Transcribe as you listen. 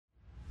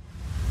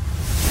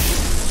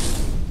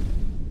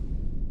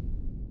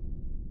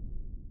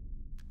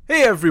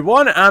Hey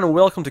everyone, and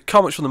welcome to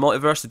Comics from the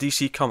Multiverse, the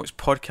DC Comics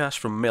podcast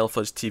from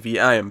MailFuzz TV.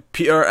 I am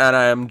Peter, and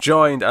I am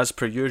joined, as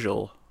per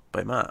usual,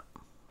 by Matt.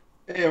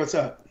 Hey, what's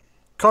up?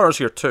 Connor's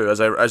here too, as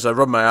I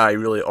rub my eye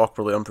really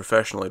awkwardly,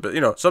 unprofessionally. But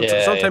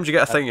sometimes you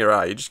get a thing in your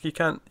eye. You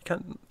can't.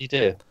 You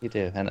do,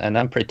 and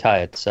I'm pretty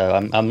tired, so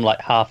I'm like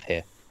half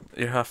here.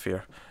 You're half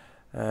here.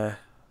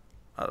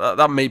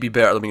 That may be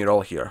better than when you're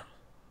all here.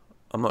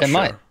 I'm not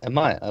sure. It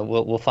might.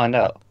 We'll find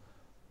out.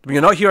 When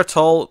you're not here at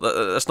all,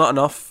 that's not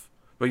enough.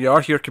 When you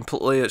are here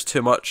completely, it's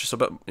too much. It's a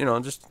bit,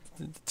 just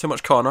too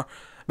much Connor.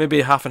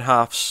 Maybe half and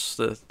half's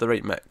the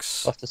right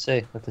mix. We'll have to see.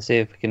 We'll have to see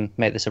if we can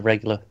make this a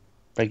regular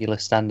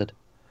standard.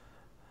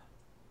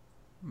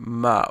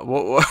 Matt,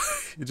 what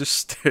you're just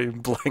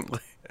staring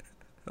blankly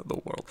at the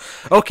world.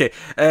 Okay,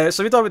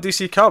 so we're talking about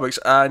DC Comics,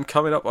 and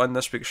coming up on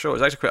this week's show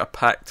is actually quite a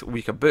packed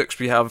week of books.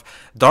 We have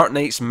Dark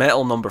Knight's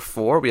Metal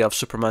 #4. We have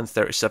Superman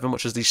 37,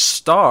 which is the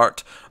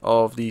start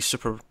of the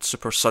Super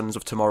Sons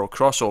of Tomorrow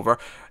crossover.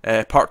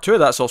 Part 2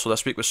 of that's also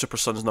this week with Super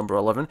Sons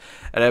 #11.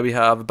 And then we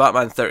have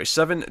Batman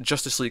 37,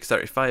 Justice League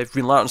 35,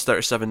 Green Lanterns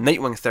 37,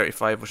 Nightwing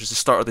 35, which is the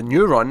start of the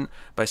new run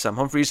by Sam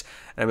Humphries.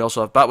 And we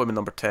also have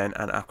Batwoman #10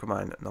 and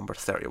Aquaman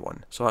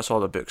 #31. So that's all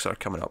the books that are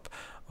coming up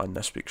on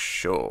this week's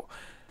show.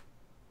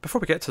 Before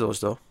we get to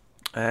those, though,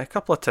 a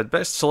couple of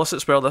tidbits.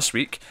 Solicits were this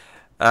week,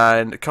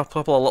 and a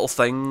couple of little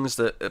things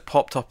that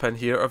popped up in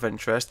here of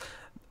interest.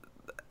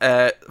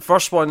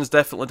 First one is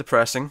definitely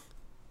depressing.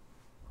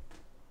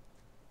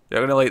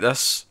 You're going to like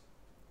this.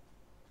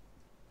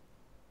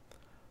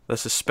 The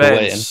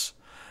suspense.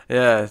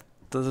 Yeah,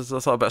 I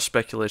thought a bit of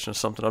speculation or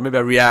something, or maybe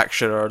a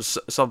reaction or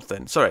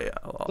something. Sorry.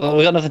 Well,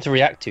 we got nothing to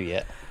react to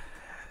yet.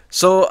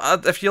 So,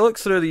 if you look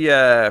through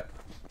the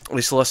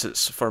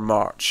solicits for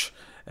March,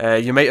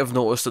 you might have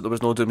noticed that there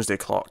was no Doomsday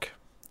Clock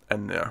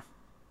in there.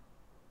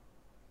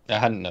 I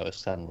hadn't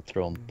noticed. I hadn't looked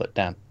through them, but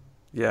damn.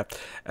 Yeah.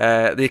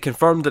 They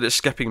confirmed that it's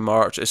skipping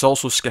March. It's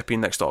also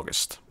skipping next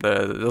August.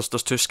 There's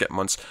 2 skip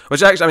months,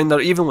 which actually, I mean, they're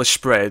evenly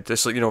spread.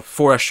 It's like,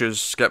 4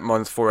 issues, skip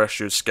month, 4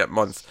 issues, skip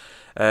month.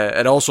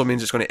 It also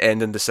means it's going to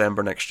end in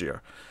December next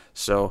year.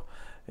 So,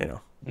 I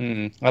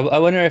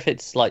wonder if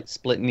it's like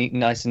split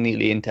nice and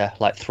neatly into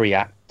like 3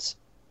 acts.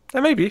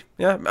 Maybe,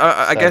 yeah.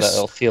 I guess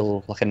it'll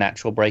feel like a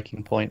natural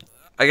breaking point.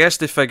 I guess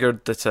they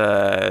figured that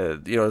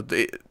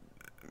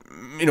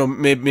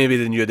maybe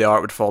they knew the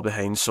art would fall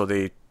behind, so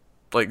they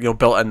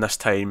built in this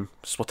time,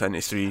 split it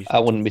into 3. I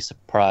wouldn't be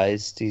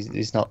surprised.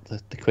 He's not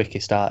the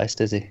quickest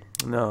artist, is he?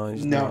 No,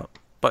 he's not.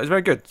 But he's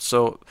very good.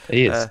 So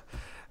he is.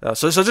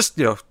 So just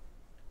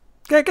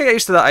get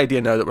used to that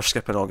idea now that we're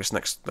skipping August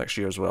next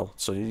year as well.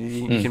 So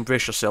you can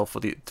brace yourself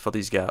for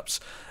these gaps,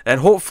 and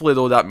hopefully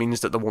though that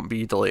means that there won't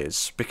be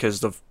delays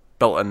because they've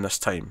built in this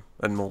time,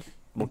 and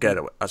we'll get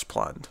it as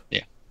planned.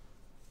 Yeah.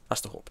 That's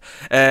the hope.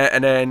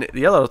 And then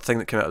the other thing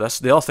that came out of this,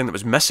 the other thing that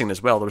was missing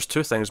as well, there was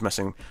 2 things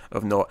missing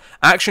of note.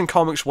 Action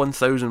Comics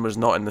 1000 was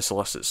not in the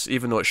solicits,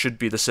 even though it should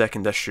be the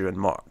 2nd issue in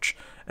March,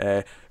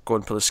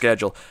 going for the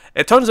schedule.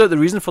 It turns out the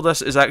reason for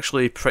this is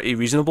actually a pretty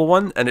reasonable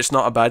one, and it's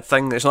not a bad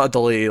thing. It's not a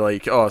delay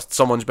like,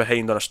 someone's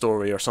behind on a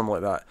story or something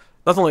like that.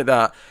 Nothing like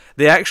that.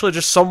 They actually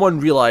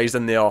someone realised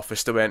in the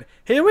office, they went,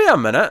 hey, wait a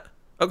minute,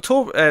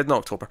 April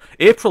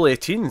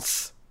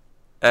 18th.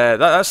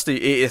 That's the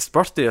 80th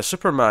birthday of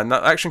Superman.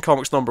 That Action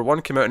Comics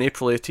 #1 came out on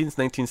April 18th,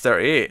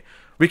 1938.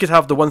 We could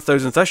have the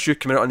 1000th issue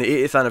coming out on the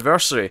 80th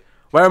anniversary.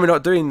 Why are we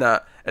not doing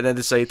that? And then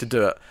decide to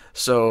do it.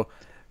 So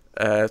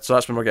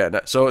that's when we're getting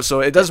it. So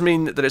it does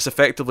mean that it's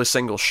effectively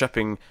single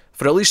shipping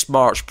for at least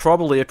March,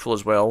 probably April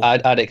as well.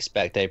 I'd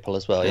expect April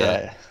as well,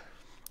 yeah.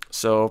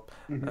 So,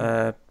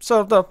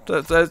 so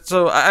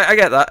I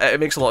get that. It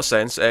makes a lot of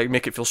sense.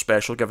 Make it feel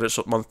special, give it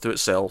a month to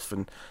itself,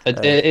 and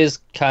it is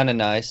kind of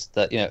nice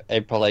that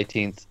April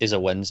 18th is a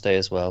Wednesday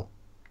as well.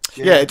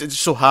 Yeah, it just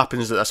so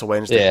happens that that's a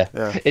Wednesday.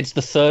 Yeah. It's the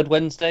 3rd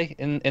Wednesday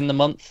in the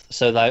month,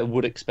 so I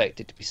would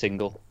expect it to be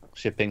single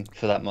shipping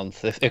for that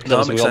month. If we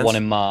got one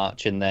in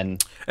March,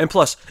 and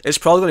plus it's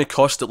probably going to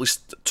cost at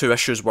least 2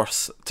 issues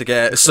worth to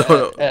get.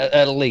 So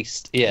at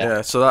least, yeah.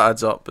 Yeah, so that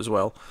adds up as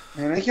well.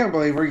 Man, I can't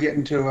believe we're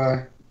getting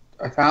to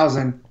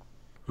 1,000.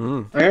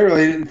 I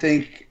really didn't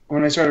think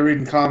when I started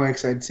reading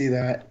comics I'd see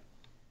that.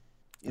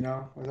 With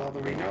all the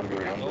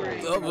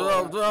renumbering.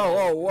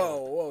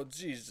 Whoa,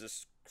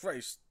 Jesus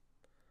Christ.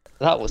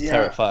 That was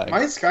terrifying.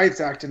 My Skype's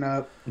acting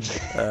up.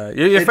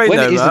 You're fine when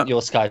now, isn't Matt.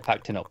 your Skype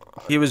acting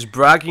up? He was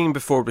bragging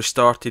before we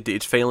started that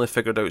he'd finally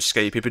figured out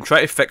Skype. He'd been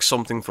trying to fix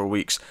something for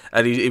weeks,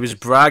 and he was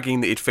bragging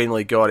that he'd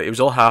finally got it. He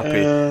was all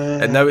happy,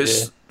 and now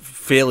it's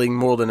failing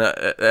more than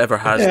it ever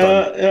has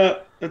done. Yeah.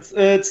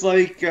 It's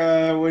like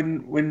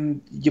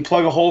when you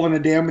plug a hole in a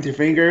dam with your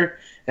finger,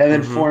 and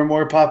then 4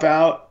 more pop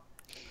out.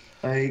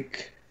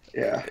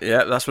 Yeah,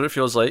 that's what it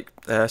feels like.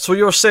 So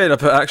you were saying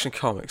about Action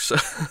Comics?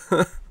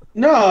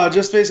 No,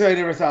 just basically I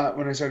never thought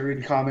when I started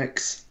reading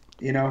comics,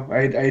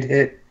 I'd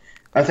hit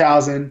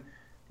 1,000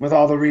 with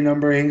all the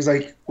renumberings.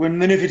 Like when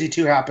the New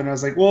 52 happened, I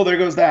was like, well, there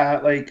goes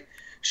that. Like,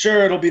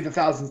 sure, it'll be the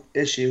 1,000th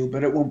issue,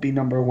 but it won't be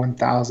number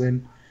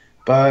 1,000.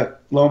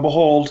 But lo and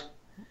behold,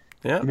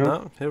 here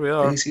we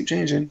are. Things keep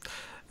changing.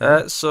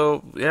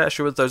 So yeah,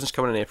 issue 1000's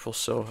coming in April.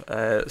 So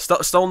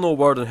still no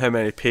word on how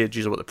many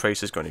pages or what the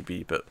price is going to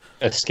be, but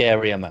a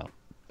scary amount.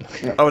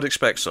 I would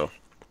expect so.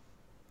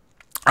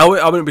 I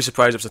wouldn't be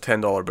surprised if it's a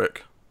 $10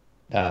 book.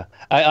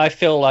 I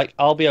feel like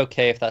I'll be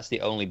okay if that's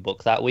the only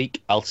book that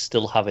week. I'll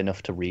still have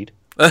enough to read.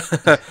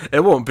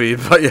 It won't be,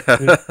 but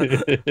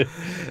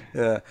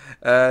yeah.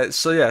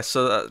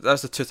 So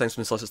that's the two things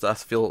from this list that I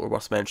feel were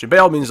worth mentioning. By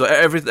all means,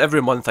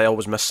 every month I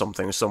always miss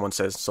something. If someone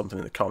says something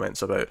in the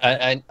comments about.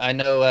 I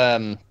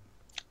know.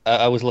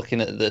 I was looking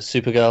at the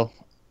Supergirl,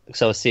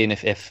 because I was seeing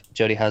if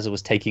Jodie Hazard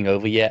was taking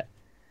over yet.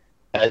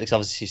 Because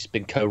obviously she's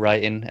been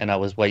co-writing, and I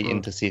was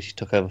waiting to see if she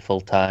took over full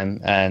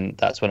time, and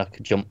that's when I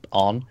could jump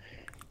on.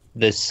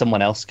 There's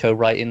someone else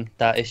co-writing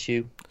that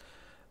issue.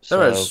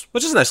 There is,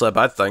 which isn't necessarily a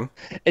bad thing.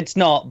 It's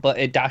not, but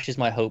it dashes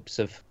my hopes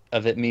of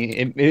it.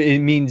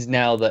 It means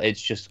now that it's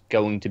just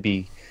going to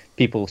be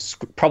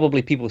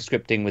probably people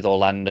scripting with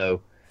Orlando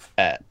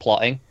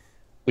plotting,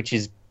 which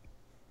is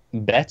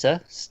better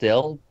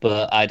still.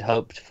 But I'd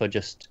hoped for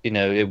just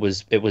it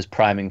was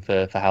priming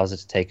for Hauser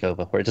to take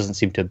over, where it doesn't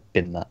seem to have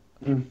been that.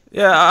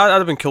 Yeah, I'd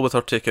have been cool with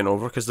her taking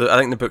over because I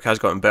think the book has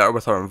gotten better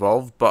with her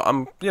involved. But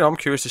I'm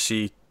curious to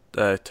see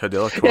how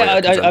the other.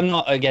 Yeah, I'm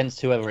not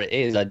against whoever it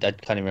is. I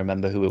can't even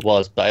remember who it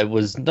was, but it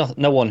was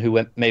no one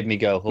who made me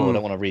go, "Oh, I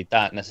don't want to read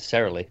that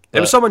necessarily." But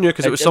it was someone new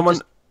because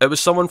it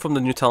was someone from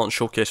the New Talent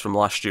Showcase from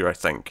last year, I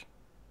think.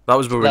 That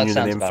was where we knew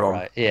the name from.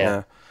 Right.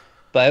 Yeah.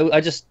 But I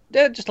just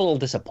a little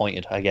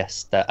disappointed, I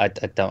guess, that I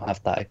don't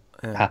have that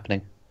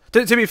happening.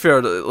 To be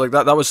fair, like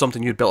that was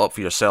something you'd built up for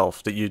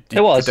yourself that you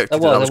predicted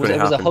that was going to happen.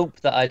 It was a hope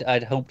that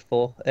I'd hoped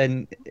for,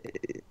 and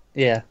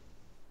yeah,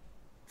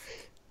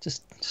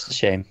 just a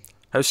shame.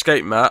 How's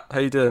Skype, Matt? How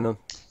you doing?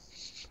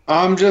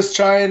 I'm just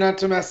trying not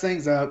to mess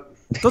things up.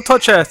 Don't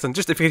touch anything.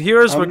 Just if you can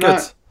hear us, we're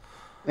good.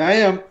 I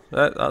am.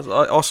 That's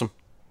awesome.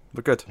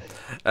 We're good.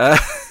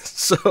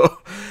 So,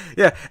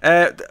 yeah.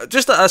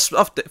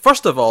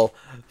 First of all,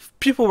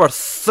 people were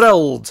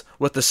thrilled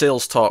with the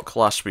sales talk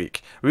last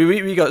week.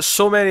 We got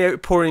so many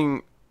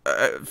outpouring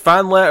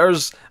fan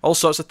letters, all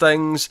sorts of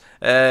things.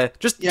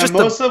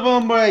 Most of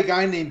them by a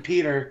guy named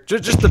Peter.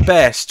 Just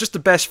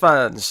the best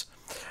fans.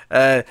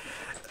 I'm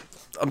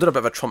doing a bit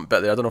of a Trump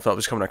bit there. I don't know if that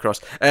was coming across.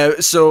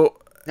 No,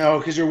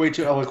 because you're way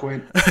too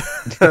eloquent.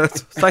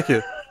 Thank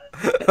you.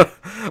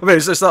 I mean,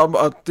 it's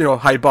not a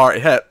high bar to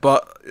hit,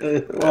 but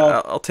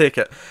I'll take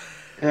it.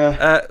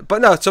 Yeah.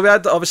 But no, so we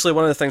had obviously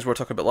one of the things we were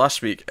talking about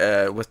last week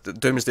with the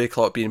Doomsday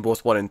Clock being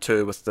both 1 and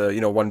 2, with the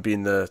one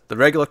being the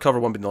regular cover,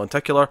 one being the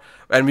lenticular,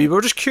 and we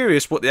were just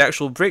curious what the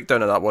actual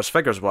breakdown of that was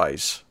figures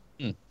wise.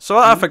 So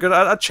I figured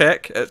I'd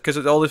check because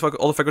all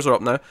the figures are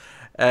up now.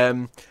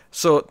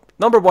 So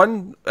number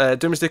 1,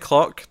 Doomsday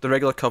Clock, the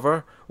regular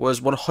cover,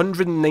 was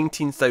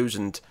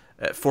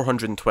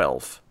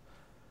 119,412.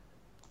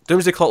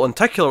 Doomsday Clock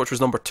Lenticular, which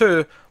was number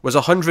 2, was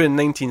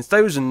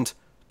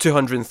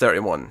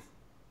 119,231.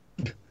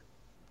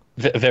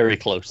 Very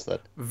close then.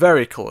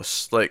 Very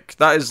close. Like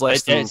that is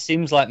less than. It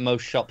seems like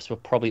most shops were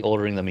probably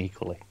ordering them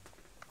equally.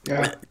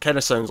 Yeah, it kind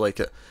of sounds like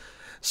it.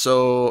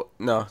 So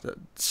no,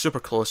 super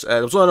close.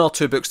 There was only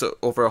 2 books that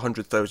over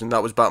 100,000.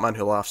 That was Batman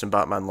Who Laughs and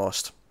Batman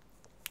Lost,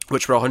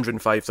 which were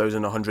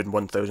 105,000,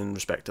 101,000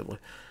 respectively.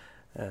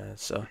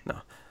 So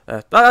no,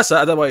 that's it.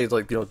 I don't want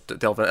to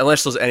delve in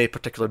unless there's any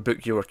particular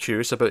book you were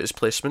curious about its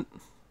placement.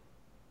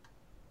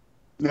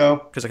 No,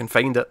 because I can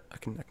find it. I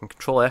can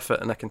control F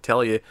it and I can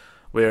tell you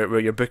where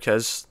your book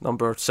is,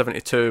 number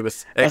 72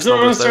 with X. That's what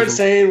I'm going to start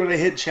saying when I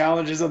hit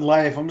challenges in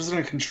life. I'm just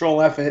going to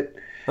control F it.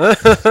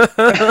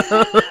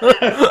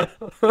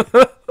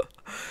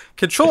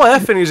 Control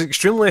F is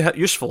extremely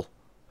useful,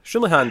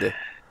 extremely handy.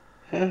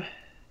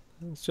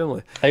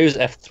 Extremely. I use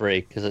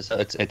F3 because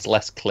it's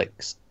less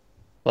clicks,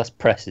 less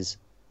presses.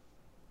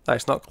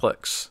 It's not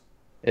clicks.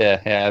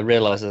 Yeah. I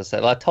realised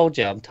that. I told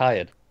you I'm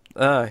tired.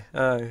 Aye.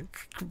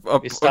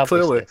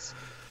 Clearly.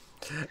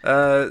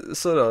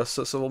 So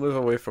we'll move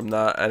away from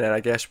that, and then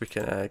I guess we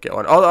can get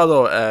on.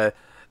 Although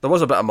there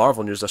was a bit of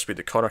Marvel news this week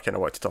that Connor kind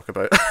of wanted to talk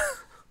about.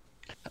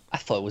 I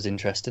thought it was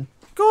interesting.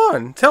 Go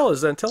on, tell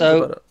us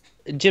about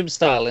it. Jim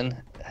Starlin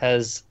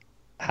has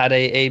had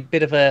a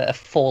bit of a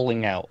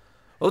falling out.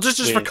 Well,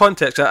 just for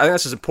context, I think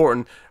this is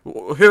important.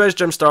 Who is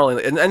Jim Starlin,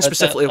 and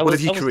specifically, what did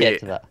he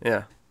create?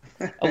 Yeah.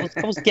 I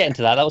was getting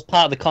to that. That was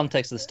part of the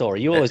context of the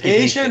story. You always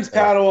patience,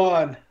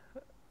 Padawan.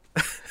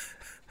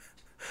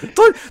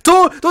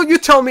 Don't you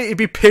tell me to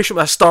be patient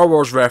with a Star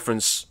Wars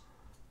reference,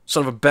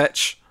 son of a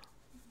bitch.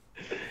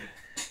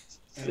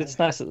 It's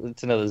nice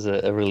to know there's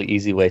a really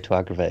easy way to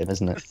aggravate him,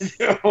 isn't it?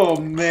 Oh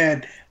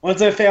man!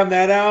 Once I found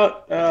that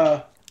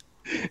out.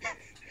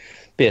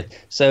 Yeah.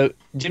 So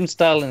Jim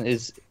Starlin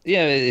is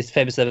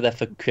famous over there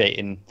for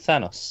creating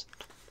Thanos.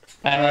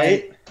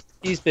 Right.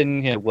 He's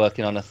been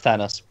working on a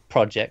Thanos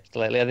project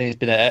lately. I think it's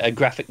been a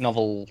graphic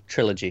novel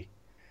trilogy.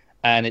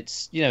 And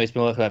it's he's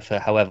been working on it for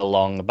however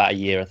long, about a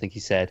year, I think he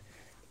said.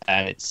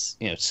 And it's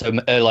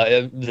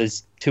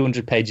there's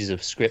 200 pages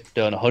of script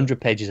done,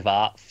 100 pages of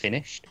art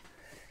finished,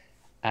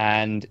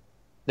 and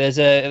I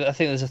think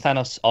there's a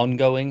Thanos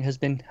ongoing has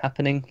been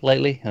happening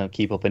lately. I don't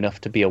keep up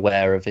enough to be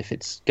aware of if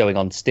it's going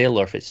on still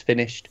or if it's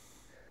finished.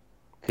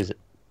 Because it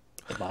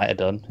might have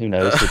done. Who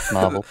knows with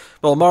Marvel?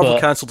 Well, Marvel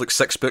cancelled like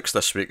 6 books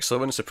this week, so it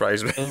wouldn't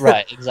surprise me.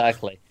 Right,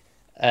 exactly.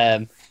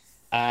 And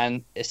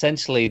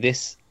essentially,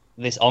 this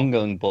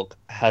ongoing book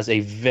has a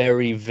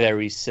very,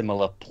 very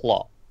similar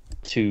plot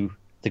to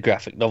the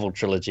graphic novel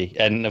trilogy,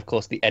 and of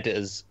course, the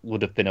editors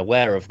would have been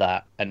aware of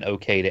that and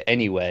okayed it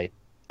anyway,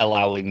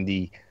 allowing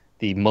the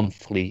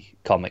monthly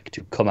comic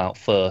to come out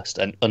first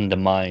and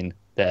undermine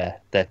their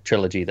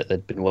trilogy that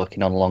they'd been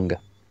working on longer.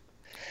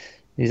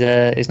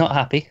 He's not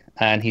happy,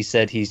 and he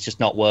said he's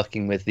just not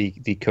working with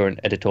the current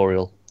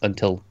editorial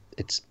until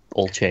it's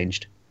all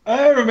changed.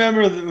 I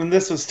remember when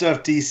this was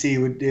stuff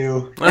DC would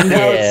do, and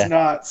now it's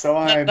not. So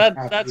I'm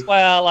happy. That's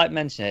why I like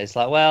mentioning it. It's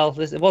like, well,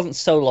 it wasn't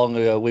so long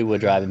ago we were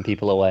driving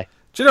people away.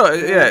 Do you know?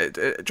 Yeah,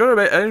 do you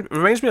know, it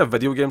reminds me of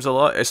video games a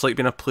lot. It's like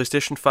being a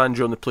PlayStation fan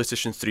during the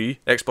PlayStation 3,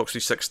 Xbox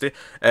 360,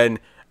 and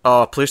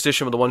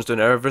PlayStation were the ones doing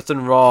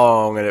everything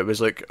wrong, and it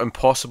was like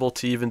impossible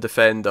to even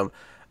defend them.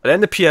 And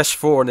then the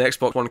PS4 and the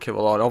Xbox One came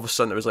along, and all of a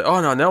sudden it was like, oh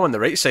no, now I'm on the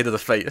right side of the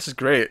fight. This is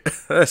great.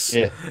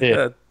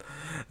 Yeah,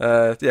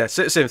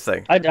 same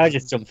thing. I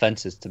just jumped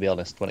fences, to be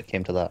honest, when it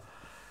came to that.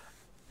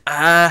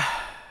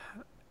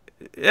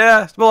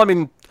 Yeah, well, I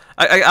mean,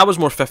 I was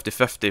more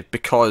 50-50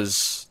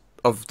 because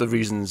of the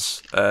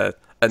reasons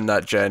in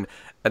that gen.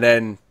 And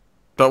then,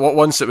 but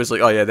once it was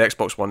like, oh yeah, the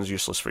Xbox One is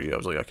useless for you, I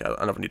was like, okay,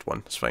 I never need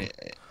one, it's fine.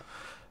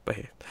 But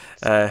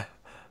hey,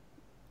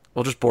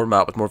 we'll just bore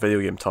Matt with more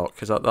video game talk,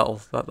 because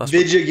that's...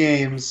 Video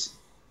games.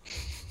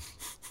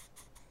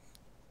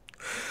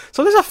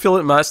 So there's a feel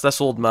like Matt's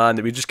this old man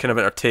that we just kind of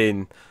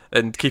entertain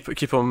and keep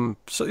him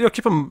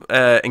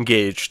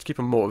engaged, keep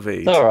him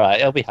motivated. All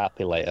right, he'll be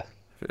happy later.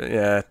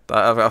 Yeah,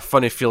 I have a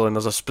funny feeling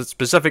there's a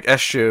specific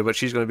issue which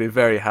he's going to be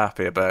very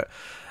happy about.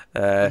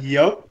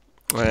 Yep.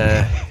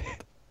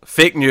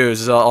 Fake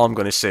news is all I'm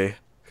going to say.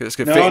 It's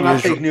got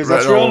not fake news.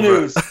 That's real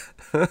news.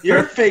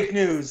 You're fake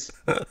news.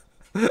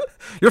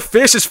 Your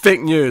face is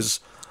fake news.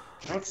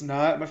 No, it's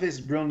not. My face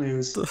is real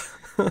news.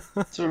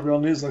 That's what real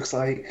news looks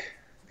like.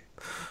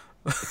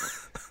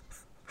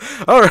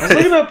 All right. I was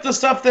looking up the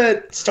stuff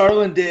that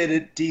Starlin did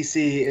at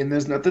DC, and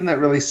there's nothing that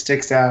really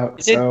sticks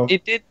out.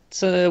 It did.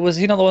 Was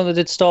he not the one that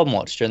did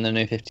Stormwatch during the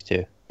New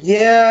 52?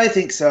 Yeah, I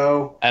think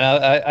so. And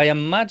I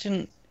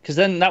imagine, because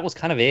then that was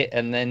kind of it,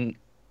 and then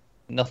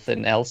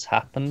nothing else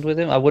happened with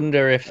him. I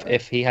wonder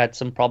if he had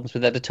some problems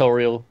with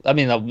editorial. I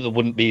mean, that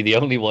wouldn't be the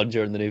only one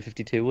during the New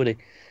 52, would he?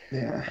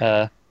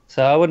 Yeah.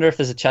 So I wonder if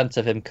there's a chance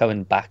of him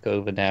coming back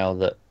over now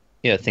that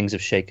things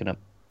have shaken up.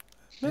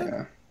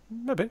 Yeah.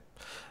 Maybe.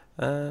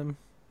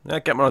 Yeah,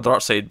 get me on a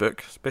Darkseid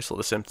book. It's basically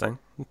the same thing.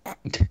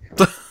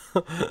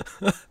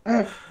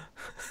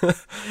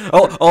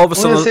 all of a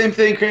sudden, the same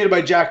thing created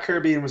by Jack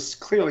Kirby and was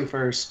clearly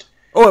first.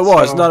 Oh, it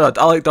was. So, no,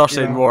 I like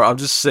Darkseid more. I'm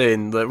just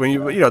saying that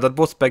when they're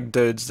both big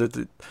dudes.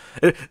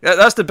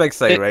 That's the big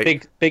thing,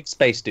 right? Big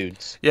space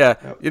dudes. Yeah.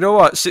 Yep. You know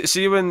what?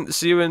 See when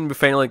we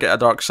finally get a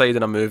Darkseid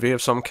in a movie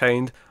of some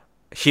kind.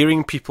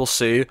 Hearing people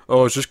say,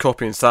 "Oh, it's just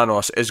copying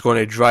Thanos," is going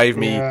to drive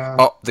me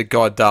up the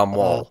goddamn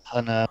wall.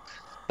 I know,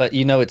 but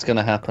it's going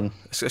to happen.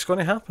 It's going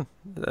to happen.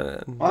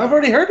 Well, I've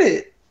already heard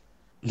it.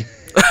 They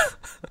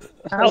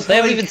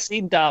haven't even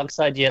seen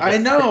Darkseid yet. I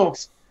know,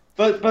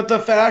 but the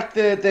fact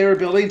that they were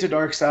building to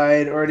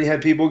Darkseid already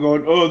had people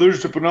going, "Oh, they're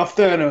just ripping off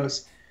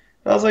Thanos."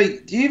 I was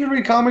like, "Do you even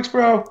read comics,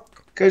 bro?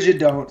 Because you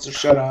don't. So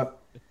shut up."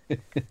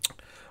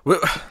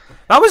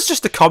 That was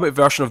just the comic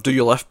version of "Do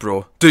you lift,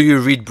 bro? Do you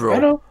read, bro?" I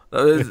know.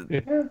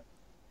 Yeah.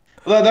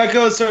 Well, that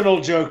goes to an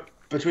old joke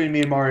between me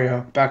and Mario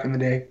back in the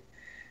day.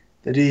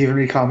 That do you even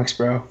read comics,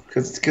 bro?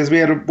 Because we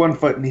had one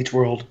foot in each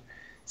world,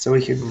 so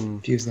we could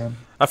fuse them.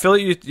 I feel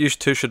like you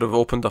two should have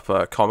opened up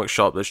a comic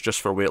shop that's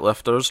just for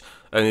weightlifters,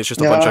 and it's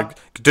just a bunch of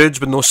dudes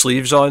with no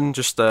sleeves on,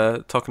 just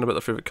talking about their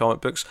favourite comic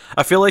books.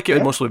 I feel like it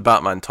would mostly be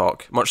Batman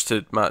talk, much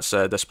to Matt's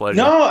displeasure.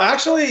 No,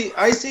 actually,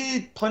 I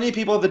see plenty of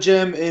people at the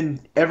gym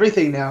in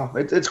everything now.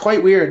 It's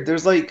quite weird.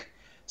 There's like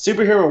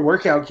superhero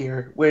workout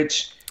gear,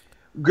 which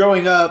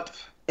growing up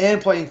and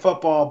playing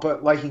football,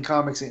 but liking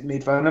comics, it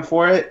made fun of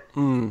for it.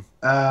 The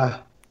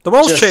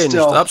world's changed,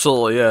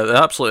 absolutely. Yeah, it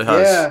absolutely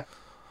has. Yeah.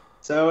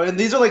 So, and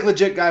these are like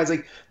legit guys.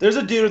 Like, there's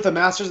a dude with a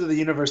Masters of the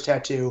Universe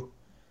tattoo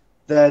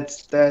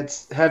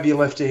that's heavy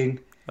lifting,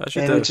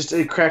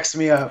 it cracks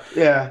me up.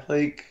 Yeah,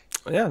 like.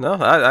 Yeah, no,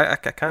 I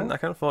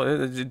can't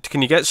follow it.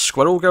 Can you get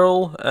Squirrel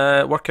Girl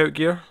workout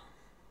gear?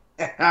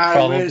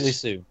 Probably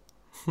soon.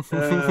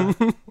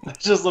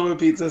 Just love a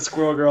pizza,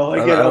 Squirrel Girl. I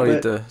can't help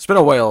it. It's been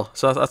a while,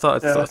 so I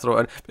thought I'd throw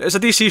it in. It's a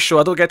DC show.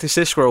 I don't get to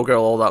say Squirrel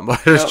Girl all that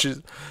much. Yep.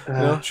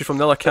 She's from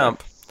Nilla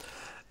Camp.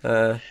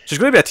 She's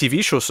going to be a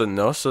TV show soon,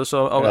 though. So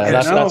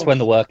that's when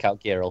the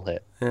workout gear will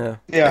hit. Yeah,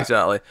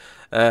 exactly.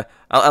 I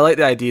like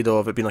the idea though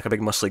of it being like a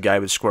big muscly guy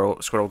with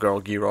Squirrel Girl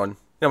gear on.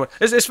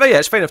 It's fine. Yeah,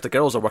 it's fine if the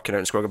girls are working out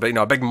in Squirrel Girl,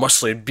 but a big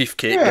muscly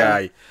beefcake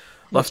guy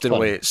lifting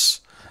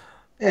weights.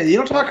 Yeah, you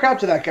don't talk crap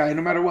to that guy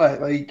no matter what.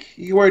 Like,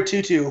 you wear a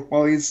tutu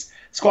while he's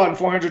squatting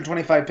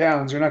 425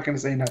 pounds. You're not going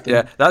to say nothing.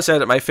 Yeah, that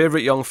said, my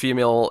favourite young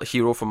female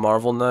hero from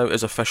Marvel now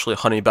is officially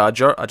Honey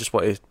Badger. I just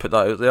want to put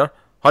that out there.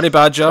 Honey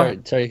Badger.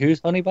 Sorry,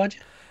 who's Honey Badger?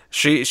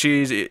 She's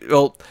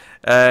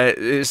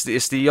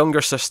it's the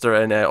younger sister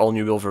in All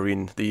New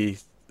Wolverine, the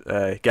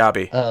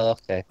Gabby. Oh,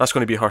 okay. That's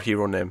going to be her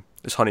hero name.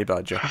 It's Honey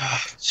Badger.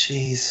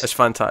 Jeez. It's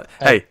fantastic.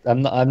 Hey,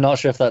 I'm not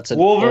sure if that's an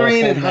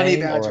Wolverine awful and Honey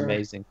name or Badger.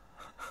 amazing.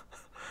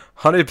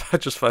 Honey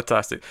Badger's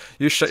fantastic.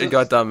 You shut your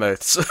goddamn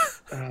mouths.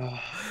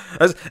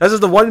 This is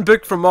the one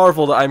book from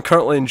Marvel that I'm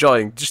currently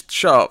enjoying. Just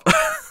shut up.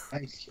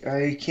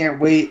 I can't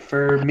wait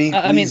for Mink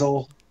I mean,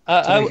 Weasel.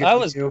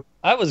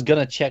 I was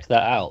gonna check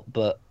that out,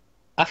 but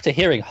after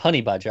hearing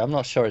Honey Badger, I'm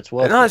not sure it's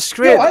worth No, it. it's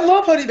great. No, I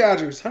love honey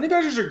badgers. Honey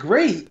badgers are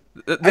great.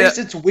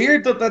 It's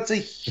weird that that's a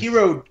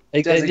hero.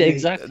 designate.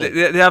 Exactly.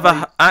 They have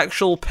an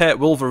actual pet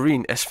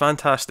Wolverine. It's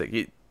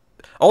fantastic.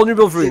 All New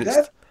Wolverine.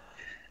 See,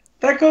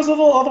 that goes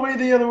all the way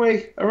the other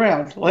way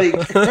around. Like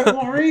pet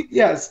Wolverine,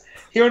 yes.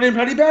 Hero named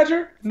Honey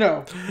Badger,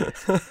 no.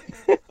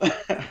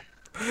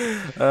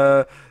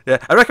 Yeah,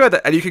 I recommend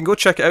it, and you can go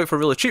check it out for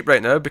really cheap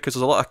right now because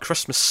there's a lot of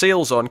Christmas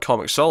sales on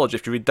Comixology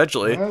if you read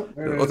digitally. Well,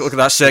 there look is. at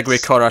that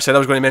segue, Connor. I said I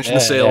was going to mention the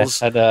sales.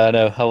 Yeah, I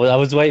know. I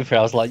was waiting for it.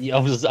 I was like,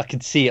 I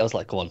could see it. I was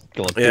like, go on,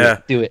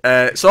 do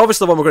it. So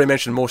obviously the one we're going to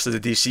mention most is the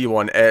DC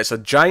one. It's a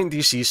giant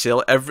DC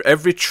sale.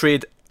 Every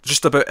trade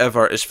just about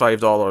ever is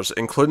 $5,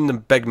 including the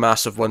big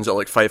massive ones at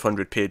like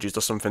 500 pages.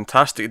 There's some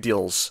fantastic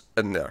deals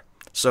in there.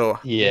 So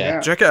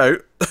Yeah. check it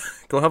out.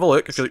 Go and have a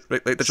look if you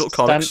like digital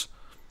comics.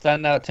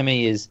 Stand out to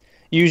me is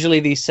usually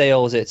these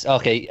sales. It's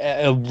okay,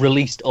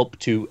 released up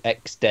to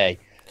X day,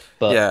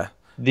 but Yeah.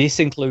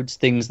 this includes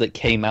things that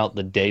came out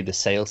the day the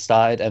sale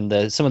started,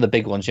 and some of the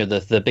big ones.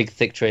 The big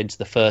thick trades.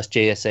 The first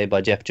JSA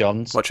by Jeff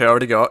Johns. Which I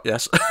already got,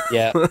 yes.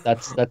 Yeah,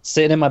 that's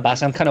sitting in my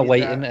basket. I'm kind of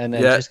waiting, and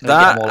then Yeah, just gonna get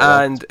that them all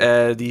out. and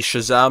the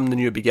Shazam: The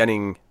New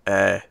Beginning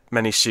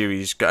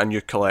miniseries got a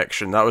new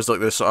collection. That was like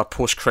the sort of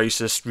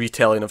post-crisis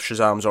retelling of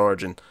Shazam's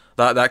origin.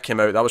 That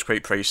came out. That was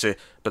quite pricey,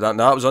 but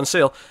that was on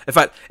sale. In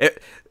fact,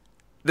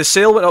 the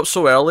sale went up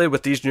so early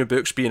with these new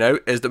books being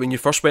out is that when you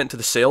first went to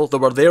the sale, they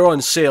were there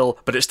on sale,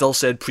 but it still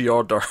said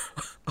pre-order.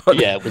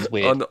 Yeah, it was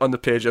weird. on the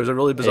page. It was a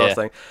really bizarre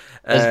thing.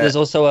 There's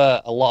also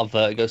a lot of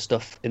Vertigo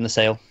stuff in the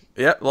sale.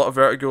 Yeah, a lot of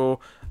Vertigo.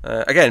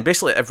 Again,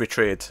 basically every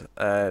trade,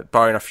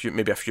 barring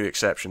maybe a few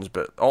exceptions,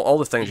 but all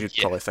the things you'd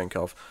probably think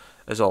of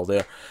is all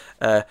there.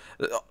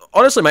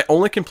 Honestly, my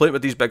only complaint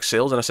with these big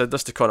sales, and I said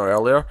this to Connor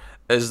earlier,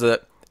 is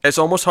that it's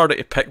almost harder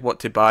to pick what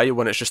to buy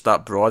when it's just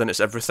that broad and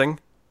it's everything.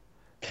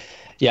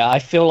 Yeah, I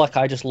feel like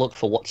I just look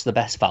for what's the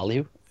best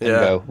value and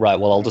go, right,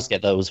 well, I'll just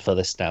get those for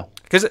this now.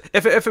 Because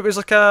if it was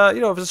like if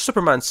it was a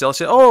Superman sale, I'd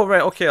say, oh,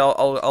 right, okay,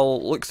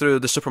 I'll look through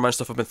the Superman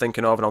stuff I've been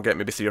thinking of and I'll get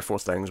maybe 3 or 4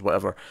 things,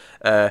 whatever.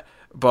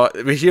 But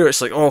here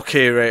it's like,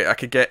 okay, right, I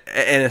could get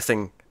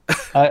anything.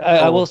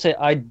 I will say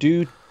I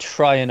do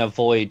try and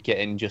avoid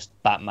getting just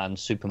Batman,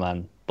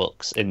 Superman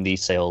books in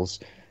these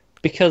sales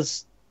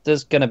because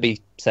there's going to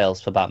be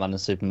sales for Batman and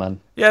Superman.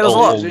 Yeah, there's a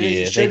lot. all You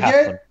year. should They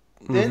happen.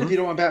 Then, if you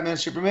don't want Batman,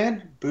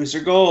 Superman, Booster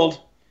Gold,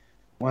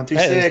 1 through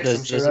Hey, 6.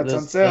 I'm sure that's on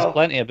there's sale.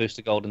 plenty of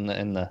Booster Gold in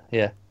the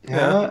yeah.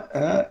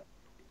 Get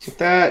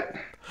that.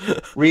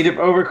 Read it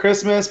over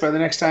Christmas. By the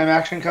next time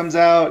Action comes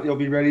out, you'll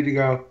be ready to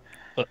go.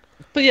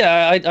 But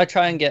yeah, I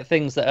try and get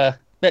things that are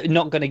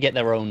not going to get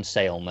their own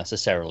sale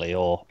necessarily,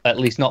 or at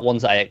least not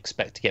ones that I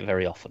expect to get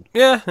very often.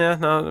 Yeah,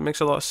 no, it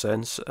makes a lot of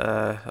sense.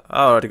 I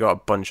already got a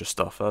bunch of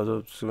stuff. I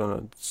was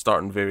going to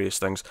start on various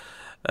things.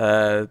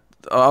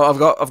 I've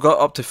got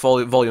up to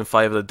volume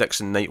 5 of the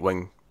Dixon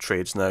Nightwing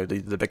trades now,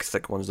 the big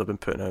thick ones they've been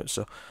putting out.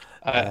 So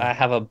I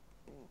have about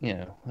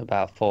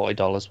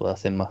 $40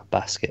 worth in my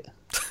basket.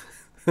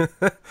 I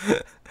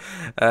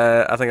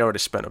think I already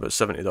spent about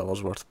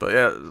 $70 worth, but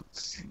yeah,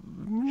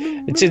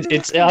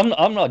 It's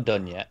I'm not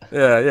done yet.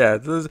 yeah.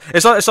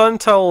 It's on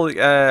until I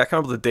can't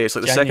remember the date. It's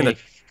like the January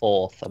 2nd.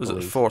 4th, I Was it the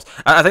believe. 4th?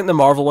 I think the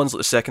Marvel one's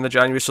like the 2nd of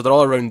January, so they're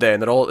all around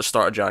then. They're all at the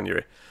start of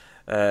January.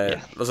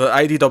 There's an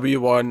IDW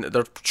one.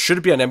 There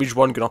should be an Image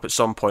one going up at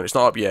some point. It's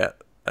not up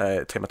yet,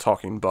 time of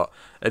talking, but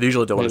they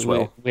usually do one as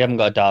well. We haven't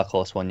got a Dark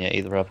Horse one yet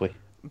either, have we?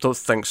 Don't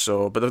think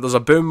so, but there's a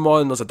Boom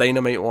one, there's a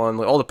Dynamite one.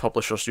 Like all the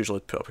publishers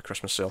usually put up a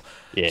Christmas sale.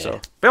 Yeah. So,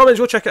 by all means,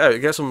 go check it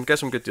out. Get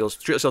some good deals.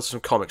 Treat yourself to some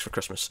comics for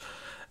Christmas.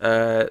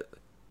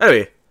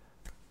 Anyway,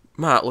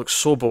 Matt looks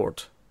so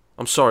bored.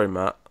 I'm sorry,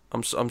 Matt.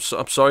 I'm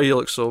sorry you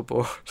look so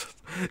bored.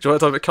 Do you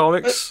want to talk about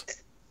comics?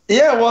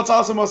 Yeah, well, it's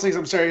also mostly because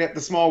I'm staring at the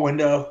small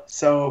window,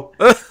 so,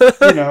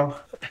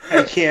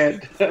 I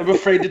can't. I'm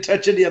afraid to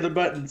touch any other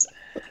buttons.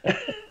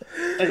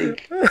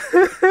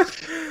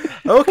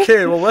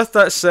 Okay, well, with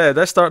that said,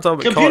 let's start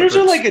talking about Computers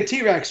are comic like a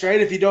T-Rex,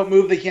 right? If you don't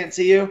move, they can't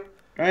see you,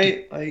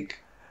 right?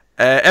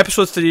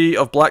 Episode 3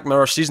 of Black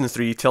Mirror Season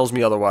 3 tells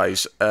me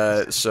otherwise.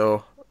 Just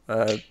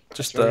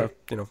right.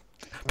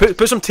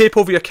 put some tape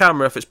over your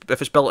camera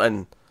if it's built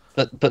in.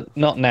 But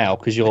not now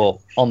because you're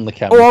on the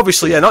camera. Oh,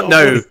 obviously, yeah, not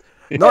now.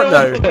 Not I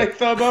now. put my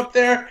thumb up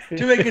there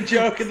to make a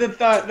joke and then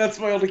thought, that's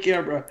my only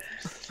camera.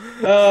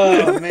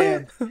 Oh,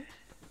 man.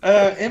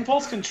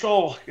 Impulse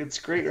Control. It's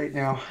great right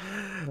now.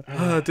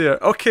 Oh dear.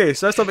 Okay,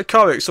 so let's talk about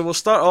comics. So we'll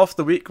start off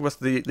the week with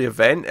the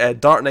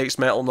event. Dark Knight's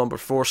Metal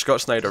 #4,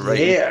 Scott Snyder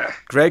writing. Yeah.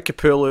 Greg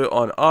Capullo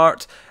on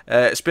art.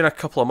 It's been a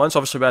couple of months.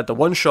 Obviously, we had the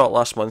one shot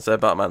last month,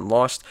 Batman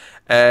Lost.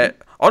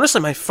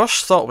 Honestly, my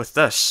first thought with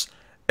this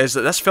is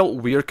that this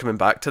felt weird coming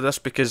back to this,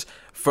 because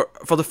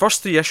for the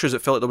first 3 issues,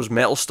 it felt like there was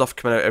metal stuff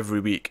coming out every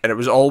week, and it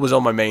was always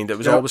on my mind. It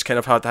was always kind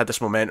of had this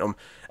momentum.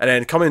 And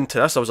then coming to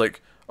this, I was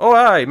like, oh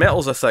aye,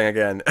 metal's a thing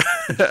again.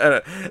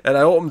 and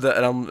I opened it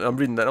and I'm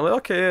reading it and I'm like,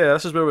 okay, yeah,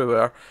 this is where we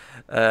were.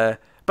 But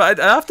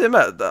I have to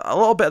admit that a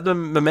little bit of the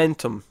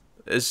momentum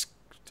is,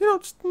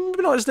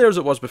 maybe not as there as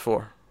it was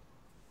before.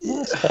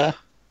 That's fair.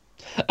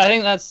 I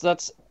think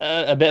that's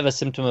a bit of a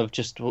symptom of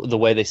just the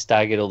way they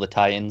staggered all the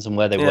tie-ins and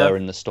where they were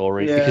in the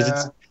story. Yeah.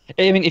 Because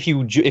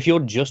if you're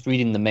just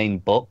reading the main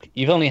book,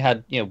 you've only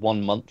had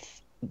 1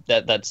 month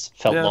that's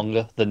felt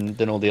longer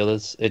than all the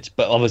others.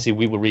 But obviously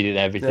we were reading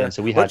everything,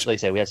 so we had, like I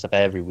say, we had stuff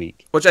every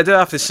week. Which I do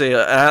have to say,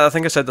 I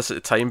think I said this at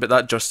the time, but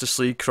that Justice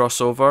League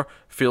crossover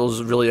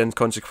feels really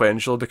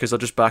inconsequential because they're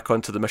just back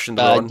onto the mission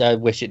they're on. I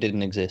wish it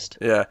didn't exist.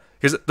 Yeah,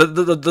 because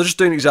they're just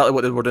doing exactly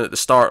what they were doing at the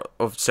start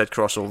of said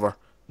crossover.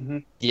 Mm-hmm.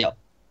 Yeah.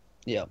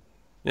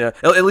 Yeah,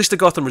 at least the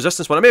Gotham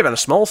Resistance one, it may have been a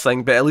small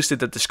thing, but at least they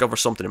did discover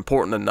something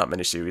important in that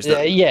miniseries.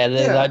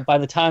 By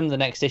the time the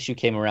next issue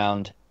came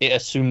around, it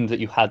assumed that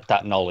you had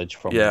that knowledge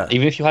from them.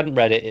 Even if you hadn't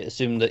read it, it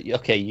assumed that,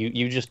 okay,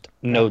 you just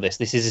know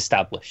this is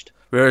established.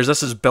 Whereas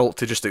this is built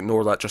to just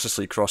ignore that Justice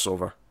League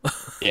crossover,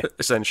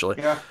 essentially.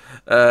 Yeah.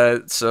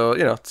 So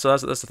that's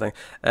the thing.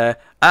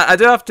 I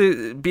do have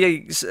to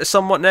be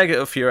somewhat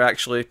negative here,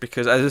 actually,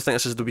 because I do think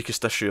this is the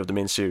weakest issue of the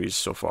main series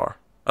so far.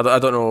 I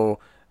don't know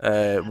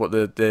what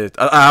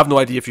I have no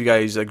idea if you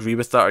guys agree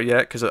with that or yet,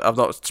 because I've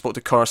not spoke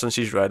to Connor since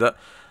he's read it.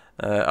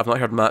 I've not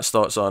heard Matt's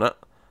thoughts on it.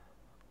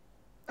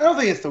 I don't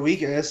think it's the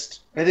weakest.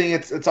 I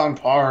think it's on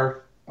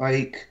par, but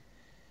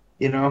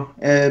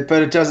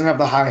it doesn't have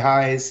the high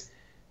highs.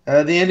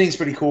 The ending's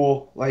pretty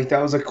cool. Like,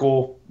 that was a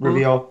cool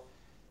reveal.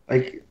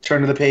 Like, turn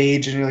to the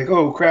page and you're like,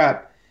 oh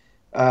crap.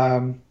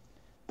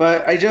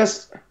 But I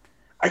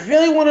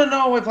really want to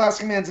know why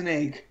Plastic Man's an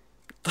egg.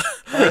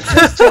 Like,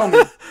 just tell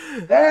me.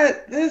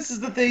 This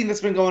is the thing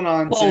that's been going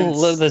on since...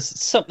 Well, there's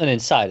something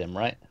inside him,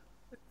 right?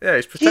 Yeah,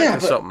 he's protecting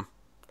something.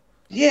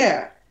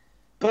 Yeah,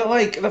 but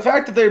like the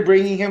fact that they're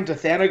bringing him to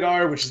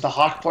Thanagar, which is the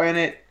Hawk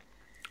planet,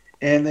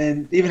 and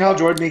then even Hal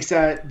Jordan makes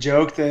that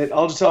joke that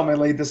I'll just tell him I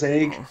laid this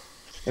egg,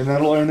 and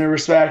that'll earn their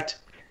respect.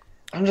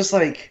 I'm just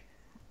like,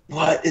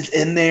 what is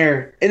in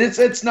there? And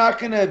it's not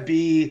gonna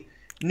be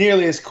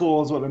nearly as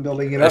cool as what I'm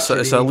building it up to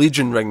be. It's a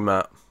Legion ring,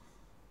 Matt.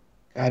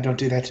 God, don't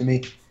do that to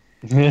me.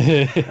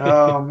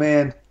 Oh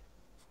man.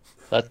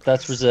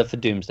 That's reserved for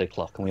Doomsday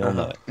Clock, and we all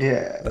know it.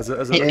 Yeah.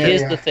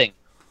 Here's the thing.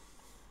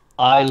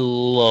 I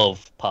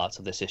love parts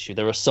of this issue.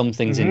 There are some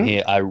things in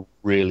here I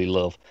really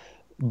love,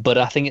 but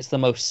I think it's the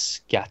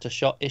most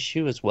scattershot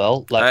issue as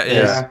well. Like,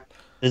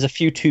 there's a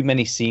few too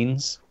many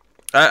scenes.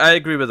 I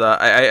agree with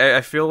that. I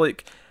feel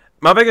like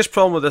my biggest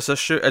problem with this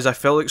issue is I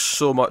feel like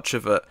so much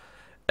of it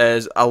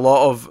is a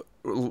lot of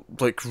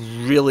like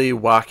really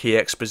wacky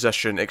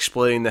exposition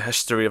explaining the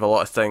history of a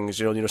lot of things.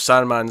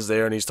 Sandman's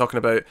there and he's talking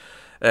about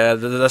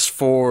this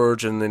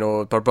forge and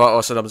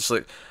Barbatos, and I'm just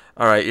like,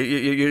 all right,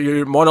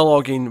 you're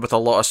monologuing with a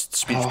lot of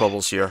speech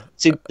bubbles here.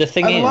 See, the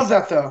thing is, I love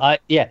that though.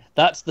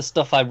 That's the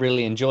stuff I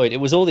really enjoyed. It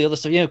was all the other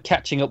stuff,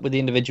 catching up with the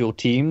individual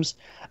teams.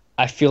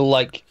 I feel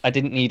like I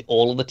didn't need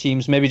all of the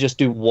teams. Maybe just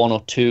do one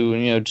or two,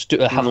 and just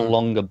have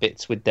longer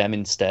bits with them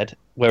instead.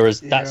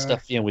 Whereas that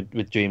stuff,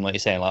 with Dream, like you're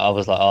saying, like I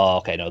was like, oh,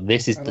 okay, no,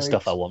 this is the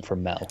stuff I want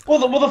from Metal.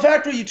 Well, the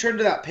fact where you turn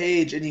to that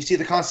page and you see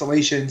the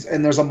constellations,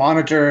 and there's a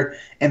monitor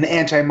and the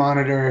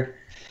anti-monitor,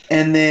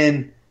 and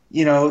then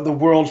the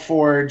World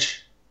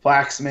Forge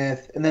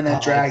blacksmith, and then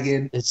that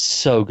dragon. It's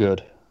so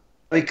good.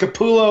 Like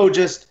Capullo,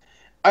 just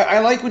I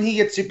like when he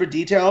gets super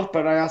detailed,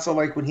 but I also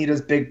like when he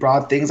does big,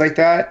 broad things like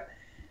that.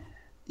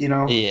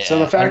 Yeah, so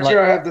the fact here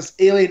I have this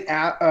alien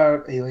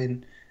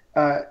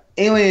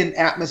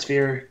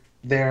atmosphere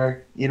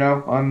there,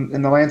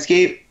 in the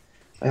landscape,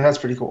 that's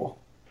pretty cool.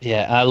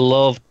 Yeah, I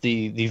loved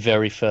the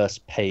very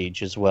first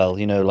page as well.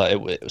 So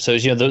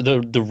it's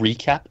the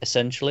recap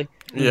essentially.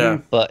 Yeah,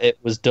 but it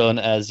was done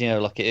as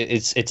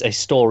it's a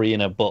story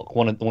in a book,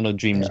 one of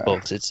Dream's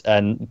books.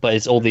 But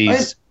it's all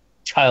these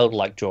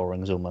childlike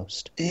drawings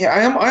almost.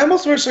 Yeah, I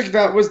almost wish like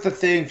that was the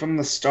thing from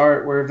the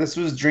start, where this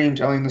was Dream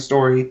telling the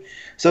story.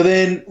 So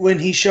then when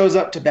he shows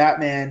up to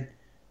Batman,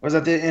 was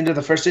that the end of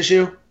the first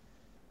issue?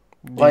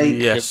 Like,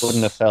 yes. It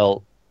wouldn't have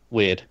felt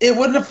weird. It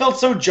wouldn't have felt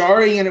so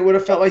jarring, and it would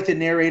have felt like the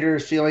narrator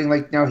is feeling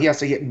like now he has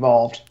to get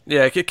involved.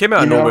 Yeah, it came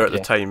out of nowhere at the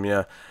time.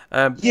 Yeah.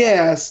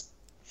 Yes.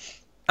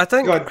 I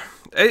think. I'm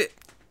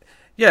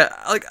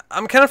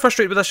kind of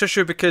frustrated with this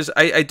issue because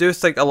I do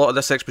think a lot of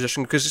this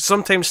exposition, because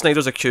sometimes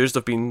Snyder's accused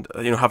of being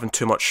having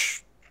too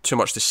much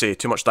to say,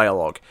 too much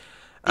dialogue,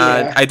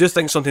 and I do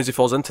think sometimes he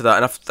falls into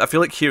that, and I feel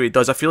like here he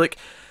does. I feel like,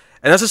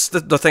 and this is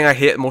the thing I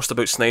hate most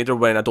about Snyder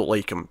when I don't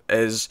like him,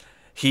 is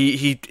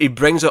he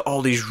brings out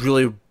all these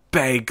really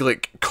big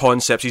like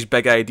concepts, these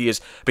big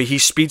ideas, but he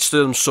speeds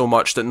through them so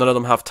much that none of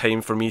them have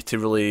time for me to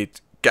really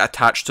get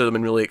attached to them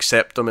and really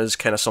accept them as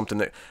kind of something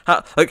that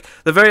like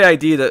the very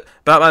idea that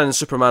Batman and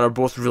Superman are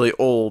both really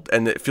old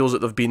and it feels that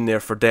they've been there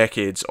for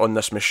decades on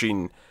this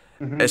machine.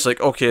 It's like,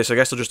 okay, so I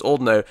guess they're just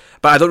old now,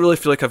 but I don't really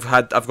feel like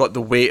I've got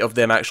the weight of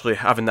them actually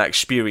having that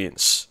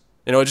experience.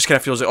 You know, it just kind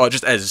of feels like, oh, it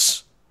just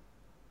is,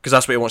 because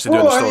that's what he wants to do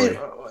in the story.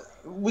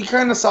 We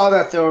kind of saw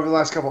that though over the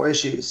last couple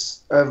issues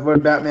of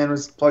when Batman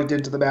was plugged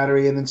into the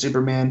battery, and then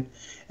Superman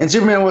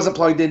wasn't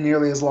plugged in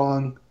nearly as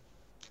long.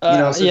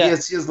 So he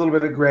has a little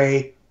bit of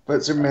gray,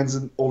 but Superman's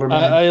an older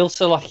man. I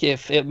also like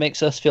if it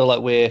makes us feel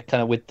like we're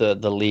kind of with the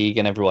League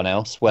and everyone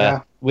else,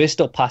 where we're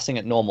still passing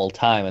at normal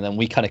time, and then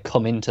we kind of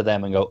come into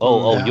them and go,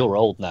 oh, you're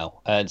old now,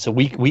 and so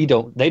they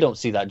don't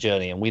see that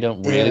journey, and we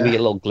don't really. We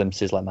get little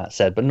glimpses, like Matt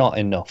said, but not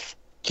enough.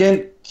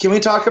 Can we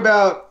talk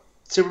about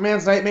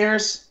Superman's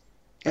nightmares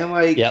and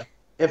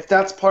if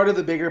that's part of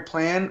the bigger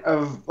plan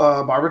of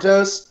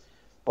Barbatos?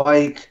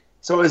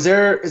 So is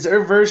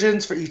there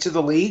versions for each of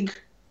the League?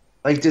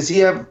 Like, does he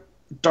have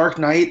Dark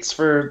Knights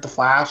for the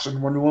Flash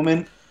and Wonder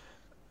Woman?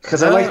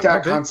 Because I like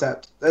that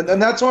concept,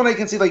 and that's one I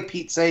can see like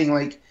Pete saying,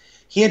 like,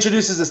 he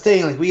introduces this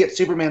thing, like we get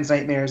Superman's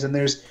nightmares, and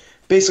there's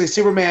basically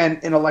Superman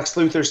in a Lex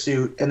Luthor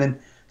suit, and then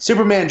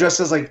Superman dressed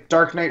as like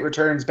Dark Knight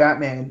Returns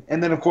Batman,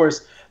 and then of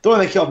course the one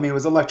that killed me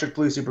was Electric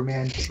Blue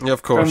Superman. Yeah,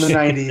 of course. From the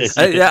 90s.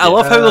 I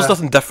love how there's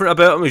nothing different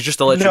about him. He's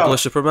just Electric Blue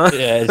Superman.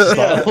 Yeah, it's just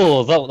like,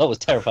 that was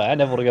terrifying. I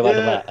never want to go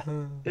back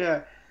to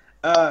that.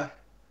 Yeah.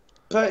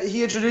 But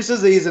he introduces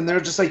these, and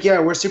they're just like, yeah,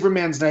 we're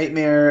Superman's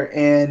nightmare,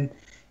 and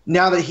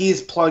now that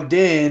he's plugged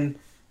in,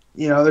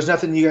 there's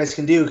nothing you guys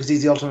can do because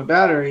he's the ultimate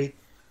battery.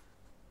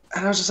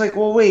 And I was just like,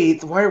 well,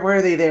 wait, why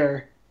are they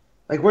there?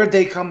 Like, where'd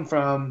they come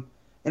from?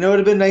 And it would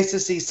have been nice to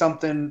see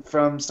something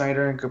from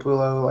Snyder and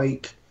Capullo,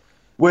 like,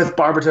 with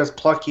Barbatos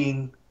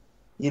plucking,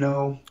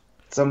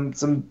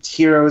 some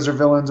heroes or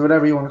villains,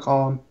 whatever you want to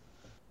call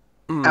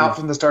them, out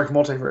from this dark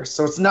multiverse.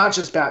 So it's not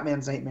just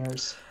Batman's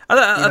nightmares.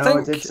 I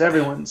think it's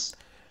everyone's.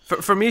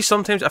 For me,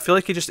 sometimes I feel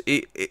like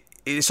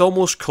it's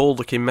almost cold,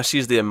 like he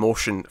misses the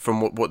emotion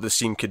from what the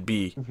scene could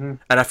be, and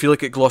I feel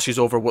like it glosses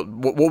over what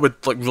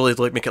would like really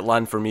like make it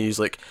land for me is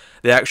like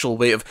the actual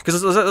weight of,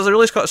 because there's a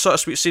really sort of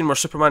sweet scene where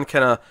Superman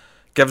kind of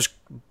gives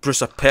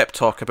Bruce a pep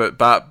talk about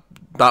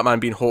Batman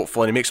being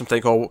hopeful, and he makes him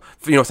think,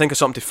 think of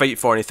something to fight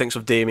for, and he thinks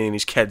of Damien and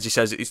his kids. He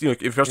says, he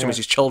refers to him as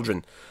his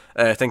children,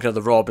 thinking of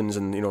the Robins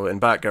and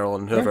and Batgirl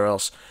and whoever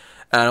else.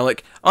 And I'm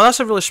like, oh, that's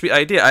a really sweet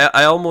idea.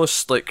 I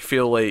almost like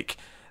feel like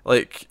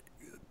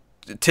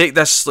take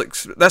this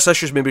this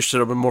issue's maybe should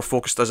have been more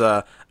focused as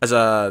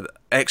a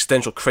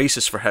existential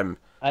crisis for him.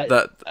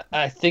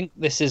 I think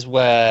this is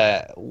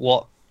where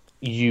what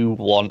you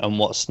want and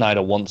what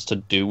Snyder wants to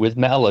do with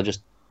Metal are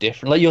just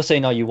different. Like you're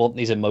saying, you want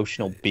these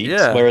emotional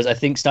beats, whereas I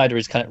think Snyder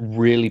is kind of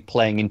really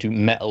playing into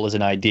Metal as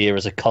an idea,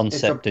 as a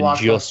concept, and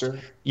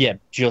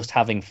just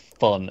having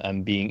fun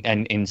and being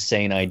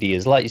insane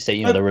ideas. Like you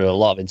say, there were a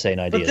lot of insane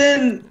ideas. But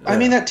then, I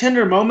mean, that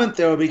tender moment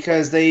though,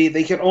 because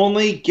they can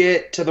only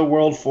get to the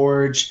World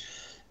Forge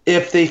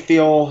if they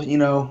feel,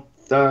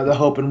 the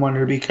hope and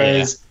wonder,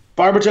 because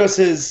Barbatos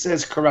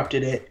has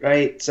corrupted it,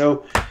 right?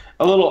 So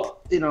a little,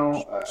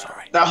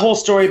 that whole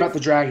story about the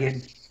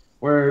dragon,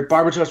 where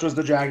Barbatos was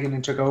the dragon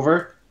and took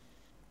over,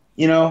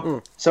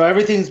 So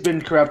everything's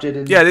been corrupted.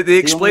 And they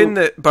explained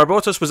that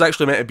Barbatos was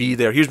actually meant to be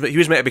there. He was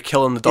meant to be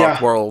killing the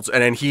Dark Worlds,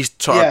 and then he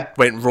sort of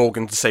went rogue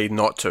and decided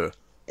not to.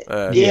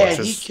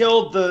 He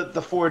killed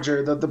the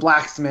forger, the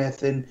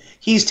blacksmith, and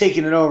he's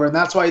taken it over, and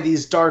that's why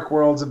these Dark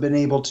Worlds have been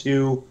able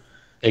to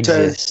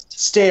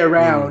stay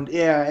around.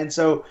 And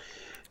so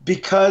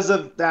because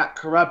of that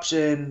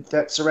corruption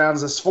that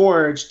surrounds this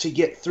forge, to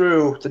get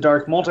through the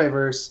dark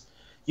multiverse,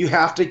 you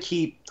have to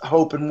keep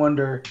hope and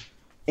wonder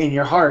in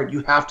your heart.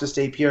 You have to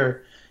stay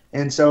pure.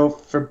 And so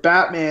for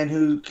Batman,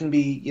 who can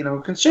be,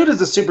 construed as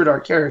a super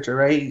dark character,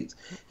 right?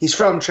 He's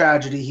from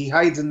tragedy. He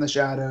hides in the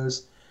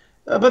shadows.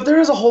 But there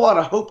is a whole lot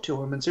of hope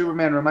to him, and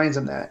Superman reminds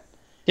him that.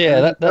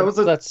 Yeah,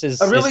 that's his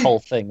whole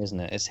thing, isn't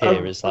it? His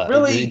hair is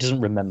like, he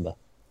doesn't remember.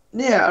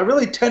 Yeah, a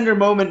really tender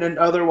moment, and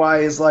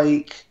otherwise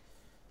like,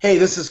 hey,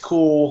 this is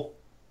cool,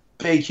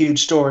 big,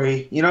 huge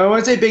story. When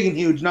I say big and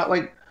huge, not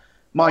like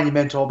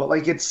monumental, but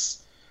like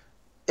it's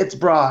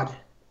broad.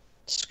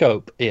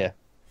 Scope, yeah.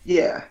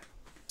 Yeah.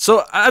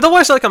 So I don't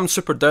want to say like I'm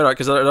super down on it,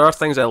 because there are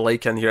things I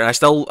like in here. And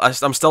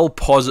I'm still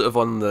positive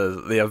on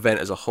the event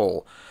as a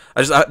whole.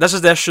 This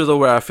is the issue though,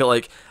 where I feel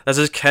like this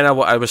is kind of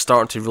what I was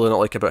starting to really not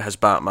like about his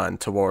Batman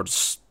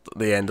towards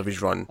the end of his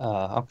run.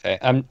 Okay.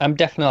 I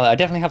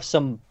definitely have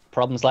some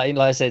problems, like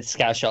I said,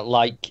 scattershot,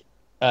 like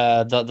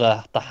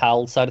the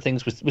Hal side of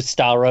things with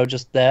Starro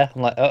just there.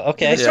 I'm like, oh,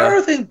 okay. The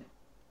Starro thing,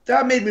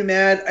 that made me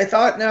mad. I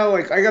thought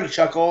I got a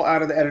chuckle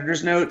out of the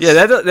editor's notes.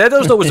 Yeah, the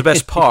editor's note was the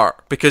best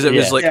part, because it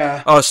was like,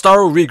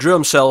 Starro regrew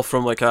himself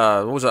from like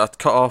a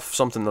cut off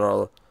something or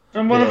other.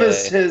 From one of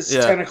his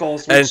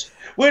tentacles,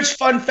 which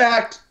fun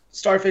fact,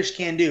 Starfish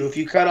can do. If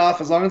you cut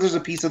off, as long as there's a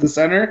piece of the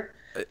center,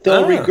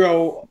 they'll Ah.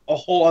 regrow a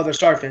whole other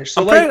starfish.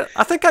 So like,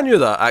 I think I knew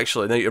that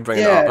actually. Now you're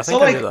bringing it Yeah, up, I so,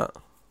 think I knew like,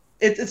 that.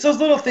 it's those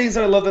little things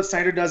that I love that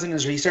Snyder does in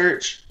his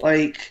research.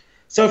 Like,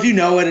 so if you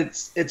know it,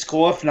 it's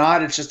cool. If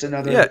not, it's just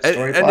another Yeah,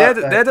 story and plot.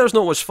 the that- editor's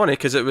note was funny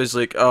because it was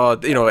like, whoever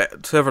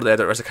the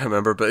editor is, I can't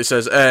remember, but it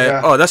says,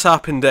 Yeah. oh, this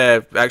happened,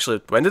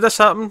 actually, when did this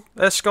happen,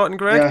 Scott and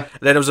Greg? Yeah. And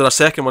then there was a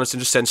second one, it's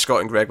just saying Scott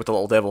and Greg with the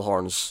little devil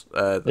horns.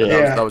 Yeah.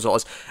 That was all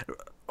it was.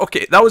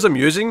 Okay, that was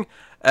amusing,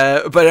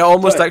 but it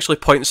almost But- actually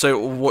points out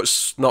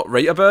what's not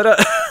right about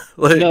it.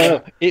 like,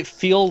 No, it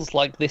feels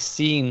like this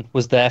scene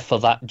was there for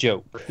that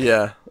joke.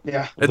 Yeah,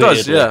 yeah. it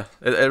does, Weirdly. yeah,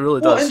 it really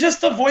Well, does. and just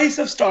the voice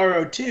of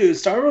Starro too.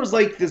 Starro's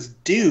like this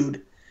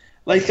dude,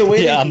 like the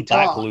way Yeah, that he I'm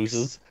back, talks.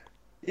 losers.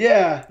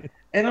 Yeah,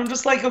 and I'm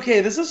just like, okay,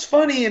 this is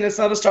funny, and it's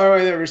not a Starro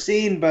I've ever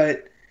seen,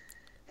 but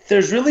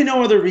there's really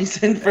no other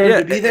reason for him Yeah,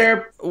 to be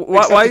there why-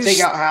 except why to take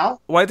is- out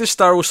Hal. Why does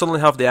Starro suddenly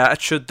have the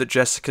attitude that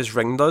Jessica's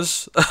ring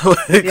does?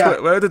 like, Yeah.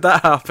 How did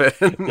that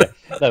happen?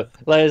 No,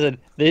 like I said,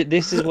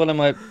 this is one of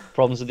my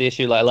problems with the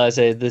issue. Like I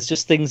said, there's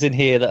just things in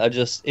here that are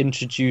just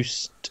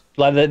introduced.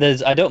 Like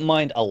there's, I don't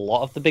mind a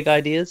lot of the big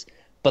ideas,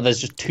 but there's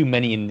just too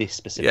many in this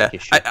specific Yeah,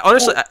 issue.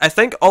 honestly, I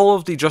think all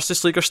of the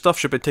Justice Leaguer stuff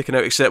should be taken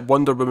out except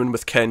Wonder Woman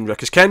with Kendra,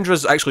 because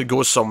Kendra's actually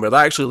goes somewhere.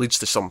 That actually leads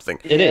to something.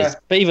 It Yeah. is,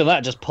 but even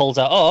that just pulls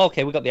out. Oh,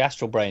 okay, we got the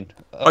astral brain.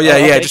 Oh, yeah,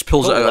 it just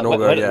pulls it out of Where- nowhere,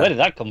 Where, yeah. where did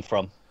that come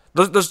from?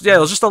 There's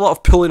just a lot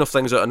of pulling of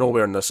things out of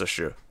nowhere in this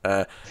issue.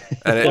 And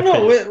Well,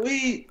 no,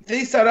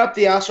 they set up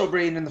the Astral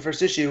Brain in the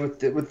first issue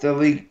with the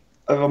League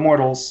of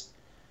Immortals.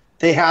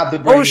 They have the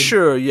brain. oh,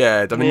 sure,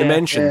 yeah. I mean, Yeah, they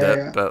mentioned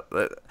yeah. it, but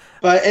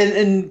But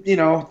and you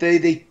know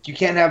they you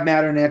can't have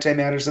matter and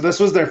antimatter. So this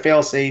was their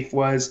failsafe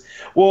was,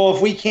 well,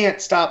 if we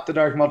can't stop the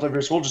dark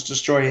multiverse, we'll just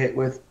destroy it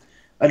with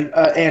an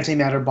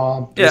antimatter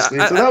bomb. Yeah, Basically.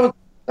 So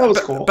that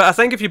was cool. But I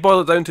think if you boil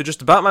it down to just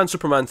the Batman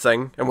Superman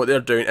thing and what they're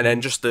doing, and then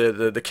just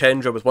the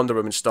Kendra with Wonder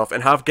Woman stuff,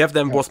 and give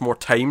them both more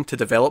time to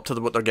develop to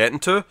what they're getting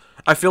to,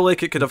 I feel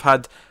like it could have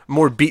had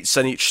more beats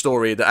in each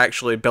story that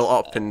actually built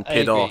up and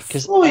paid off.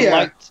 Because Oh,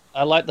 yeah.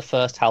 I liked the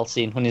first Hal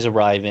scene when he's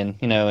arriving,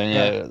 and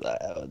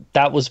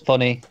that was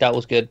funny, that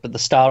was good. But the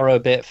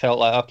Starro bit felt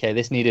like, okay,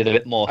 this needed a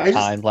bit more I just-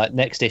 time. Like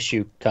next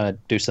issue, kind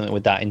of do something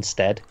with that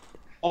instead.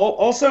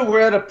 Also, we're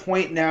at a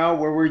point now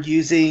where we're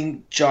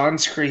using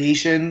John's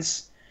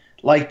creations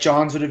like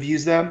John's would have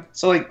used them.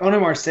 So, like,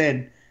 Onimar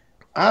Sin,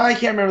 I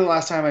can't remember the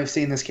last time I've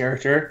seen this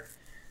character.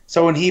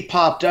 So when he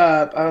popped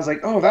up, I was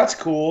like, oh, that's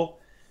cool.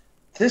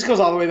 This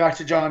goes all the way back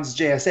to John's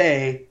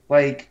JSA,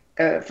 like,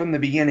 from the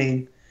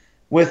beginning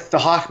with the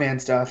Hawkman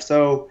stuff.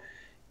 So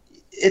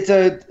it's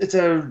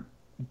a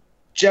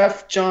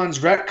Jeff Johns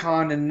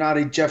retcon and not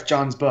a Jeff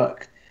Johns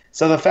book.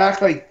 So the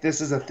fact, like, this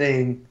is a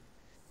thing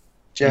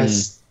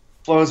just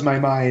blows my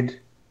mind.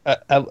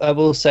 I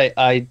will say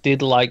I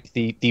did like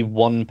the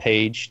one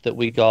page that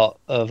we got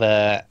of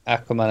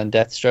Aquaman and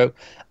Deathstroke.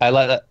 I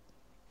like that.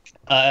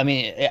 I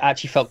mean, it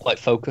actually felt quite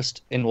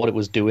focused in what it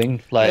was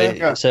doing. Like,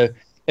 Yeah. so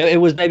it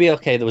was maybe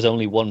okay. There was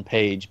only one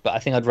page, but I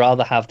think I'd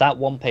rather have that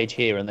one page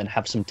here and then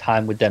have some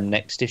time with them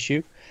next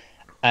issue.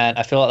 And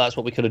I feel like that's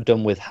what we could have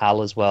done with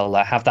Hal as well.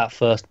 Like, have that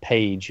first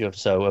page or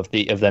so of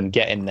them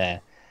getting there,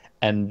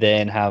 and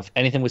then have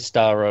anything with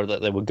Starro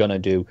that they were gonna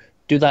do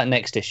that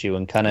next issue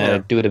and kind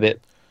of do it a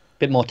bit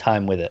more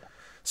time with it.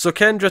 So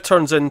Kendra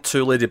turns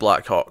into Lady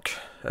Blackhawk,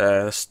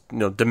 this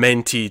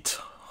demented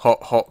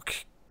hawk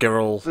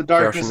girl. The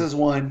darkness version. is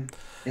one.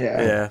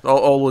 Yeah. Yeah,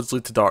 all roads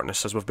lead to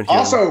darkness, as we've been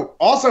hearing.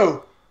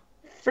 Also,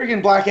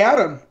 freaking Black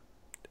Adam.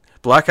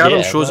 Black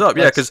Adam shows up,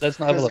 yeah, because let's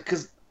not have a look.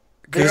 Because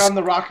they're on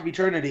the Rock of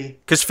Eternity.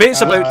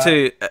 Fate's about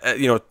to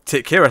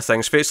take care of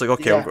things. Fate's like,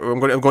 okay, Yeah. I'm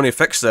going to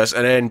fix this,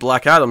 and then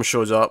Black Adam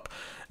shows up,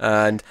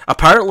 and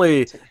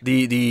apparently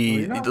the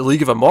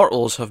League of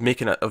Immortals have made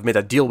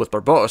a deal with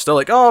Barbatos. They're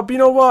like, oh, but you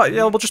know what?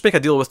 Yeah, we'll just make a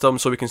deal with them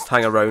so we can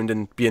hang around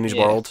and be in his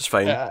world. It's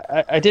fine.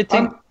 I did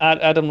think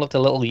Adam looked a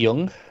little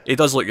young. He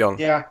does look young.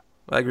 Yeah.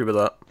 I agree with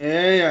that.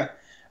 Yeah.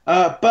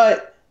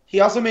 But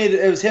he also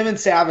it was him and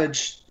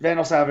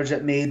Vandal Savage,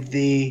 that made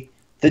the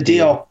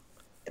deal.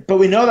 But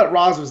we know that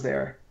Roz was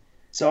there.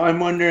 So I'm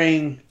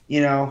wondering,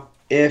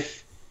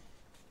 if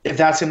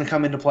that's going to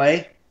come into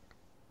play.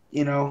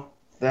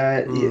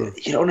 That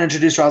you don't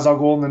introduce Ra's al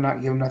Ghul and then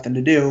not give him nothing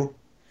to do.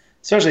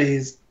 Especially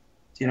he's,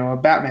 a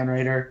Batman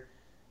writer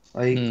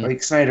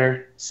like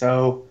Snyder.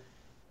 So,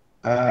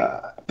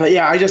 but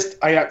yeah, I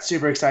got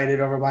super excited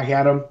over Black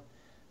Adam.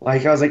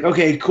 Like, I was like,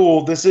 okay,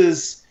 cool. This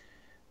is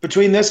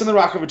between this and the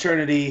Rock of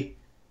Eternity.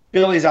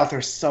 Billy's out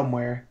there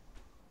somewhere,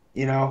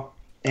 And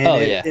Oh,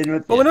 yeah.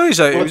 Well, we know he's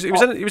out. Well,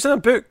 He was in a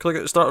book like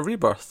at the start of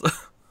Rebirth.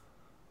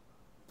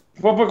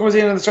 What book was he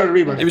in at the start of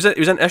Rebirth? he was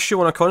in issue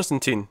 1 of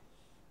Constantine,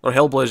 or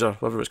Hellblazer,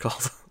 whatever it's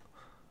called.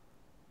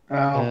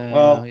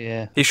 Well,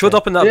 yeah, He showed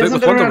up in that He book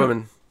hasn't with been Wonder around-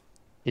 Woman.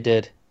 he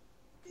did.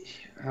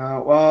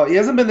 well, he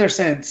hasn't been there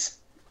since.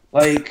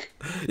 Like,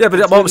 Yeah, but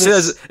It's what I'm been saying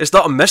this- is, it's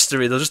not a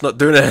mystery. They're just not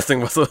doing anything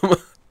with him.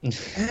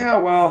 yeah,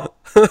 well,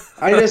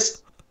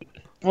 this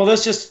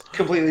just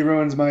completely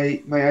ruins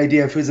my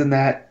idea of who's in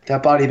that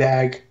body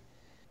bag.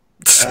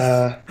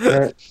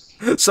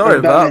 Sorry Or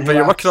about Batman that, but who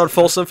you're working on acts.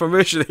 false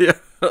information here.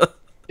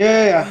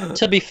 Yeah.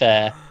 To be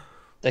fair,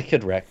 they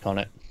could retcon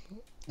it.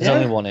 There's Yeah.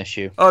 only one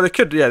issue. Oh, they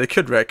could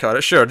retcon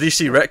it. Sure,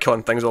 DC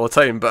retcon things all the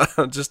time, but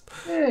just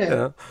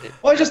Yeah.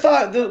 Well, I just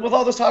thought that with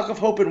all this talk of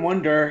hope and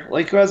wonder,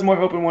 like who has more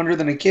hope and wonder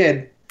than a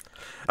kid?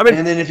 I mean,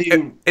 And then if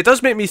you, it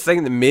does make me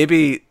think that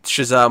maybe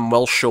Shazam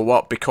will show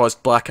up because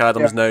Black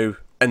Adam's now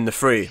in the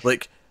fray.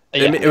 Like,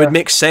 it would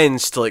make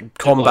sense to like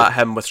combat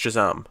him with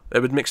Shazam. It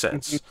would make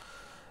sense.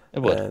 It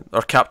would.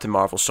 Or Captain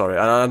Marvel, sorry.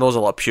 I know there's a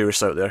lot of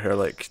purists out there who are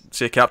like,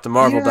 say Captain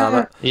Marvel, damn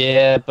it.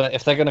 Yeah, but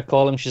if they're gonna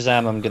call him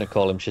Shazam, I'm gonna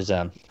call him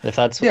Shazam. If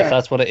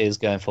that's what it is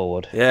going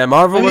forward. Yeah,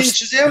 Marvel I mean, was...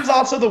 Shazam's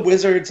also the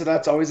wizard, so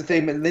that's always a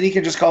thing. And then you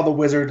can just call the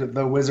wizard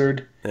the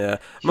wizard. Yeah.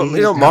 He's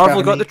You know, not Marvel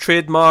got Academy. the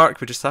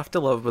trademark. We just have to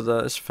live with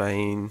it. It's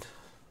fine.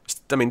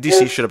 I mean,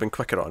 DC should have been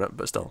quicker on it,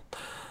 but still.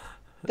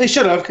 They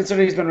should have,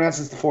 considering he's been around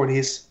since the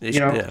 40s. They You should-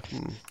 know. Yeah.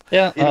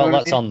 Yeah, You know well, what I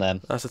that's mean? on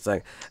them. That's the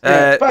thing.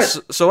 Yeah, but-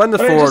 so in the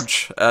but I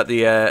Forge at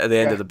the end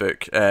Yeah. of the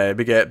book,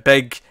 we get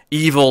big,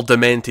 evil,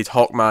 demented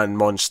Hawkman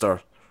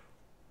monster.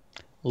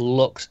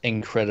 Looks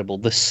incredible.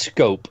 The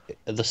scope,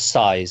 the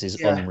size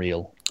is Yeah.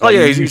 unreal. Oh,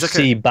 yeah, you he's like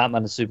see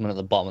Batman and Superman at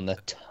the bottom, and they're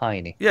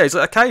tiny. Yeah, he's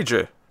like a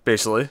kaiju,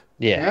 basically.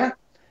 Yeah. Yeah.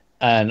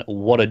 And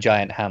what a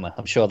giant hammer.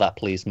 I'm sure that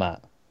pleased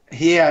Matt.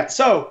 Yeah.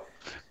 So,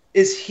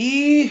 is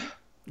he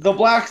the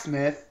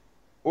blacksmith,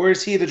 or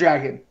is he the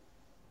dragon?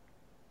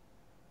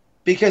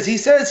 Because he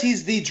says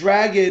he's the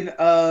dragon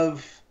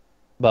of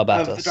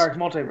Barbatos. the Dark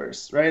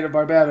Multiverse, right? Of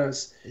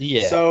Barbados.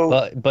 Yeah,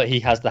 So- but he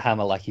has the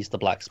hammer like he's the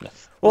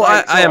blacksmith. Well,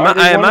 Right, so are they one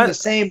and imagine. the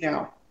same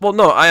now. Well,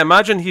 no, I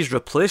imagine he's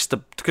replaced the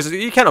because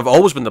he can't have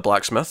always been the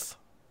blacksmith,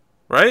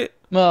 right?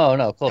 No,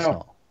 of course No.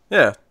 not.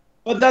 Yeah,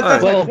 But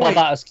that's Well, my point.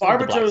 Barbatos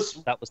killed the Barbatos.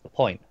 blacksmith. That was the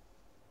point.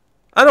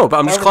 I know, but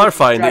I'm just Marvel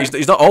clarifying that dragon.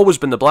 he's not always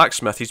been the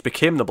blacksmith. He's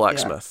became the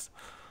blacksmith.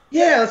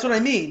 Yeah, that's what I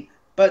mean.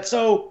 But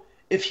so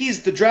if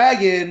he's the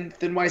dragon,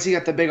 then why has he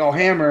got the big old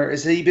hammer?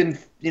 Is he been,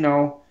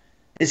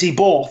 is he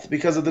both?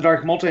 Because of the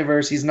Dark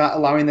Multiverse, he's not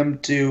allowing them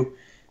to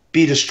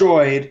be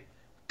destroyed,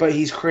 but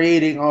he's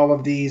creating all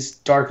of these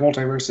Dark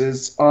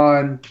Multiverses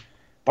on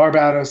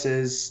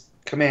Barbados's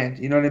command.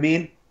 You know what I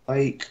mean?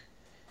 Like,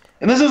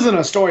 and this isn't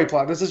a story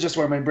plot. This is just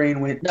where my brain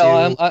went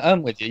No, to.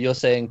 I'm with you. You're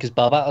saying because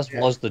Barbatos Yeah.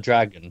 was the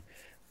dragon,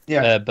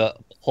 Yeah. but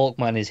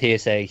Hawkman is here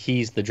saying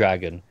he's the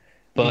dragon,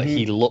 but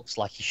he looks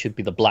like he should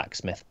be the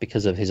blacksmith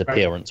because of his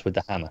appearance with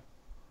the hammer.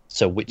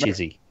 So which is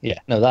he? Yeah,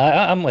 no,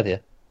 I'm with you.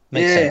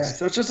 Makes Yeah, sense.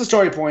 so it's just a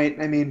story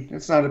point. I mean,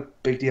 it's not a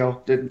big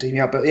deal. Didn't take me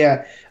out, but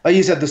yeah, like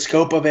you said, the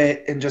scope of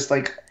it and just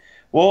like,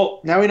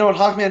 well, now we know what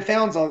Hawkman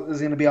Founds is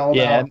going to be all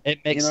Yeah, about. it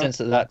makes sense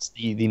that that's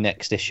the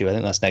next issue. I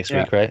think that's next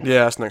Yeah. week, right?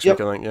 Yeah, that's next Yep.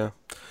 week, I think.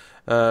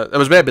 Yeah, it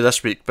was maybe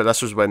this week, but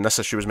this was when this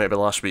issue was maybe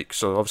last week.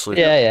 So obviously,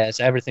 Yeah.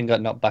 So everything got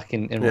knocked back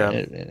in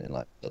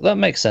like that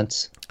makes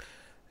sense.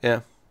 yeah.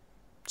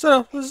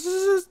 So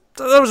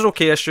that was an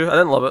okay issue. I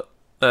didn't love it.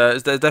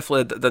 It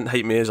definitely didn't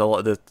hype me as a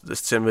lot of the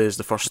same way as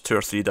the first 2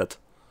 or 3 did.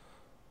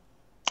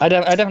 I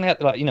definitely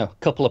had like a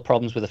couple of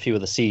problems with a few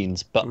of the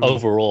scenes, but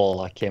overall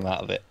I came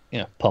out of it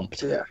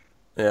pumped. Yeah.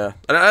 Yeah,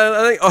 and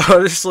I think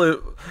honestly,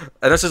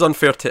 and this is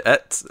unfair to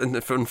it and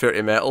unfair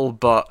to Metal,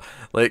 but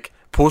like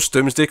post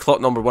Doomsday Clock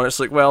 #1, it's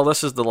like, well,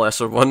 this is the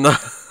lesser one.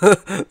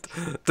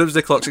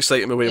 Doomsday Clock's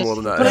exciting me way more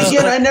than that. But is.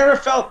 again, I never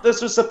felt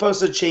this was supposed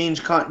to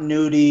change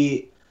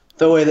continuity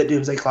the way that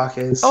Doomsday Clock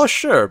is. Oh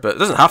sure, but it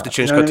doesn't have to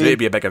change You know what I continuity mean? to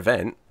be a big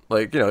event.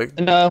 Like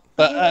No,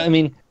 but I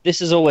mean,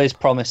 this is always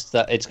promised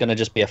that it's going to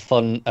just be a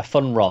fun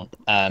romp,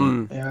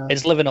 and Yeah.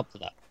 it's living up to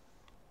that.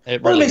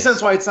 But really it makes is.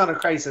 sense why it's not a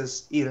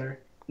Crisis either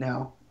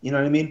now. You know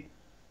what I mean?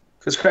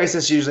 Because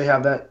Crisis usually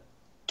have that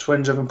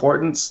twinge of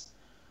importance,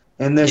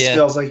 and this Yeah.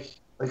 feels like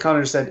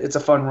Connor said, it's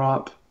a fun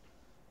romp.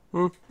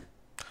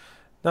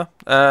 no,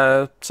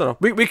 so no,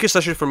 weakest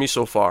issue for me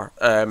so far.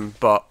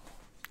 But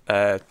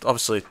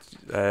obviously,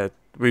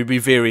 we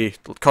vary.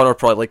 Connor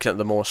probably liking it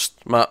the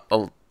most. Matt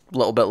a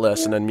little bit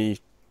less, and then me.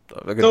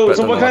 A good bit So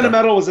down what the kind of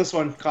ladder. metal was this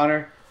one,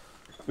 Connor?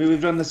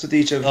 We've done this with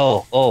each of.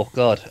 Oh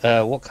God!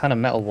 What kind of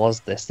metal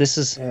was this? This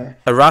is. Yeah,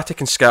 Erratic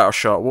and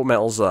scattershot. What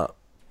metal's that?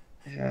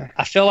 yeah.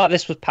 I feel like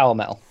this was power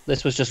metal.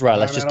 This was just right.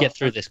 Let's Power just metal. get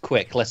through this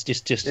quick. Let's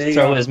just There you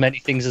throw go. in as many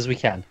things as we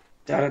can.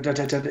 Da, da, da,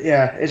 da, da.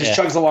 Yeah, it just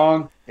Yeah. chugs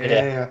along. Yeah,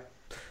 Yeah. yeah.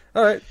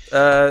 All right.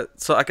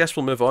 So I guess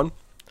we'll move on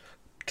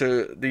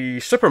to the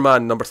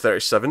Superman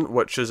 #37,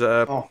 which is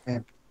Oh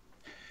man.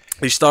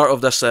 the start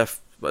of this.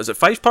 Is it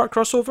 5-part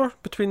crossover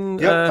between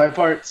Yep, 5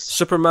 parts.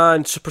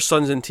 Superman, Super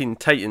Sons, and Teen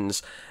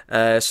Titans? So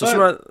But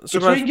Superman.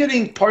 between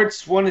getting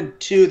parts 1 and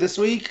 2 this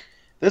week,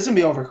 this is gonna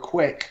be over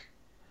quick.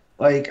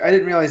 Like I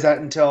didn't realize that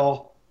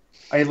until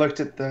I looked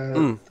at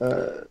the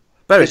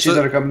But issues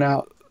that are coming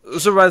out.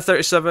 Superman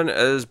 37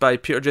 is by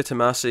Peter J.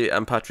 Tomasi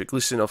and Patrick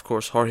Gleason. Of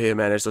course, Jorge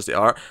Jimenez does the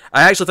art.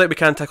 I actually think we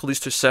can tackle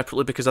these two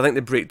separately because I think they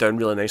break down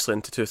really nicely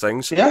into 2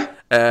 things.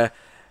 Yeah.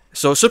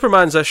 So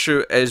Superman's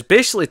issue is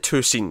basically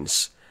 2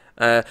 scenes.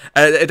 And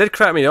it did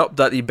crack me up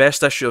that the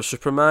best issue of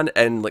Superman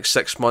in like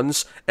 6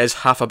 months is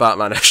half a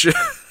Batman issue.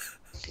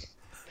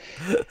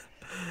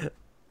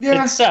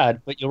 Yeah, It's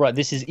sad, but you're right.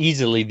 This is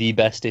easily the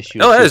best issue.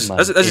 Oh, of it is. Superman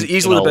This is in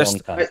easily a the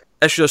best long time.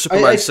 issue of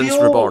Superman since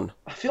Reborn.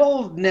 I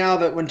feel now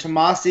that when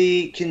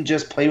Tomasi can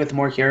just play with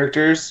more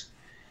characters,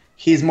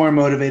 he's more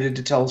motivated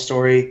to tell a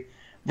story,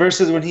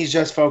 versus when he's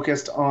just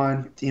focused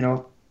on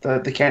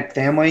the Kent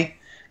family.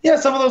 Yeah,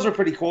 some of those were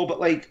pretty cool, but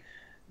like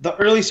the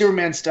early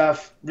Superman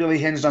stuff really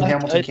hinged on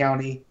Hamilton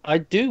County. I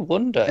do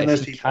wonder And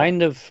those if he people.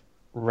 kind of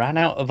ran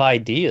out of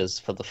ideas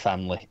for the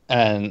family,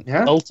 and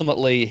Yeah.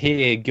 ultimately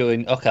here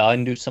going, okay, I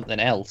can do something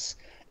else,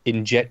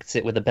 injects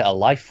it with a bit of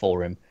life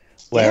for him.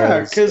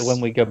 Whereas 'cause-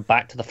 when we go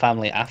back to the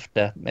family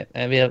after,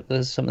 maybe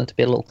there's something to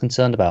be a little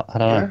concerned about. I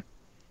don't Yeah. know.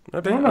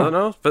 Maybe, I I don't know. don't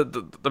know.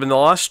 But I mean, the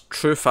last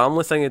true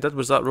family thing he did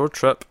was that road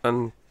trip,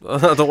 and I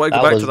don't want to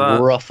go That back was to that.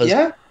 rough as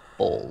Yeah,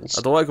 balls.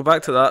 I don't want to go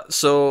back to that.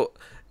 So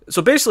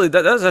basically,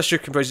 that issue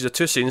comprises of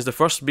two scenes. The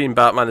first being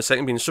Batman, the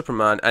second being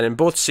Superman. And in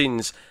both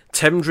scenes,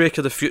 Tim Drake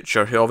of the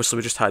future, who obviously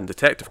we just had in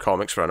Detective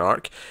Comics for an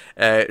arc,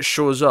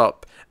 shows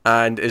up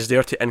and is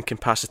there to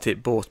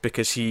incapacitate both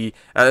because he.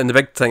 And the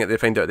big thing that they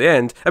find out at the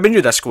end, I mean, we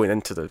knew this going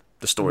into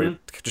the story,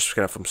 just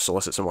kind of from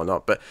solicits and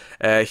whatnot, but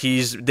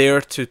he's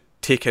there to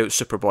take out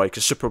Superboy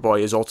because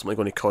Superboy is ultimately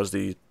going to cause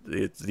the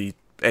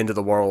end of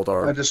the world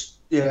or.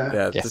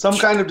 yeah, some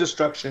kind of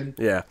destruction.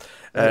 Yeah.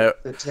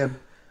 That's him.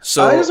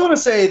 So I just want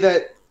to say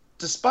that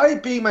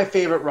despite being my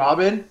favorite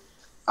Robin,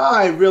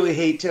 I really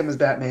hate Tim as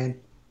Batman.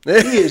 He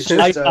is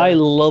just. I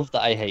love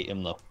that I hate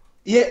him though.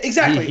 Yeah,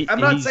 exactly. He- I'm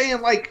not he's-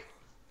 saying like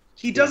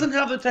he doesn't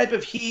have the type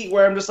of heat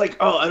where I'm just like,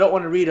 oh, I don't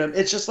want to read him.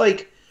 It's just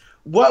like,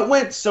 what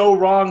went so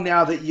wrong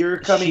now that you're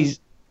coming He's-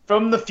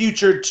 from the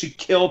future to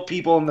kill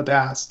people in the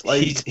past?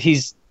 Like,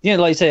 He's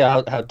like you say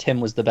how Tim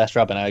was the best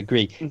Robin. I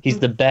agree. He's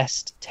the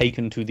best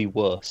taken to the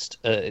worst.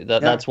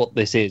 That's what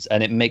this is,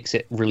 and it makes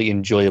it really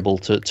enjoyable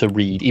to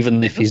read,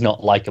 even if he's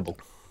not likable.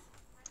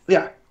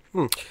 yeah,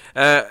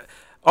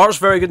 art's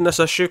very good in this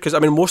issue because I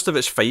mean most of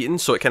it's fighting,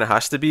 so it kind of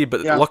has to be.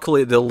 But Yeah.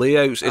 luckily the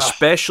layouts,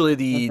 especially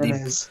it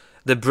is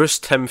the Bruce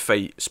Tim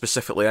fight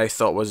specifically, I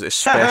thought was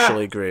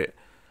especially great.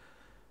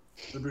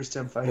 the Bruce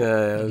Tim fight.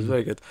 Yeah, it was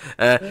very good.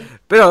 But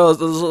you know,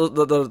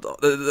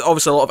 there's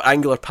obviously a lot of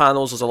angular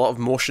panels. There's a lot of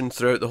motion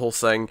throughout the whole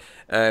thing,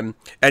 and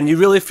you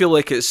really feel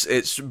like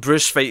it's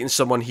Bruce fighting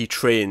someone he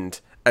trained.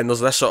 And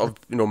there's this sort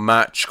of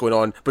match going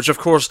on, which of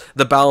course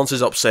the balance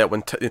is upset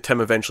when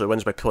Tim eventually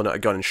wins by pulling out a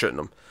gun and shooting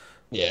him.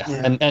 Yeah.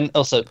 Yeah. And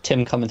also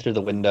Tim coming through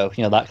the window.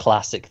 That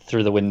classic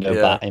through the window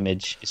Yeah. bat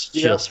image is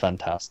Yeah. just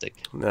fantastic.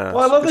 Yeah, Well,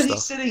 I love good that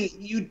he's stuff. sitting.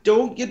 You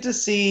don't get to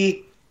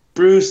see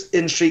Bruce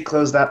in street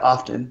clothes that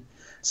often.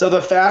 So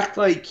the fact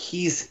like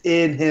he's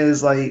in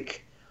his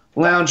like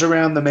lounge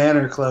around the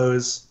manor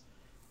clothes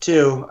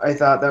too, I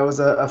thought that was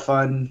a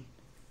fun.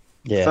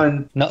 Yeah.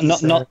 Fun Not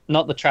piece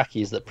not the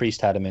trackies that Priest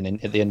had him in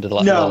at the end of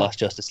the No. last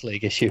Justice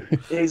League issue.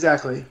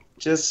 Exactly.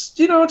 Just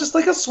just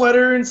like a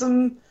sweater and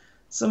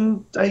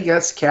some I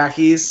guess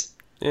khakis.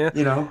 Yeah.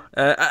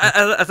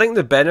 I I think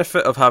the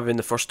benefit of having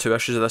the first two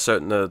issues of this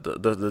out in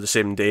the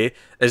same day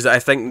is that I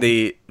think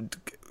they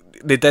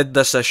did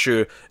this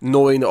issue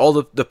knowing that all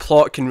the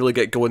plot can really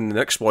get going in the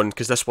next one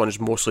because this one is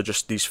mostly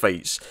just these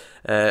fights.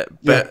 But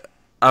Yeah.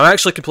 I'm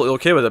actually completely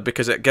okay with it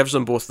because it gives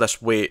them both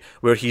this weight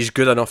where he's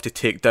good enough to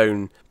take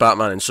down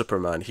Batman and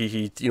Superman.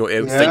 He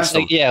outthinks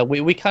them. Yeah,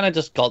 we kind of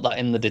just got that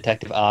in the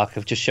detective arc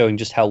of just showing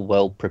just how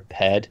well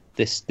prepared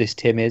this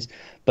Tim is.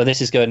 But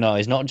this is going, no,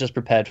 he's not just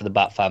prepared for the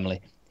Bat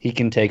family. He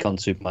can take on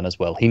Superman as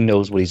well. He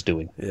knows what he's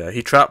doing. Yeah,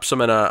 he traps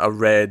him in a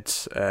red.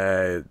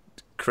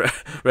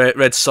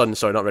 Red sun,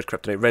 sorry, not red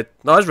kryptonite.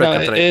 It's red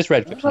kryptonite. It is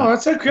red No, kryptonite.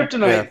 it's a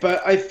kryptonite, Yeah.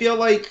 but I feel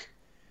like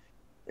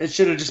it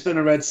should have just been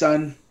a red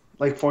sun,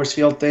 like force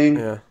field thing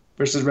Yeah.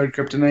 versus red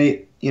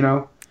kryptonite.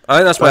 I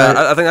think that's why But-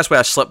 I think that's why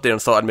I slipped there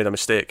and thought I'd made a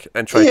mistake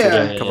and tried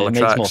Yeah. to cover it my makes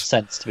tracks. more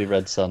sense to be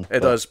Red Sun. It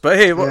does, but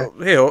hey,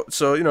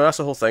 so that's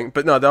the whole thing.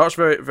 But no, the art's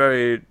very,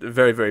 very,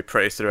 very, very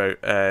pretty throughout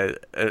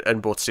in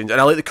both scenes, and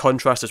I like the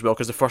contrast as well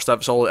because the first half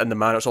it's all in the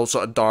manor, it's all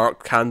sort of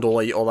dark,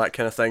 candlelight, all that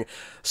kind of thing.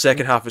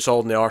 Second half it's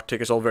all in the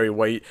Arctic, it's all very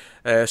white.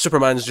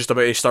 Superman's just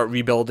about to start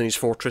rebuilding his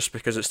fortress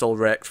because it's still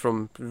wrecked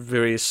from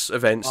various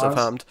events that have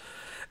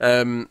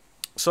happened.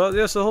 So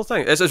yes, the whole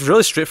thing. It's a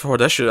really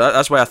straightforward issue.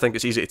 That's why I think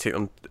it's easy to take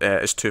them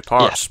as two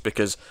parts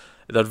because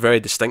they're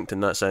very distinct in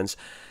that sense.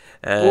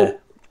 Well,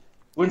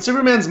 when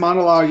Superman's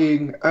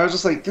monologuing, I was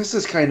just like, this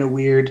is kind of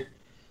weird.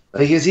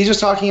 Like, is he just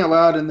talking out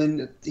loud and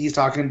then he's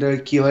talking to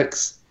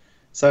Keelix?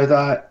 So I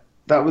thought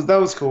that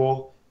was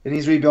cool. And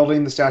he's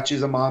rebuilding the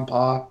statues of Ma and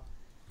Pa.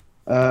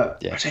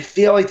 Which I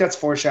feel like that's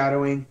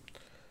foreshadowing.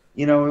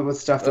 With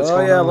stuff that's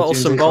going on. a little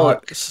with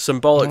Doomsday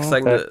symbolic Clock.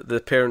 thing that the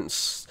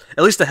parents,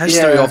 at least the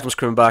history of them's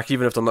coming back,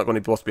 even if they're not going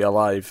to both be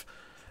alive.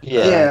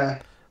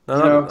 Yeah.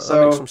 No, that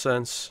so makes some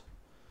sense.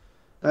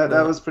 that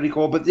was pretty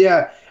cool. But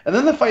yeah, and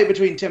then the fight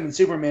between Tim and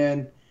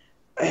Superman,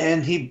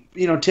 and he,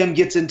 Tim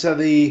gets into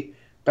the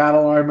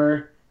battle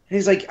armor, and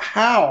he's like,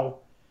 "How?"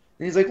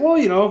 And he's like,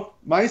 "Well,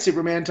 my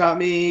Superman taught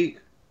me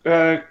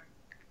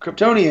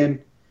Kryptonian."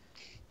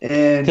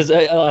 And Because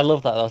I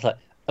love that. I was like,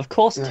 of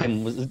course Yeah.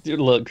 Tim was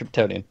learned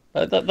Kryptonian.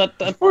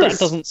 That course.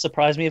 doesn't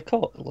surprise me, of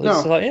course. It's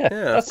No. like, Yeah.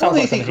 that I sounds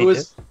only like think something it he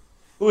was.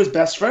 who his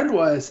best friend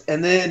was,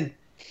 and then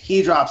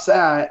he drops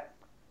that.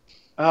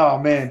 Oh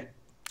man,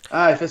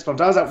 I fist bumped.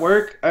 I was at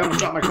work. I almost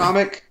dropped my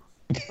comic,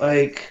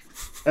 like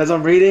as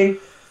I'm reading.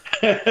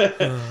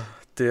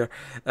 Dear.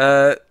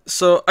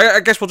 So I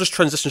guess we'll just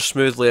transition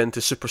smoothly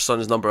into Super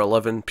Sons number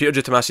 11. Peter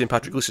J. Tomasi and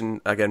Patrick Gleason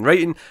again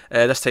writing.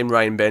 This time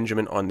Ryan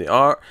Benjamin on the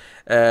art.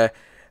 And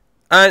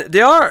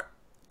the art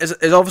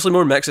is obviously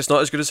more mixed. It's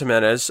not as good as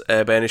Jimenez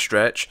by any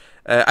stretch.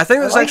 I think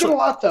that's I like actually it a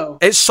lot though.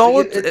 it's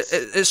solid. Like,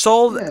 It's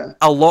solid yeah.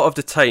 a lot of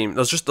the time.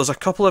 There's a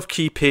couple of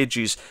key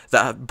pages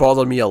that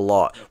bother me a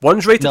lot.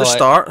 One's right at the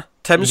start.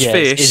 Tim's Yes.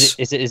 face.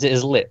 Is it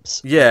his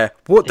lips? Yeah.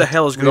 What the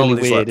hell is going on Really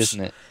with his weird, lips?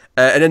 isn't it?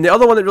 And then the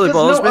other one that really There's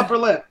bothers no me. upper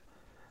lip.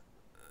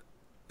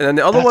 And then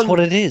the other That's one. what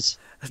it is.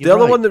 The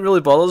other one that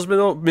really bothers me,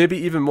 though, maybe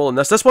even more than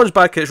this. This one's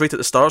bad 'cause it's right at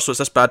the start, so it's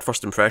this bad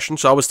first impression.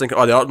 So I was thinking,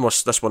 oh, the art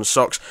must, this one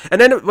sucks. And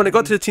then when it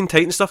got to the Teen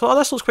Titans stuff, I thought, oh,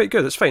 this looks quite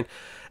good. It's fine.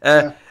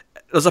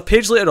 There's a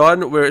page later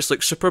on where it's like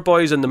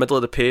Superboy's in the middle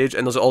of the page,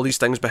 and there's all these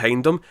things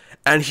behind him,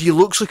 and he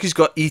looks like he's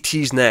got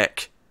E.T.'s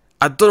neck.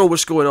 I don't know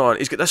what's going on.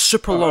 He's got this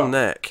super long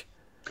neck.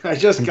 I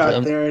just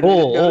got there.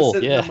 And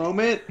sit in the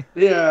moment.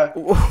 Yeah.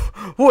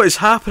 What is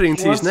happening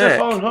to his Wants to neck?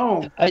 phone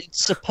home.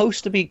 It's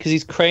supposed to be because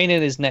he's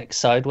craning his neck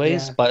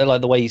sideways, Yeah. by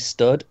like the way he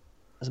stood.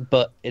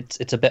 But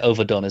it's a bit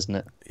overdone, isn't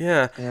it?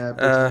 Yeah.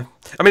 Yeah,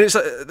 I mean,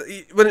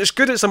 when it's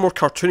good, it's a more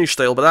cartoonish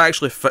style, but that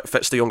actually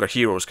fits the younger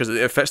heroes because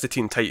it fits the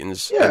Teen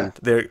Titans Yeah. and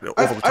their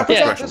I over the top forgot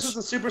expressions. this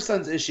was a Super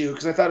Sons issue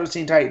because I thought it was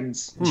Teen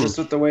Titans, just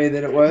with the way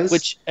that it was.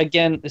 Which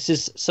again, this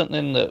is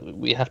something that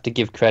we have to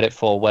give credit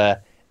for,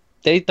 where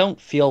they don't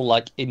feel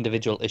like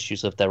individual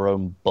issues of their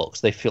own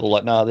books. They feel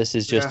like, no, this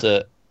is just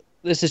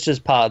this is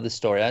just part of the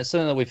story. It's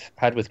something that we've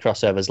had with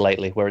crossovers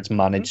lately, where it's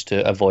managed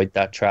to avoid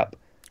that trap.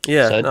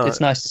 Yeah, So no,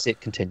 it's nice to see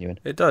it continuing.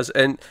 it does.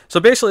 And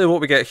so basically,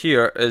 what we get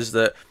here is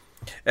that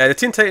the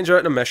Teen Titans are out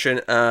on a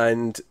mission,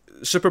 and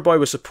Superboy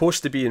was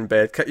supposed to be in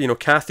bed. You know,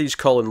 Kathy's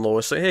calling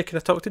Lois, like, "Hey, can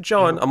I talk to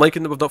John?" I'm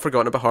liking that we've not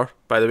forgotten about her,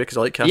 by the way, because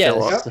I like Kathy Yeah, a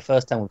lot. this is the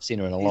first time we've seen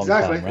her in a long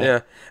Exactly. time,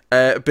 right?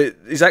 Yeah, but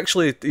he's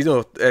actually,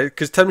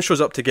 because Tim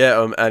shows up to get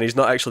him, and he's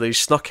not actually, he's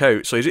snuck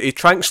out, so he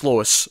tranks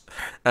Lois,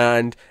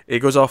 and he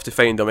goes off to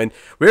find him, and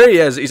where he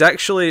is, he's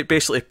actually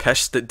basically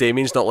pissed that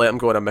Damien's not let him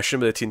go on a mission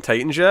with the Teen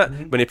Titans yet,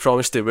 when he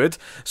promised he would,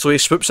 so he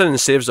swoops in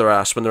and saves their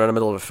ass when they're in the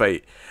middle of a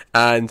fight,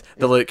 and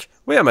they're like,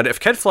 wait a minute, if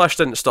Kid Flash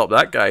didn't stop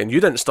that guy, and you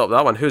didn't stop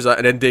that one, who's that?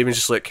 And then Damien's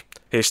just like,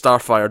 hey,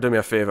 Starfire, do me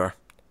a favour.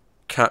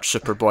 Catch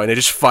Superboy, and he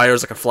just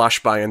fires like a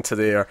flashbang into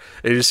the air.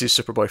 And you just see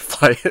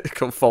Superboy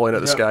come falling out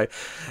of the sky.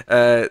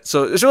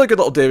 So it's a really good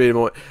little Damien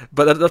moment.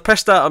 But they're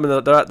pissed at him,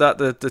 and they're at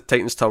the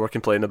Titans Tower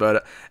complaining about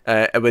it.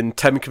 And when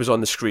Tim comes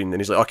on the screen, and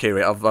he's like, "Okay,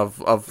 right,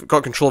 I've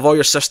got control of all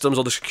your systems,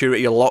 all the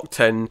security, you're locked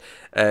in.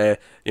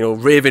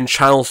 Raven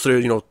channel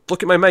through.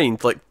 Look at my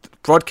mind, like."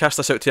 Broadcast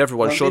this out to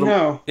everyone. Let Show me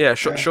them, know.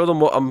 show them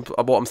what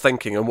I'm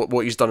thinking and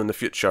what he's done in the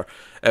future.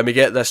 And we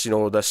get this,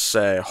 this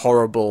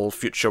horrible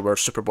future where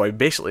Superboy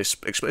basically it's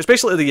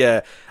basically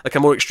the like a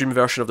more extreme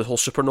version of the whole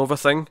supernova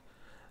thing,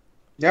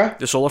 Yeah.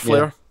 the solar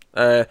flare.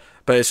 But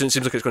it seems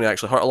like it's going to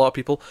actually hurt a lot of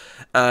people.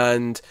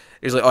 And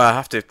he's like, "Oh, I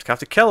have to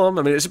kill him."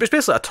 I mean, it's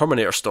basically a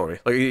Terminator story.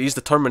 Like he's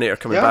the Terminator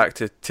coming back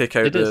to take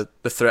out the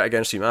threat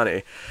against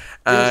humanity,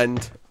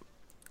 and.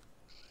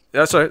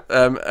 That's right.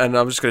 And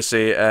I was just going to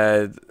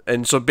say,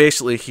 and so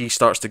basically he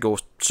starts to go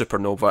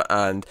supernova,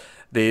 and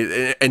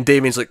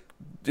Damien's like,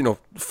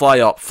 fly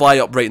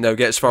up right now,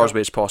 get as far away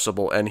as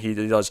possible, and he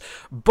does.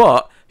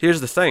 But here's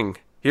the thing.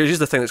 Here's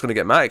the thing that's going to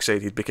get Matt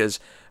excited, because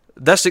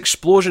this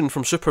explosion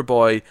from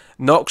Superboy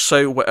knocks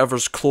out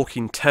whatever's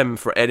cloaking Tim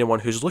for anyone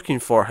who's looking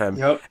for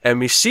him, and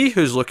we see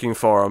who's looking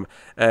for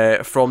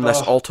him from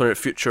this alternate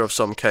future of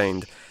some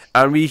kind,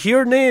 and we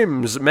hear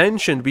names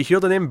mentioned. We hear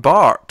the name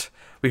Bart.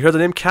 We heard the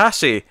name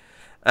Cassie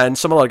and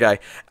some other guy,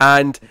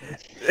 and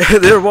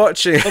they're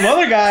watching. Some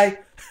other guy.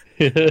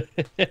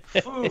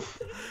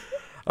 Oof.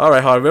 All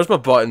right, Harvey, where's my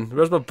button?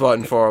 Where's my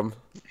button for him?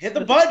 Hit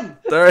the button.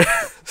 There.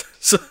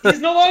 So, He's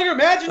no longer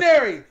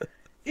imaginary.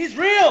 He's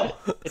real.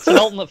 It's an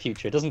alternate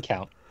future. It doesn't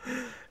count. It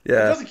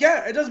yeah. doesn't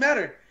count. It doesn't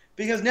matter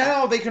because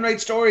now they can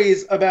write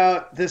stories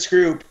about this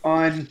group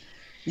on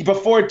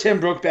before Tim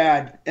broke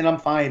bad, and I'm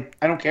fine.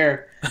 I don't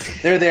care.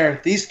 They're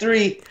there. These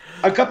three.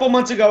 A couple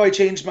months ago, I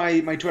changed my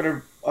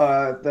Twitter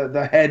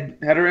the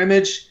header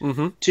image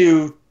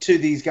to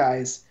these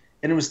guys,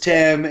 and it was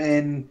Tim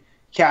and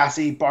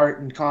Cassie, Bart,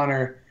 and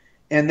Connor,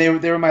 and they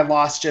were my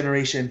lost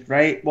generation,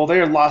 right? Well,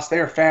 they're lost.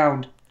 They're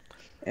found,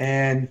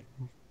 and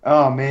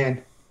oh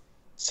man,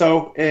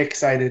 so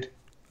excited.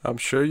 I'm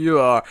sure you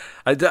are.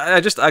 I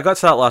got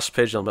to that last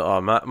page and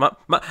I'm like, oh,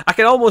 Matt. I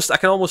can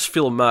almost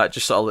feel Matt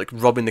just sort of like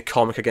rubbing the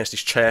comic against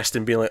his chest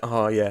and being like,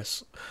 oh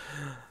yes.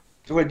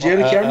 What, do you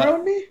have a camera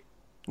on me?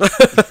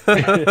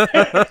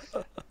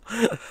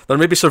 There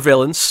may be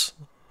surveillance.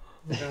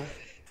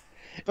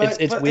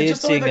 It's weird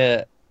seeing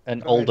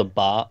an older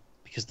Bart,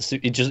 because the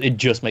suit it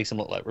just makes him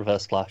look like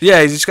Reverse Flash.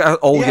 Yeah, he's just got an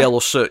old yellow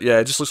suit. Yeah,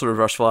 it just looks like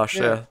Reverse Flash.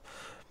 Yeah.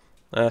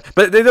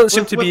 But they don't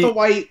seem to be with the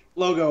white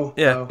logo.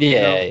 Yeah. Though,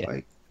 Yeah.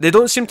 Like, they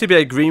don't seem to be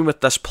agreeing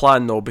with this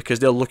plan though, because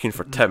they're looking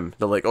for Tim.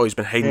 They're like, oh, he's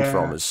been hiding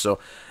from us. So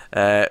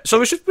So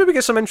we should maybe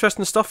get some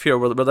interesting stuff here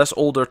with this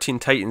older Teen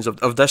Titans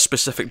of this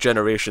specific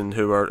generation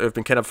who've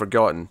been kind of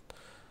forgotten.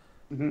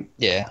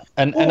 Yeah,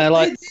 and I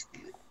like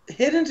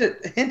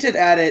hinted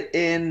at it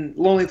in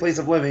Lonely Place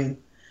of Living,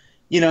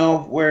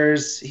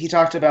 whereas he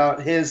talked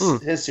about his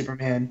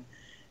Superman,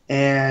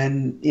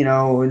 and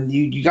and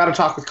you got to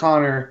talk with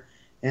Connor,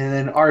 and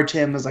then our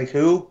Tim was like,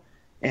 who,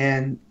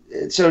 and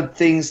so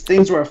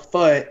things were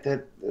afoot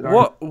that.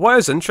 What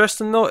is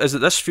interesting though is that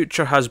this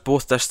future has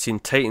both this Teen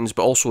Titans,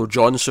 but also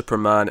John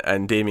Superman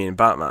and Damian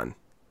Batman.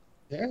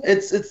 Yeah,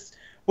 it's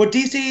what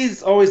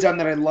DC's always done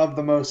that I love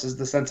the most is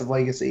the sense of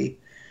legacy.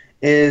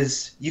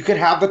 Is you could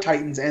have the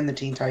Titans and the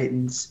Teen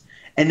Titans,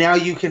 and now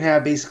you can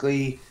have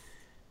basically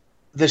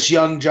this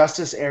Young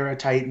Justice era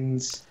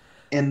Titans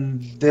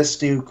in this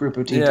new group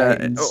of Teen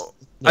Titans.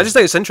 I just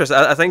think it's interesting.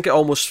 I think it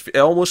almost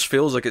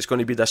feels like it's going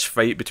to be this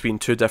fight between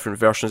two different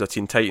versions of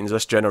Teen Titans,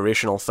 this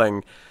generational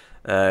thing.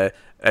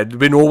 And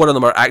we know one of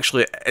them are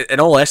actually, in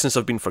all essence,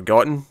 have been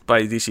forgotten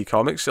by DC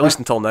Comics, at least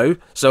until now.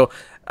 So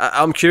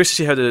I'm curious to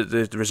see how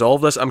they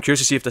resolve this. I'm curious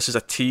to see if this is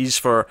a tease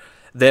for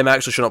them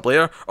actually showing up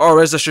later,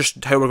 or is this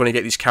just how we're going to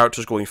get these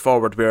characters going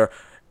forward, where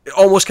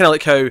almost kind of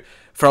like how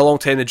for a long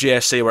time the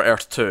GSA were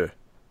Earth 2.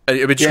 And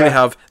we're just going to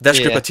have this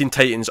group of Teen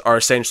Titans are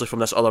essentially from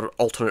this other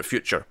alternate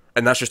future,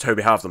 and that's just how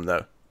we have them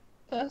now.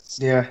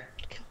 It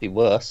could be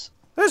worse.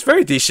 That's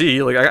very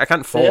DC. Like I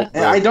can't fault.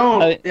 Yeah. I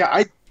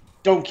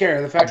don't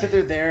care. The fact that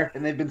they're there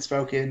and they've been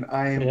spoken.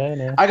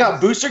 I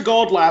got Booster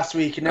Gold last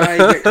week, and now I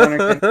get Connor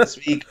Kent this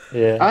week.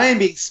 Yeah. I am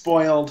being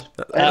spoiled.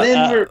 And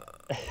then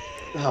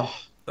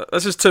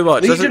this is too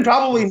much. Legion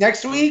probably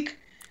next week.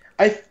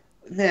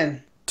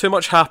 Too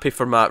much happy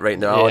for Matt right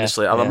now.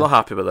 Honestly, I'm not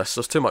happy with this.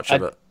 There's too much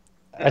of it.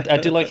 I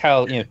do like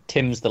how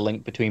Tim's the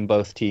link between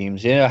both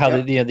teams.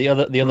 How the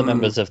other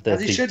members of the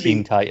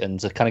Teen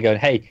Titans are kind of going,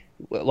 hey,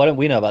 why don't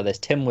we know about this?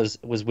 Tim was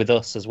with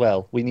us as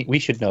well. We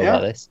should know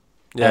about this.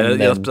 Yeah,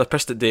 they're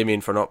pissed at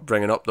Damien for not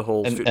bringing up the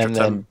whole future Tim. And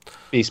then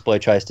Beast Boy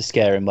tries to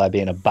scare him by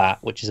being a bat,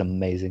 which is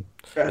amazing.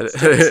 That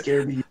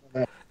scared me.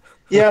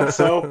 Yeah,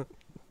 so...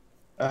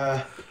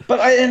 but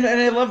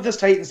I love this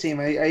Titans team.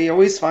 I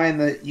always find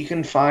that you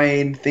can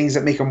find things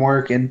that make them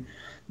work, and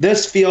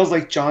this feels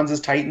like John's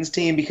Titans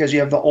team because you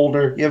have the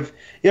older... You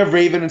have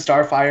Raven and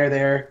Starfire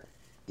there,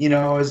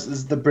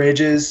 as the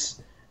bridges,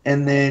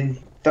 and then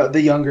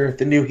the younger,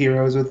 the new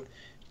heroes with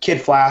Kid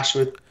Flash,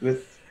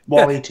 with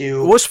Wally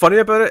too. What's funny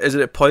about it is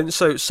that it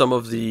points out some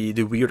of the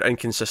weird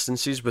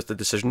inconsistencies with the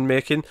decision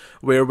making,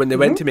 where when they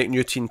went to make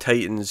New Teen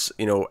Titans,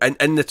 in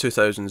the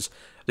 2000s,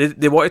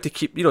 they wanted to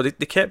keep,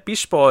 they kept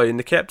Beast Boy and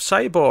they kept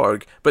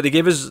Cyborg, but they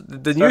gave us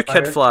the new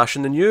Kid Flash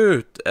and the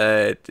new,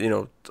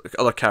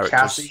 other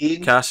characters,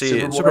 Cassie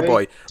and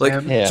Superboy.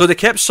 So they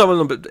kept some of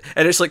them, but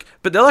it's like,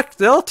 but the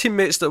other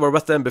teammates that were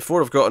with them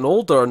before have gotten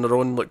older and their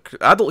own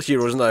adult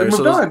heroes now.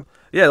 So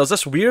there's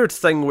this weird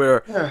thing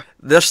where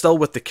they're still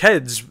with the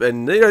kids,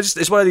 and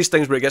it's one of these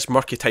things where it gets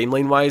murky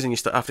timeline wise, and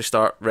you have to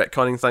start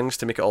retconning things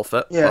to make it all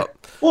fit. Yeah.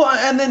 Well,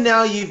 and then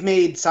now you've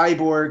made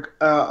Cyborg,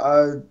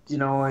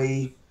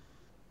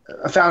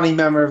 a founding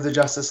member of the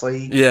Justice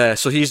League. Yeah,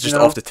 so he's just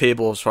off the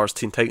table as far as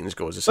Teen Titans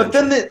goes. But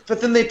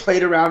then they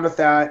played around with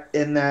that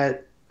in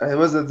that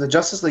was the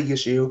Justice League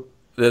issue.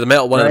 The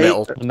metal one, right?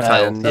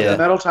 The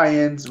metal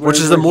tie-ins, which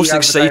is the most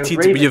excited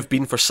we have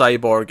been for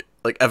Cyborg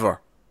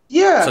ever.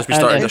 Yeah, since we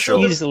started the show.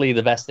 Easily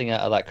the best thing out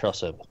of that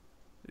crossover.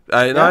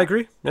 I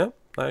agree. Yeah,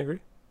 I agree.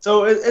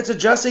 So it's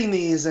adjusting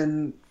these,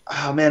 and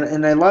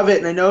and I love it.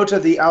 And I know to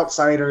the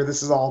outsider,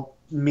 this is all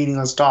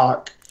meaningless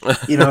talk.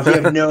 If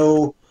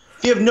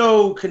you have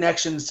no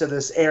connections to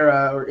this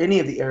era or any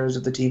of the eras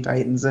of the Teen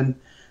Titans, then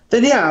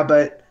yeah.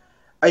 But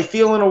I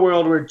feel in a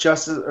world where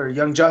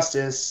Young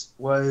Justice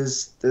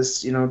was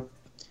this,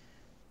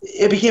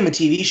 it became a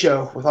TV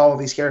show with all of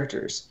these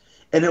characters,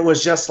 and it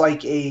was just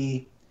like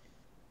a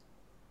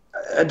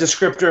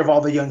descriptor of all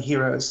the young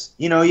heroes.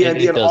 You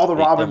had all the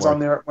Robins on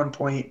there at one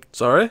point.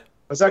 Sorry?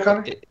 Was that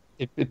Connor?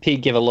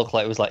 Pete give a look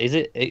like it was like, is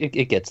it?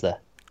 It gets there.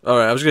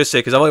 Alright, I was going to say,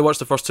 because I've only watched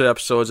the first 2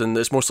 episodes, and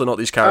it's mostly not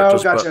these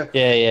characters. Oh, gotcha.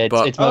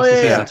 But, it's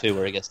mostly season 2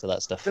 where it gets to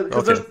that stuff.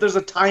 Because there's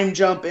a time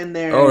jump in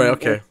there. Alright,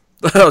 okay.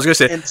 I was going to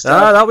say,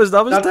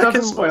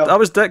 that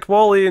was Dick,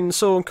 Wally, and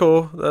so and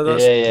co.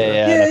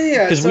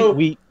 Yeah. Because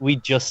we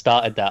just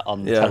started that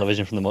on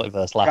television from the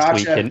Multiverse last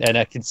week, and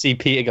I can see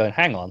Peter going,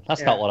 "Hang on,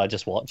 that's not what I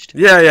just watched."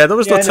 Yeah. There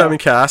was no Tim and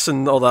Cass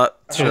and all that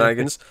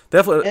shenanigans.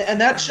 Definitely.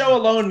 And that show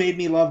alone made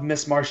me love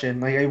Miss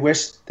Martian. Like I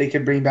wish they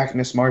could bring back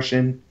Miss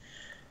Martian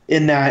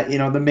in that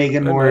the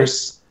Megan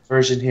Morris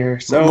version here.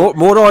 So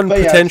more on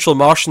potential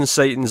Martian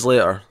sightings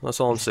later. That's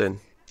all I'm saying.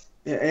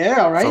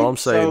 Yeah. Right. That's all I'm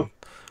saying.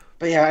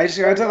 But yeah, I just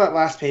got to that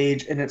last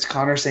page, and it's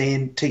Connor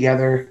saying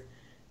together,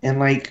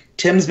 and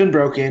Tim's been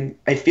broken.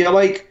 I feel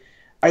like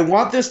I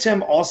want this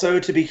Tim also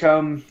to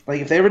become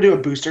if they ever do a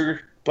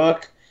Booster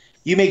book,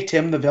 you make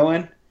Tim the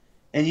villain,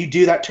 and you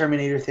do that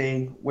Terminator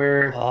thing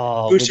where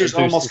Booster's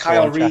almost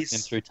Kyle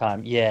Reese through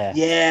time. Yeah.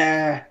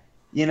 Yeah.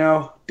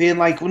 Being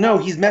like, well, no,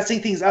 he's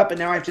messing things up, and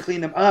now I have to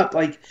clean them up.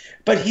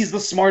 But he's the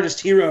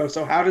smartest hero,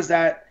 so how does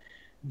that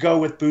go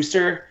with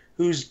Booster,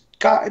 who's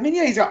got. I mean,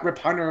 yeah, he's got Rip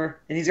Hunter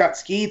and he's got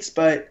Skeets,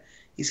 but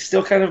he's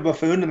still kind of a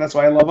buffoon, and that's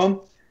why I love him.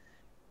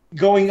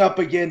 Going up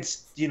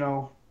against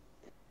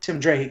Tim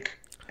Drake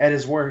at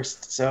his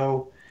worst,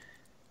 so.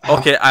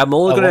 Okay, I'm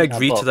only going to want that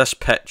agree to book. this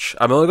pitch.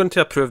 I'm only going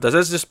to approve this.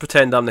 Let's just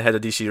pretend I'm the head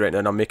of DC right now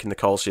and I'm making the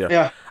calls here.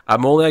 Yeah.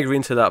 I'm only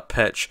agreeing to that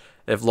pitch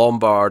if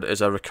Lombard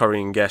is a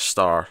recurring guest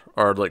star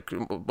or like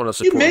one of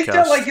the You supporting make cast.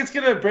 that like it's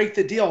gonna break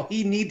the deal.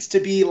 He needs to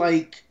be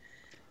like,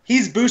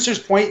 he's Booster's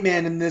point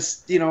man in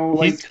this.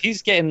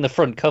 He's getting the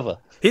front cover.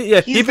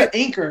 He's the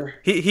anchor.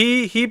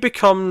 He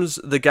becomes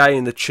the guy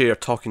in the chair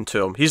talking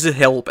to him. He's the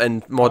help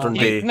in modern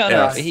day. No,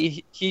 Earth.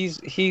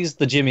 he's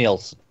the Jimmy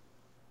Olsen.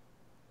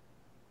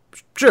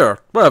 Sure,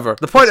 whatever.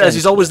 The point is,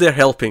 he's always there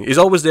helping. He's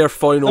always there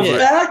falling The over.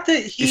 fact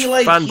that He's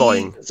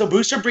fanboying. so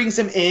Booster brings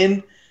him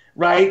in,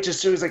 right? Just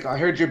so he's like, I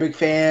heard you're a big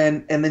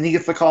fan, and then he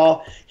gets the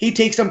call. He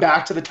takes him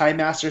back to the Time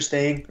Masters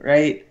thing,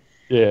 right?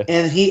 Yeah.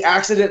 And he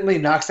accidentally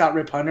knocks out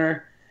Rip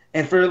Hunter,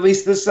 and for at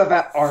least this of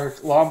that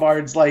arc,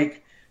 Lombard's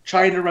like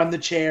trying to run the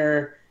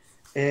chair,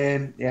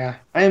 and yeah,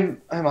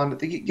 I'm on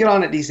it. Get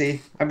on it, DC.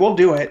 I will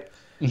do it.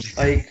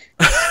 Like,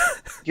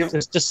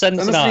 Just send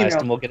us an artist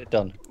and we'll get it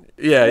done.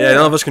 Yeah,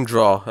 none of us can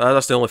draw.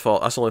 That's the only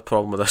fault. That's the only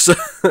problem with this.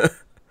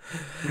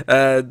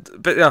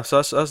 But yeah,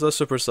 so that's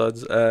Super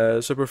Suds.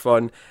 Super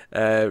fun.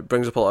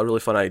 Brings up a lot of really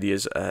fun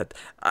ideas. I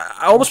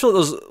almost feel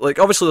like there's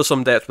obviously there's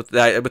some depth with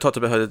that. We talked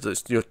about how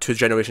there's, two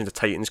generations of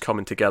Titans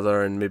coming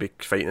together and maybe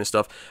fighting and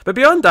stuff. But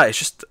beyond that, it's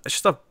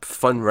just a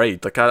fun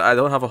ride. Like I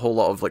don't have a whole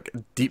lot of like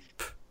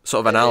deep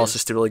sort of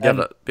analysis to really give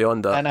it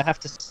beyond that. And I have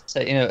to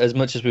say, as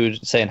much as we were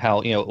saying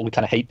how we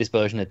kind of hate this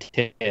version of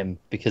Tim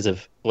because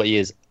of what he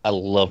is, I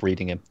love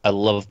reading him. I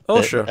love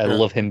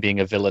love him being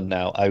a villain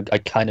now. I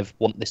kind of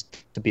want this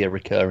to be a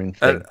recurring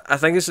thing. I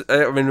think it's.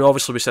 I mean,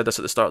 obviously we said this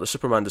at the start of the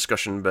Superman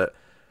discussion, but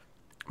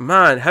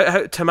man,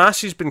 how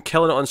Tomasi's been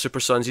killing it on Super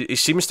Sons. He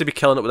seems to be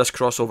killing it with this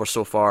crossover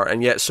so far,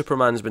 and yet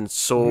Superman's been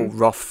so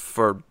rough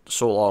for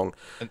so long.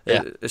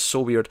 Yeah. It's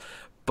so weird.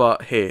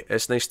 But hey,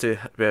 it's nice to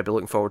be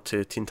looking forward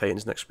to Teen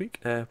Titans next week.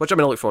 Which I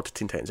look forward to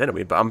Teen Titans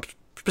anyway, but I'm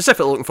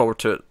specifically looking forward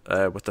to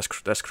it with this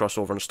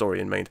crossover and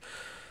story in mind.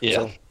 Yeah.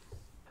 So,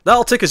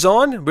 that'll take us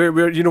on.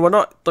 We're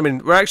not. I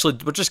mean, we're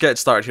just getting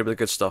started here with the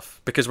good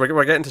stuff because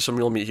we're getting to some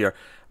real meat here.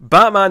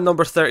 Batman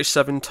number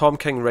 37, Tom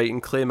King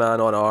writing, Clayman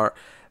on art.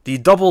 The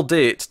double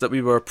date that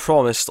we were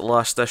promised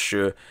last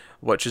issue,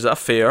 which is at a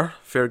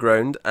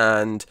fairground,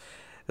 and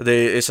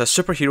it's a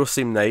superhero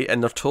themed night,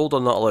 and they're told they're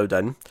not allowed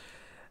in.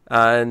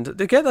 And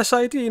they get this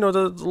idea,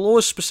 the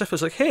Lois specific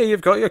is like, hey,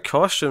 you've got your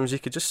costumes, you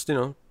could just,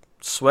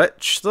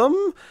 switch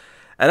them.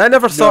 And I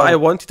never thought I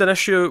wanted an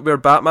issue where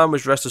Batman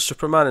was dressed as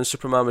Superman and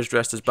Superman was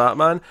dressed as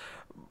Batman.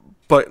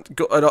 But,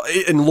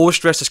 and Lois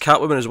dressed as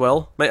Catwoman as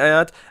well, might I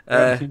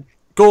add.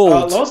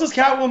 Gold. Lois as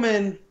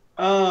Catwoman,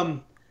 I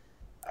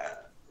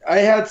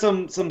had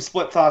some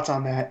split thoughts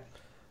on that.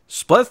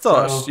 Split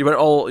thoughts? So, you went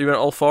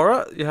all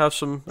for it? You have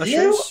some issues?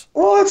 Yeah,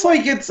 well, it's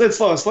like, it's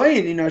Lois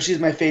Lane, she's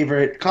my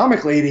favorite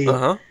comic lady.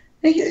 Uh-huh.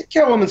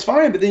 Catwoman's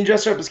fine, but then you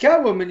dress her up as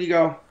Catwoman, you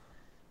go,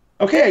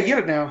 okay, I get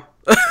it now.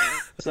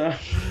 so.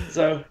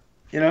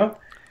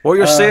 What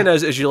you're saying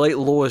is you like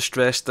Lois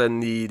dressed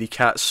in the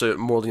cat suit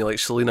more than you like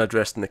Selena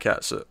dressed in the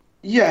cat suit.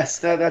 Yes,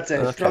 that's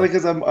it. Okay. Probably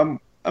because I'm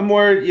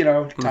more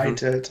tied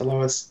to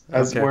Lois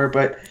as it were.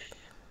 But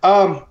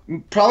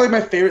probably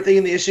my favorite thing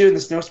in the issue, and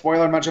there's no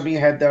spoiler, I'm not jumping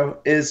ahead though,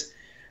 is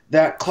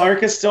that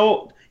Clark is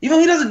still, even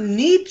though he doesn't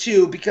need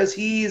to because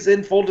he's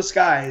in full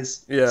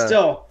disguise.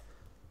 Yeah.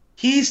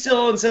 He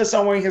still insists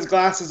on wearing his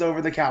glasses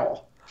over the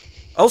cowl.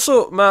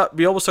 Also, Matt,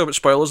 we always talk about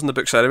spoilers in the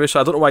books anyway,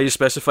 so I don't know why you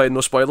specified no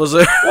spoilers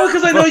there. Well,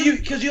 because I know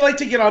because you like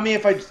to get on me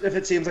if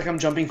it seems like I'm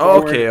jumping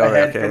forward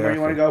ahead from where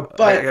you want to go.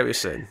 But I get what you're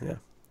saying, yeah.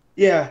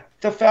 Yeah,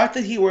 the fact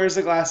that he wears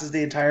the glasses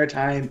the entire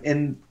time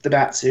in the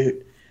bat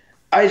suit,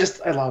 I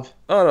love.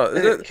 Oh no,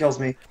 it kills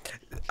me.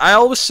 I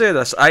always say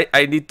this.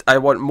 I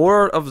want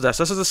more of this.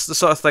 This is the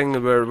sort of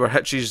thing where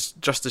Hitch's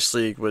Justice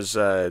League was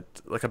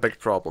like a big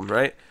problem,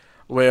 right?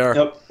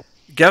 Where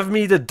give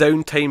me the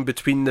downtime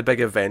between the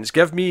big events.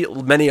 Give me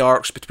mini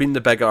arcs between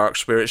the big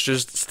arcs where it's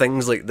just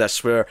things like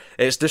this, where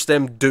it's just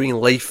them doing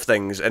life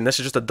things, and this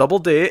is just a double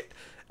date,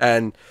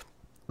 and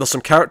there's some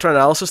character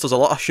analysis. There's a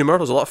lot of humor.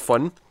 There's a lot of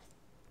fun.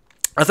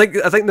 I think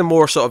the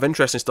more sort of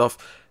interesting stuff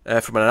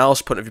from an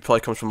analysis point of view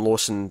probably comes from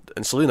Lois and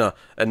Selena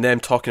and them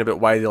talking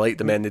about why they like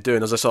the men they do.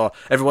 And as I saw,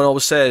 everyone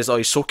always says, "Oh,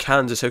 he's so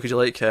Kansas. How could you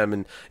like him?"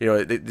 And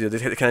they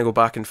kind of go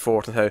back and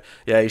forth and how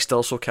he's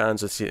still so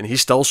Kansas and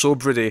he's still so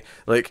broody.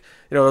 Like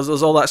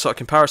there's all that sort of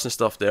comparison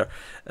stuff there.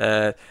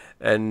 And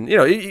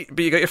but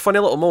you got your funny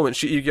little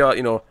moments. You got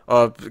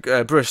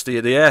Bruce,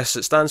 the S,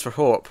 it stands for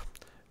hope.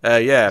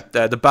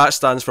 The bat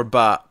stands for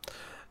bat.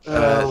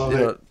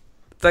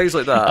 Things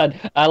like that.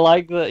 And I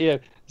like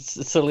that,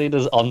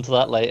 Selena's onto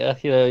that later.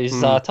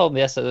 He's I told him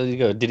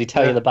yesterday, did he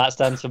tell you the bat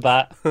stands for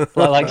bat?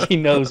 like he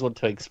knows what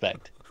to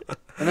expect.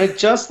 And I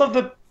just love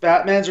the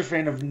Batman's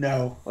refrain of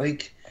no.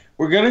 Like,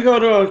 we're going to go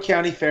to a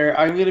county fair.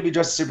 I'm going to be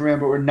dressed as Superman,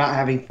 but we're not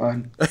having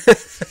fun.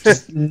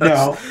 Just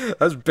no.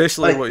 That's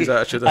basically what he's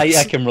actually doing.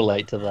 I can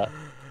relate to that.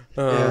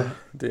 Oh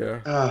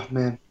dear. Oh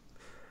man.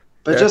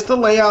 But Yeah. just the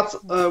layouts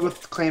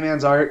with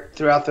Clayman's art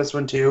throughout this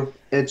one too.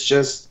 It's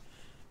just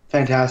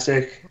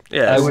fantastic.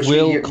 Yeah. I wish we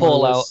could will get call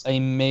more of out this. a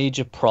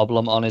major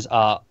problem on his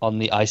art on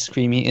the ice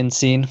cream eating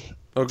scene.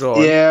 Oh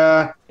god.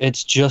 Yeah.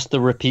 It's just the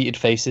repeated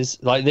faces.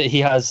 Like that he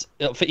has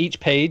for each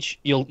page,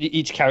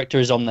 each character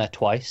is on there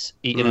twice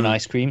eating an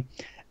ice cream,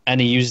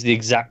 and he used the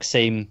exact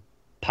same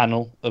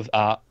panel of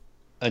art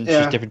and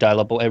Yeah. just different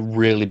dialogue. But it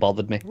really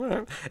bothered me.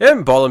 Alright. It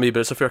didn't bother me, but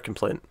it's a fair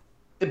complaint.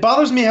 It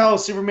bothers me how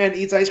Superman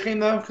eats ice cream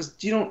though, because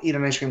you don't eat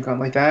an ice cream cone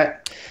like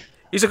that.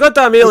 He's a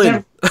goddamn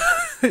alien.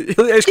 He'll eat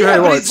ice cream Yeah, how he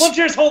but wants. he's lived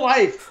here his whole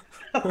life.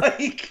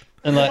 Like,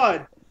 And come like,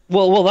 on.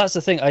 well, that's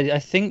the thing. I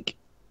think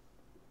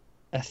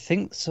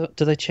so.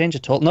 Do they change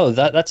at all? No,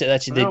 that's it.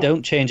 Actually, No. they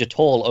don't change at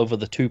all over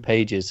the 2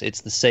 pages.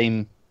 It's the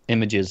same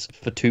images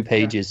for 2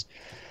 pages,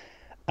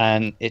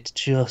 and it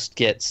just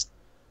gets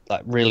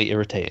like really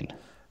irritating.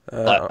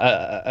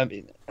 I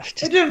mean, It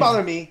didn't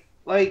bother me.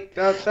 Like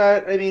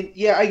that. I mean,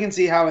 yeah, I can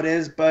see how it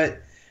is, but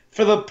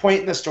for the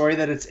point in the story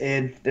that it's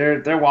in,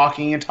 they're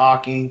walking and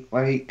talking.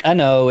 Like, I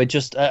know. It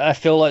just I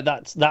feel like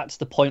that's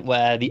the point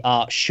where the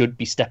art should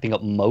be stepping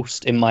up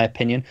most, in my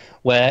opinion,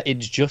 where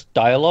it's just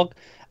dialogue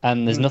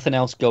and there's nothing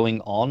else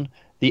going on.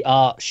 The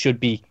art should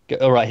be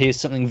all right. Here's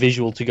something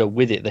visual to go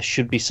with it. There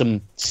should be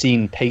some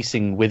scene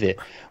pacing with it.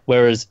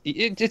 Whereas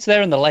it's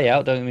there in the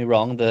layout. Don't get me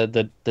wrong.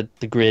 The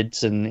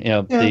grids and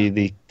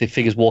the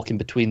figures walking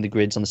between the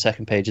grids on the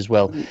second page as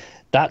well.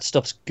 That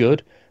stuff's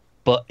good,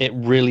 but it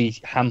really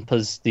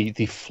hampers the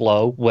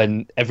flow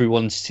when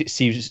everyone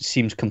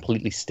seems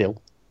completely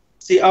still.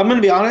 see, I'm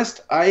gonna be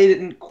honest. I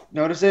didn't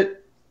notice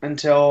it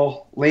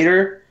until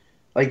later,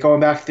 like going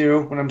back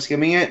through when I'm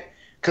skimming it,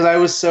 because I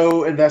was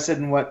so invested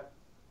in what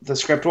the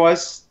script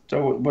was,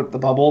 so what the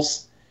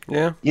bubbles,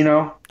 Yeah.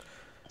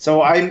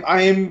 So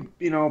I'm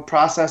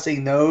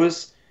processing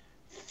those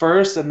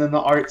first, and then the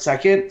art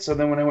second. So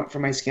then when I went for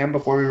my skim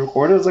before we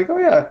recorded, I was like, oh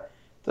yeah,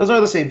 those are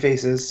the same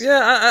faces. Yeah,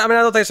 I mean,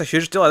 I don't think it's a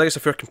huge deal. I think it's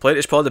a fair complaint.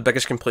 It's probably the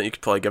biggest complaint you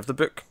could probably give the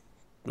book,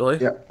 really.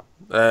 Yeah.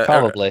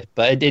 Probably,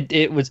 but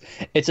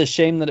it's a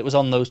shame that it was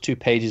on those 2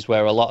 pages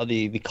where a lot of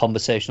the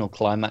conversational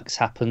climax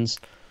happens,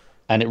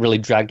 and it really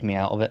dragged me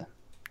out of it.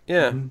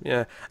 Yeah,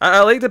 yeah.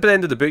 I like that by the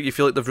end of the book, you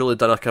feel like they've really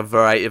done like a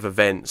variety of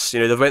events.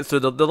 They went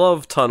through the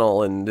love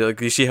tunnel, and like,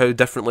 you see how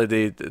differently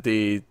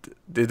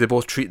they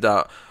both treat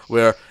that.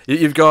 Where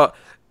you've got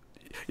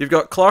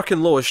Clark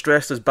and Lois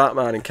dressed as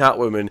Batman and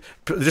Catwoman,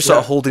 just sort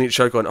of holding each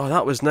other, going, "Oh,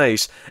 that was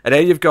nice." And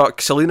then you've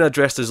got Selina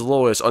dressed as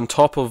Lois on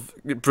top of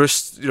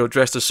Bruce,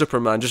 dressed as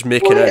Superman, just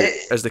making out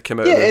as they come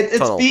out of the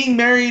tunnel. It's being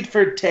married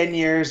for 10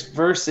 years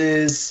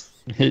versus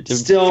It's a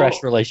still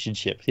fresh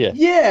relationship. Yeah.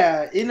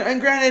 Yeah, and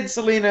granted,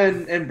 Selena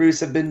and Bruce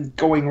have been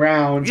going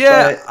round.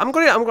 Yeah, but I'm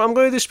going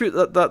to dispute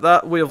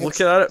that way of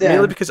looking at it,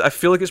 mainly because I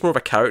feel like it's more of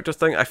a character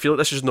thing. I feel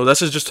like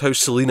this is just how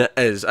Selena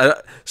is.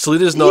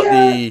 Selena's not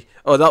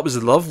that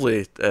was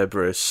lovely,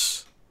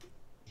 Bruce.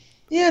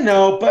 yeah,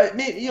 no, but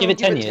maybe, Give it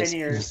 10 10 years.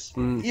 years.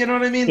 You know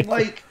what I mean?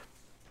 Like,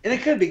 and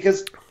it could be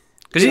because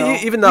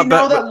Even that we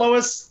know bit,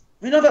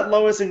 that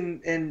Lois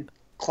and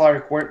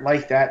Clark weren't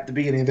like that at the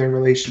beginning of their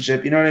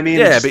relationship. You know what I mean?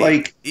 yeah, It's but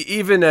like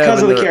even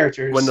because of when the they're-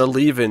 characters. when they're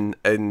leaving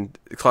and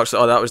Clark's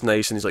like, "Oh, that was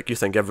nice," and he's like, "You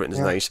think everything's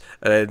nice,"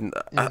 and then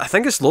I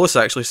think it's Lois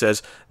actually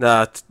says,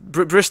 "Nah,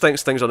 Bruce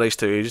thinks things are nice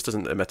too. He just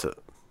doesn't admit it."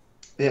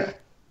 yeah.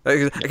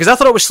 Because I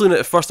thought it was Selena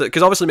at first,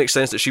 because obviously it makes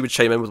sense that she would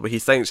chime in with what he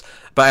thinks,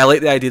 but I like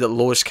the idea that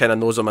Lois kind of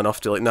knows him enough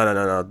to like,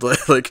 no,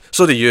 like,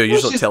 so do you,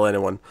 just don't tell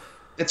anyone.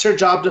 It's her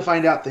job to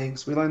find out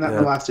things. We learned that in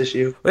the last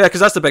issue. Well, yeah, because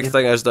that's the big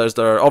thing, is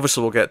they're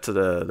obviously we'll get to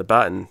the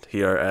batting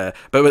here,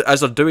 but as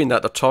they're doing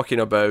that, they're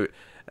talking about,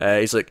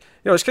 he's like,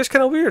 it's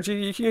kind of weird,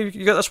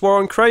 you got this war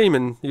on crime,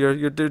 and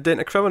you're dating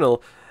a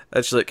criminal,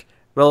 and she's like,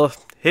 well,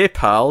 hey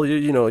pal,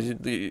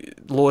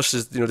 Lois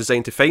is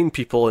designed to find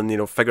people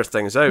and figure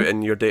things out,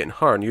 and you're dating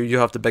her, and you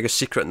have the biggest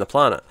secret on the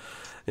planet,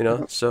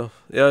 So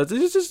yeah,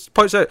 this just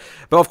points out.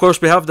 But of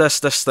course, we have this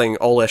thing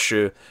all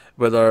issue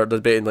where they're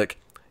debating like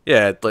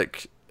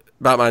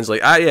Batman's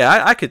like,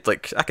 I could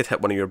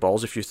hit one of your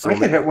balls if you throw I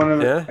could hit one of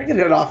them. I could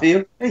hit off of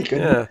you. No, you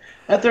couldn't. Yeah.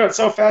 I'd throw it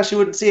so fast you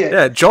wouldn't see it.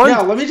 Yeah, John. Yeah,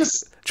 let me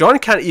just. John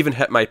can't even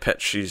hit my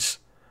pitch.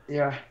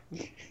 Yeah.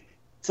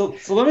 So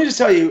let me just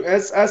tell you,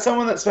 as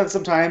someone that spent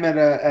some time at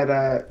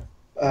a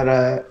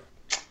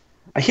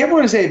I can't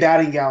want to say a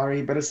batting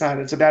gallery, but it's not.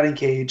 It's a batting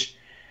cage.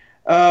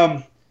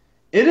 It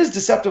is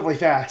deceptively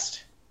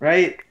fast,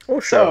 right? Oh,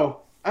 sure.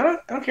 So I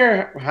don't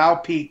care how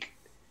peak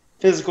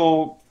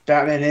physical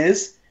Batman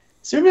is.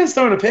 Superman's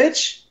throwing a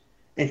pitch,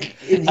 and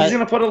he's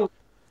gonna put a little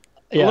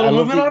I love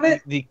movement on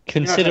it. The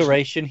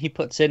consideration he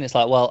puts in, it's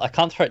like, well, I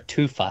can't throw it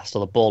too fast or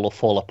the ball will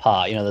fall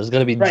apart. There's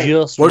going to be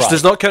just Which right.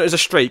 does not count as a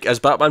strike, as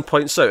Batman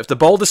points out. If the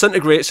ball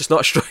disintegrates, it's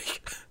not a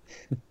strike.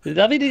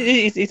 I mean,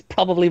 he's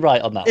probably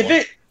right on that one.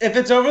 If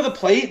it's over the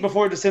plate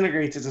before it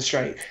disintegrates, it's a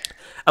strike.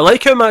 I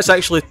like how Matt's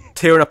actually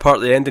tearing apart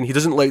the ending. He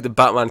doesn't like that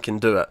Batman can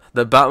do it.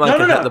 That Batman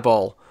can hit the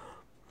ball.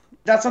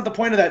 That's not the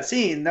point of that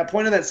scene. The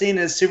point of that scene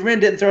is Superman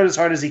didn't throw it as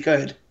hard as he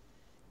could.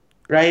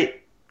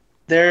 Right?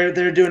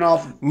 They're doing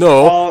all.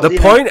 No, the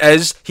point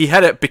is he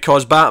hit it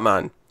because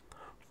Batman.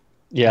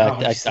 Yeah,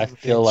 Oh, I son of a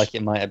feel bitch. like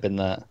it might have been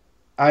that.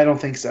 I don't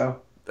think so.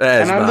 It is,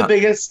 And I'm Matt. the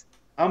biggest.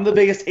 I'm the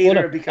biggest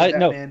hater because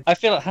no, Batman. I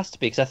feel it has to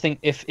be because I think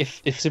if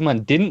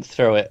Superman didn't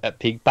throw it at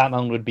peak,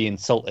 Batman would be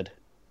insulted.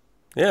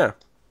 Yeah.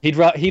 He'd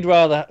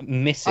rather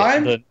miss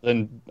it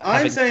than.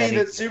 I'm saying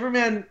that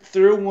Superman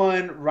threw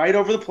one right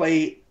over the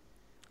plate,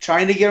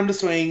 trying to get him to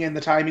swing, and the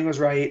timing was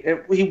right.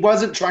 He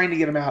wasn't trying to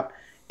get him out.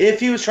 If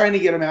he was trying to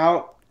get him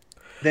out,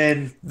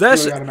 then he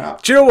would've got him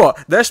out. Do you know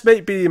what? This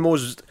might be the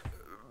most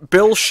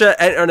bullshit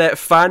internet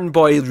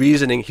fanboy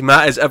reasoning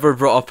Matt has ever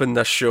brought up in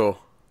this show.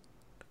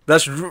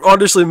 This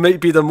honestly might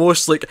be the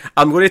most, like,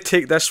 I'm going to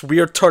take this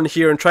weird turn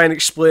here and try and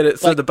explain it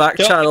through the back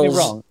don't channels. Get me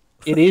wrong.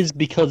 It is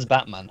because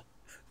Batman.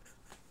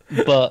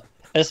 But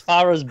as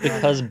far as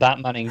because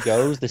Batmaning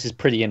goes, this is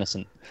pretty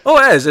innocent. Oh,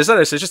 it is. It's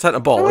innocent. It's just hitting a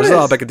ball. No, It's it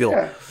not a is. big a deal.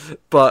 Yeah.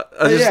 But,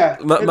 I just, Yeah,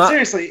 but Matt,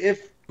 seriously,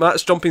 if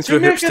Matt's jumping through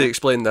Superman hoops to can-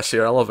 explain this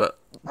here. I love it.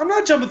 I'm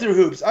not jumping through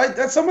hoops.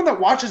 That's someone that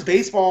watches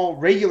baseball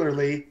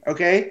regularly.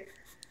 Okay,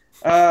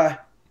 I'm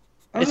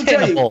It's gonna tell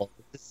hitting a you, ball.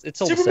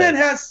 It's all the Superman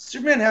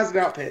same. has an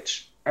out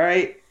pitch. All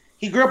right,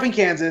 he grew up in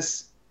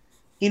Kansas.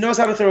 He knows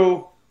how to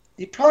throw.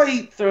 He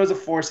probably throws a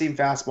four-seam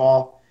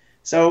fastball.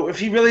 So if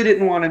he really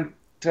didn't want him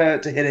to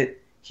hit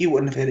it, he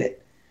wouldn't have hit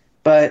it.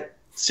 But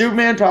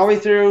Superman probably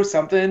threw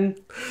something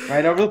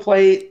right over the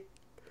plate.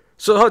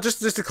 So just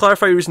to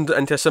clarify your reason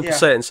into a simple Yeah.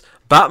 sentence,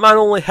 Batman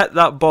only hit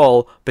that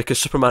ball because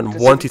Superman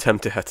wanted him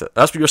to hit it.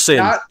 That's what you're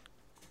saying.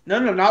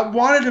 Not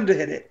wanted him to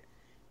hit it.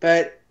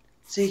 But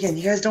see again,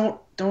 you guys don't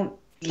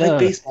like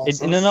baseball.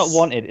 so They're not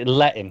wanted. It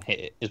let him hit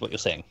it, is what you're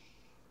saying.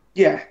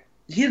 Yeah,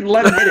 he didn't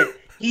let him hit it.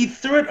 He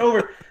threw it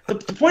over. The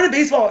point of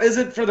baseball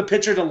isn't for the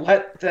pitcher to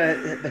let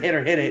the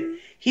hitter hit it.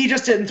 He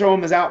just didn't throw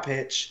him his out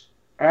pitch.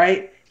 All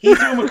right? He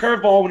threw him a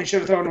curveball when he should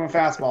have thrown him a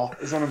fastball,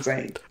 is what I'm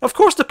saying. Of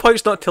course, the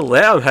point's not to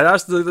let him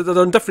hit. They're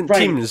on different Right.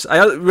 teams.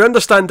 We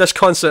understand this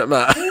concept,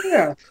 Matt.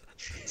 Yeah.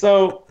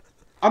 So,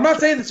 I'm not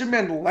saying that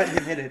Superman let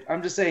him hit it.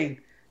 I'm just saying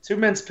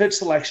Superman's pitch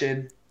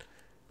selection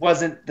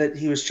wasn't that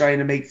he was trying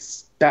to make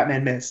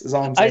Batman miss, is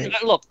all I'm saying.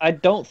 Look, I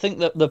don't think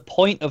that the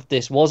point of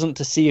this wasn't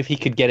to see if he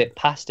could get it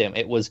past him.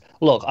 It was,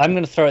 look, I'm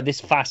going to throw it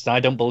this fast, and I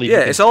don't believe.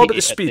 Yeah, you it's can all hit about the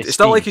it at speed. this It's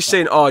not like speed. he's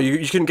saying, "Oh, you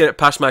couldn't get it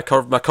past my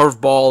curve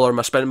ball or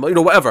my spin,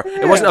 whatever."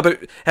 Yeah. It wasn't about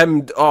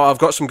him. Oh, I've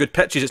got some good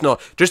pitches. It's not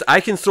just I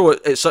can throw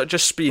it at such a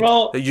speed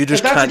Well, that you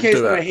just if that's can't the case,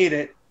 do then I it. hate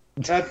it.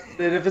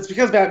 Then if it's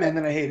because Batman,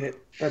 then I hate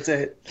it. That's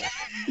it.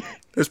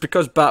 It's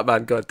because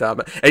Batman, God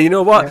damn it! And you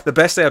know what? Yeah. The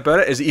best thing about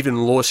it is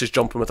even Lois is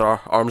jumping with her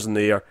arms in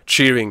the air,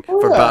 cheering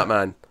for yeah.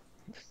 Batman.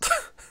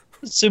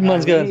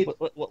 Superman's I going, need-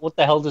 what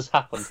the hell just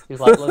happened? He's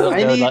like,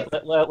 I need-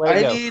 where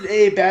I go? need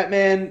a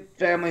Batman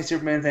family,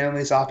 Superman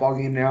family softball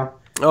game now.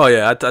 Oh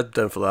yeah, I'd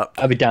down for that.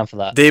 I'd be down for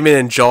that. Damien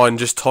and John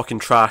just talking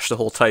trash the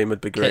whole time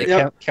would be great.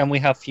 Yep. Can we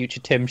have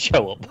future Tim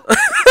show up?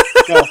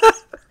 No.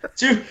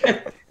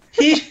 Superman,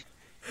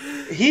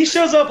 he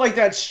shows up like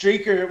that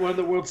streaker at one of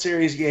the World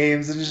Series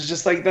games, and it's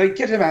just like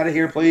get him out of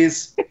here,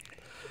 please.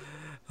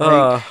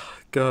 Oh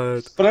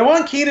God. But I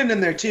want Keenan in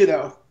there too,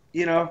 though.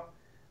 You know,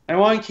 I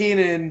want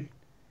Keenan,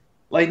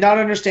 like, not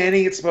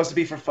understanding it's supposed to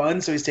be for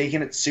fun, so he's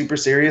taking it super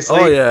seriously.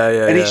 Oh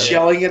yeah. And he's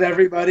yelling at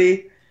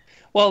everybody.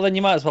 Well, then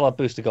you might as well have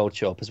Booster Gold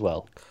show up as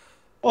well.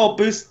 Well,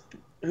 Boost,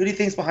 who do you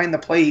think's behind the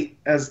plate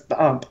as the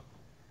ump?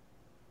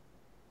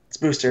 It's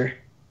Booster.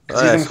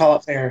 Because he's Yes. going to call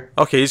it fair.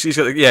 Okay, he's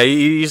got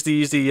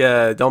he's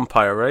the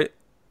umpire, right?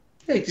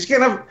 Yeah, because you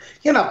can't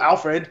have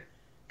Alfred.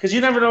 Because you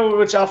never know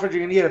which Alfred you're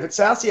going to get. If it's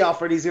sassy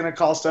Alfred, he's going to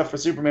call stuff for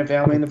Superman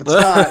family. And if it's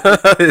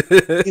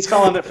not, he's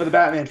calling it for the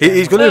Batman family.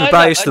 He's going to be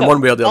biased in one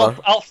way or the other.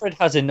 Alfred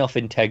has enough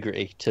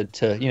integrity to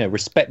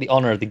respect the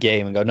honor of the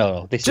game and go,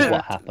 no, this is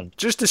what happened.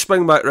 Just to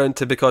swing back round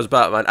to Because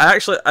Batman, I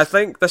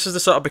think this is the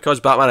sort of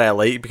Because Batman I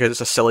like because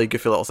it's a silly,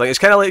 goofy little thing. It's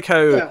kind of like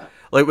how, Yeah.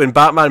 like when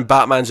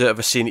Batman's out of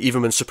a scene,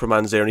 even when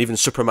Superman's there, and even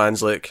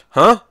Superman's like,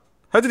 huh?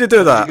 How did he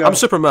do that? go. I'm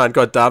Superman,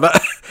 god damn it.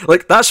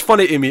 Like, that's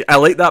funny to me. I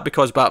like that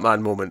Because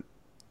Batman moment.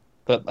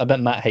 But I bet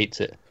Matt hates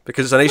it.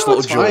 Because it's a nice No,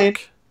 little it's fine.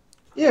 joke.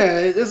 Yeah,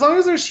 as long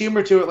as there's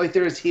humor to it, like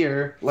there is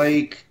here.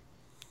 Like,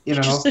 you You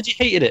know. just said you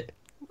hated it.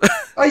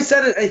 I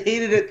said it. I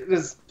hated it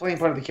as playing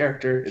part of the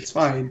character. It's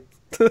fine.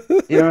 You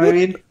know what I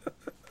mean?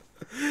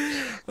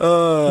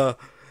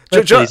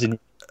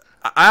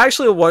 I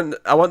actually want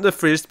the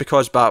phrase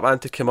 "Because Batman"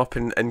 to come up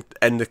in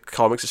the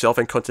comics itself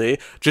in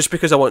continuity, just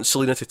because I want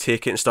Selena to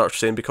take it and start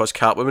saying "Because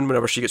Catwoman"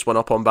 whenever she gets one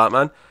up on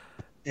Batman.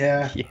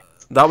 Yeah.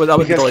 That would be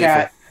Because delightful.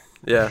 Cat.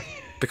 Yeah,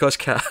 because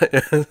Cat.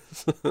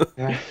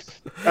 Yeah.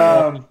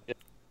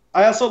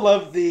 I also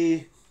love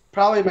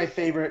probably my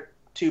favorite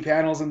two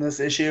panels in this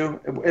issue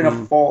in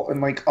a full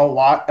and like a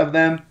lot of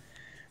them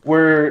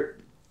were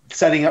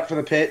setting up for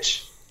the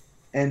pitch,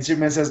 and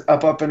Superman says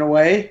 "up, up and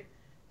away,"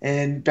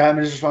 and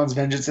Batman responds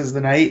 "vengeance is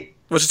the night."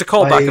 Which is a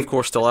callback, Like- of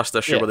course, to last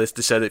issue where they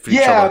said it for each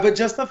Yeah, other. but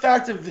just the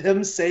fact of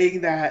him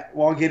saying that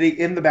while getting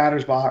in the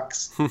batter's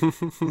box,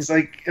 he's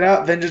like, "Get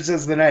out, vengeance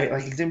is the night."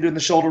 Like he's him doing the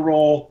shoulder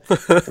roll,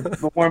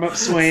 the warm up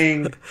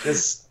swing,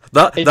 just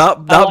That I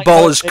that like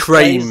ball how is it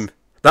crime. plays-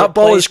 That It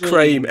ball is plays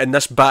really- crime, and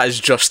this bat is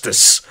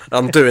justice.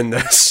 I'm doing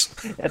this.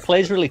 It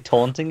plays really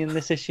taunting in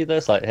this issue, though.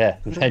 It's like, yeah,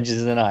 vengeance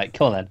is the night.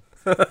 Come on then.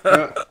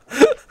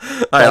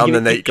 I am give the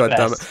it knight, your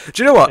goddammit. best.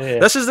 Do you know what? Yeah.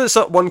 This is this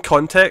one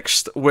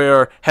context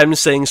where him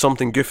saying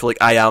something goofy like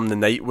 "I am the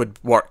knight" would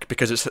work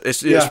because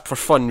it's Yeah. for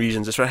fun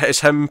reasons. It's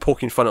him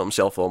poking fun at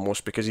himself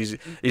almost because he's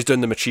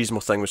doing the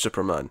machismo thing with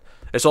Superman.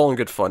 It's all in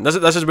good fun. This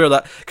is where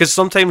that, because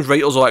sometimes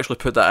writers will actually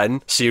put that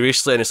in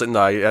seriously, and it's like,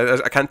 no,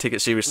 I can't take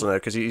it seriously now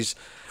because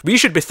we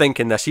should be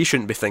thinking this, he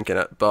shouldn't be thinking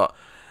it, but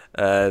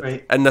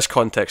Right. in this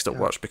context it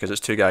works because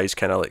it's two guys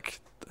kind of like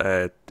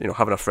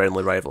having a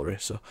friendly rivalry.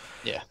 So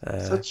Yeah.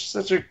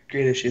 Such a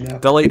great issue though.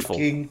 Delightful.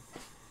 King.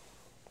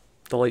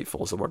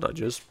 Delightful is the word I'd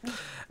use.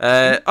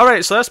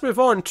 Alright, so let's move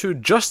on to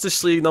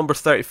Justice League number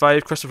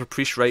 35. Christopher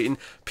Priest writing,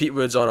 Pete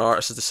Woods on art.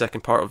 This is the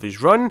second part of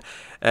his run.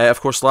 Of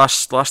course,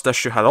 last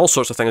issue had all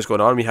sorts of things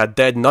going on. We had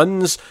dead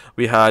nuns,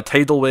 we had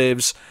tidal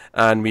waves,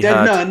 and we Dead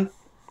had... Nun.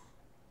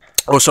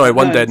 Oh, sorry,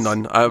 one Nuns. dead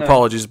nun. No.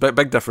 Apologies,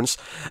 big difference.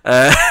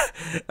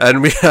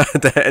 And we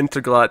had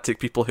intergalactic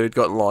people who'd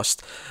gotten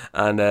lost,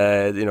 and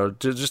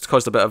just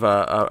caused a bit of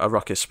a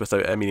ruckus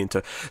without meaning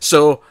to.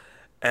 So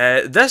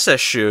this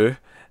issue,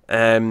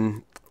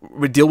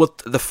 we deal with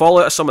the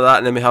fallout of some of that,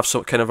 and then we have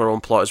some kind of our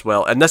own plot as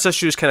well. And this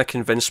issue has kind of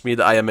convinced me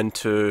that I am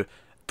into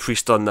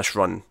Priest on this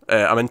run.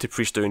 I'm into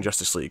Priest doing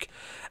Justice League.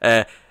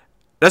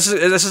 This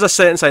is a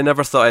sentence I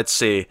never thought I'd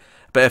say.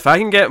 But if I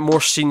can get more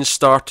scenes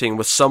starting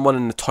with someone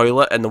in the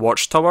toilet in the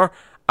Watchtower,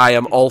 I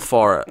am all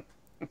for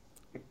it.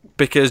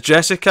 Because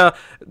Jessica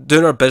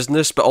doing her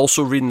business, but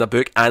also reading a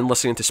book and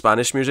listening to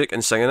Spanish music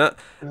and singing it,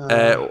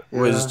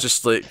 was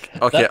just like,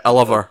 okay, I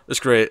love her. It's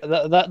great.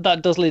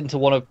 That does lead into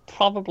one of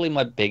probably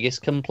my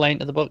biggest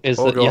complaint of the book is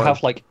that go you on.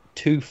 have like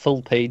 2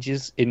 full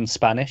pages in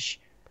Spanish,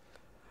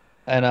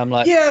 and I'm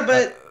like, Yeah,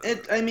 but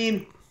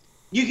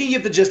you can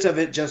get the gist of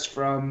it just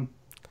from.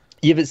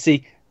 yeah, but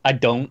see, I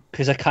don't,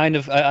 because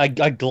I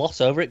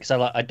gloss over it because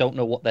I don't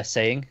know what they're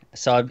saying,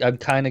 so I'm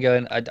kind of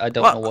going, I don't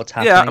know what's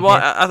happening. Yeah, well,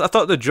 here. I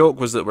thought the joke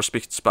was that we're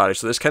speaking Spanish,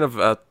 so it's kind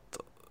of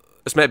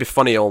it's meant to be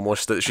funny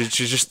almost that she's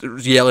just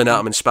yelling at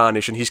him in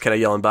Spanish and he's kind of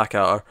yelling back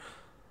at her.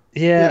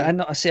 Yeah,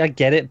 I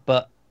get it,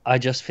 but I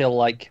just feel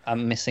like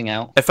I'm missing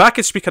out. If I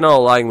could speak another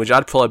language,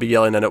 I'd probably be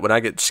yelling in it when I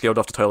get scared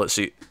off the toilet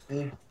seat.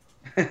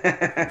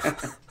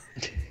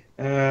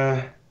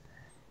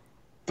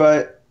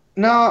 But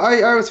no,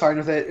 I was fine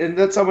with it, and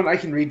that's someone I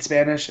can read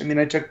Spanish. I mean,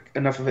 I took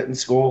enough of it in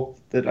school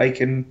that I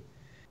can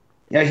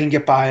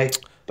get by.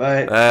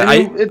 But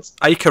it's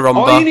Ay caramba.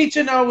 all you need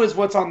to know is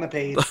what's on the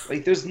page.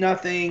 Like, there's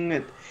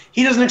nothing.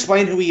 He doesn't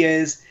explain who he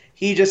is.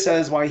 He just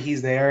says why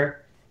he's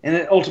there, and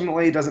it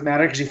ultimately doesn't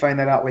matter because you find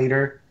that out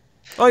later.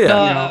 Oh yeah.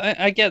 No, You know.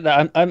 I get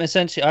that.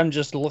 I'm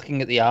just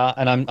looking at the art,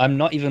 and I'm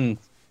not even.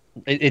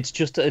 It's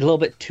just a little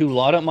bit too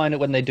long. I don't mind it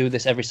when they do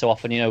this every so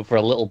often. For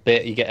a little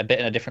bit, you get a bit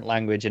in a different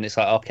language, and it's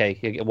like,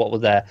 okay, what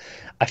was there?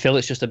 I feel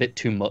it's just a bit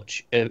too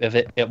much of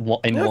it in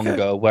one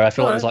go. Where I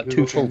feel like there's like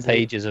 2 full Translate.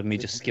 pages of me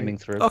just skimming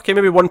through. Okay,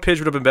 maybe one page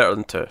would have been better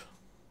than 2.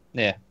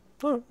 Yeah.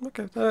 Oh,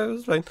 okay,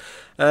 that's fine.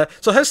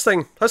 So his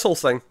whole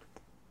thing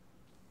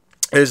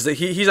is that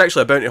he's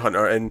actually a bounty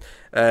hunter, and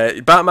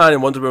Batman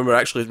and Wonder Woman were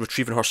actually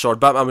retrieving her sword.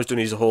 Batman was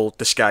doing his whole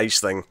disguise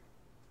thing,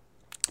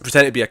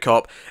 pretending to be a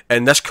cop,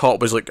 and this cop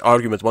was like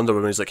arguing with Wonder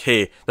Woman. He's like,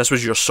 "Hey, this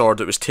was your sword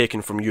that was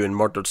taken from you and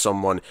murdered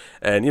someone,"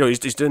 and he's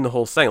doing the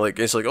whole thing. Like,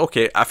 it's like,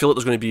 okay, I feel like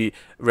there's going to be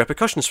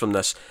repercussions from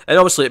this, and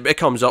obviously it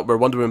comes up where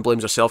Wonder Woman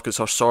blames herself because it's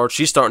her sword.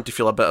 She's starting to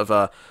feel a bit of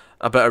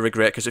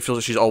regret because it feels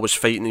like she's always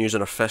fighting and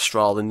using her fist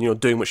rather than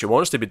doing what she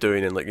wants to be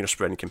doing and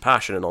spreading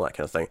compassion and all that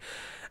kind of thing.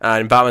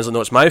 And Batman's like,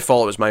 no, it's my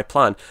fault, it was my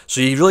plan.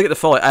 So you really get the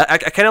fallout. I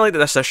kind of like that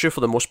this issue for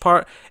the most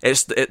part.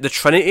 It's the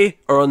Trinity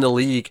are on the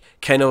League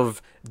kind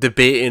of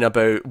debating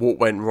about what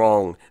went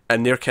wrong,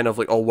 and they're kind of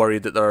like all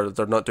worried that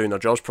they're not doing their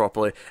jobs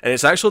properly. And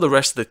it's actually the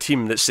rest of the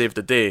team that saved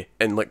the day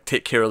and like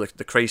take care of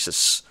the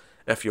crisis,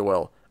 if you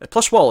will.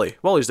 Plus Wally.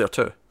 Wally's there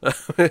too.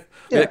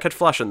 Yeah, Kid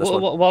Flash in this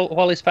one.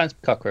 Wally's fans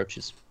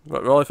cockroaches.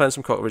 Wally found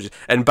some cockroaches.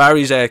 And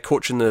Barry's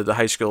coaching the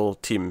high school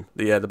team,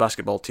 the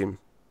basketball team.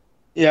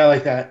 Yeah, I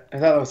like that. I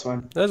thought that was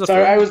fun. That was a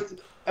Sorry, fun-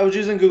 I was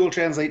using Google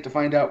Translate to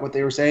find out what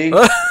they were saying,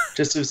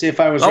 just to see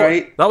if I was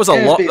right. That was a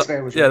And lot. basically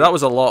I was Yeah, right. that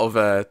was a lot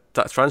of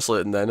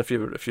translating. Then if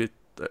you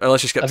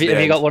unless you skip Have to you, the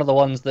have you end. got one of the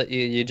ones that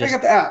you I just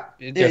got the app.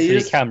 go Yeah, through you your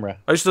just, camera?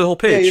 I just did the whole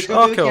yeah, you page. just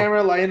go through the cool.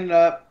 camera, line it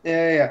up.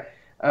 Yeah,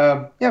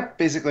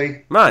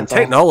 basically. Man, That's all.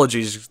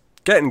 technology's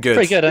getting good.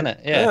 Pretty good, isn't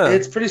it? Yeah.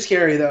 It's pretty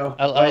scary though.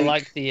 I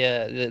like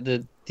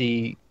the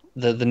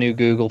new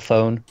Google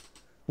phone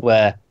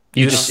where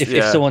you Yes, just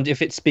yeah.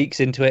 if it speaks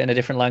into it in a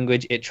different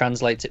language, it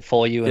translates it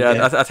for you. And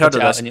Yeah, I've heard puts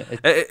of it out this.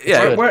 and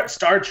Yeah, We're at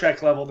Star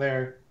Trek level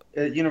there.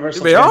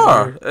 Universal. they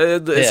are.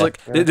 Translator. It's Yeah.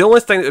 like the only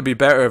thing that would be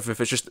better if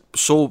it's just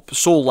so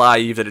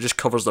live that it just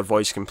covers their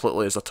voice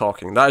completely as they're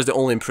talking. That is the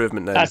only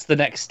improvement then. That's the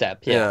next step.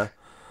 Yeah.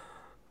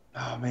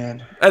 Oh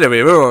man.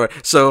 Anyway, where were we?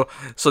 So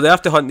they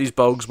have to hunt these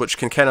bugs, which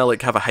can kind of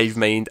like have a hive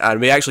mind,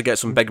 and we actually get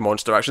some big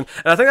monster action.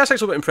 And I think that's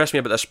actually what impressed me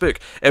about this book.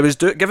 It was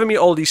giving me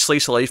all these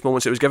slice of life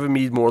moments. It was giving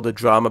me more of the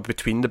drama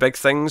between the big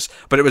things,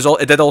 but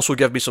it did also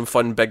give me some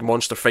fun big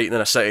monster fighting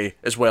in a city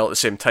as well at the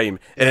same time.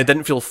 And it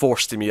didn't feel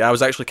forced to me. I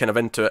was actually kind of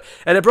into it,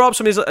 and it brought up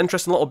some of these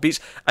interesting little beats.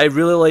 I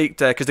really liked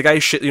because the guy,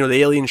 the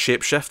alien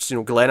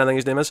shapeshifts. Glenn, I think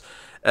his name is.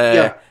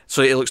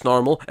 So it looks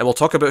normal, and we'll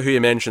talk about who he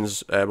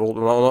mentions. We're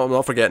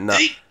not forgetting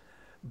that.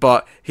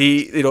 But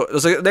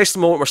there's a nice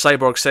moment where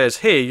Cyborg says,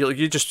 "Hey,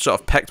 you just sort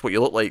of picked what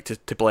you look like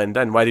to blend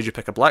in. Why did you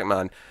pick a black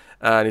man?"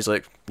 And he's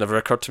like, "Never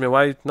occurred to me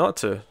why not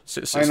to."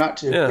 Why not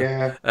to?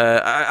 Yeah.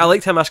 I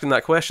liked him asking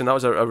that question. That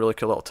was a really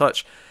cool little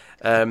touch.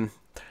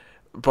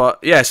 But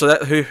yeah, so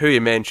that who he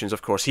mentions,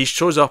 of course, he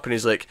shows up and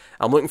he's like,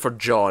 "I'm looking for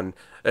John,"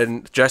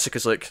 and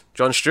Jessica's like,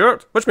 "John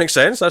Stewart," which makes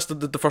sense. That's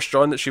the first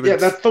John that she would. Yeah,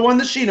 that's the one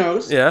that she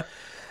knows. Yeah.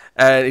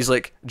 And he's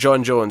like,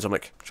 John Jones. I'm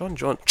like, John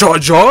Jones?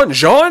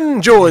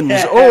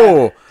 Yeah.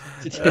 Oh!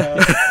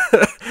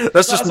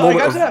 That's just so I moment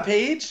got of to that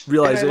page,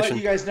 realization. and I let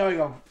you guys know, I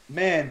go,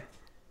 man,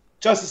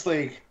 Justice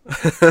League.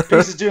 Beast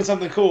is doing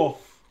something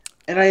cool.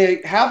 And I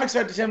half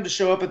expected him to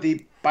show up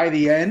by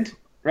the end,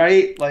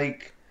 right?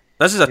 Like,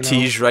 this is a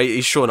tease, right?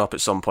 He's showing up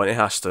at some point. He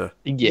has to.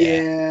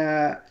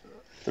 Yeah.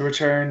 The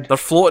return. They're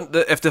floating.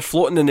 If they're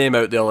floating the name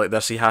out there like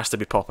this, he has to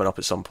be popping up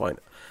at some point.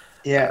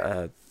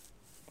 Yeah.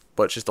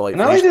 Which is delightful.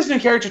 And I like this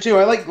new character too.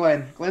 I like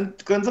Glenn.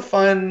 Glenn's a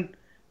fun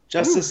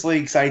Justice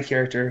League side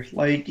character.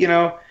 Like,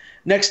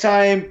 next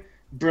time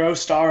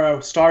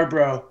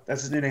Starbro,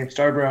 that's his new name,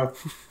 Starbro,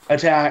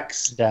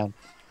 attacks. Down.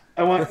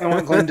 I want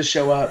Glenn to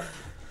show up.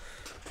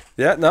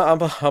 Yeah, no,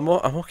 I'm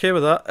okay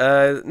with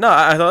that. No,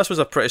 I thought this was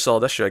a pretty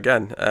solid issue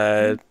again.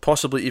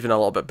 Possibly even a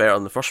little bit better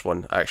than the first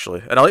one,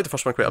 actually. And I like the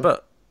first one quite a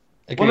bit.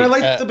 Agreed. Well, I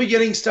like the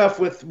beginning stuff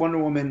with Wonder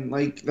Woman,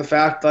 like the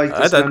fact like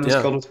this man was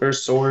killed with her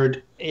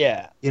sword.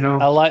 Yeah,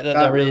 I like that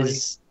there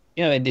is.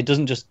 It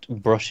doesn't just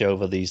brush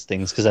over these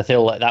things, because I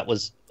feel like that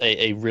was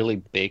a really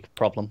big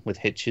problem with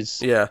Hitches.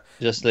 Yeah,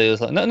 just there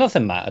was like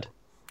nothing mad.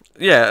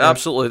 Yeah,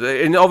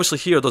 absolutely. And obviously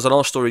here there's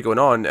another story going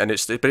on, and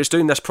it's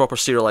doing this proper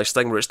serialized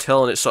thing where it's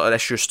telling its sort of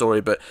issue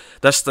story, but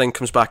this thing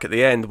comes back at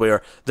the end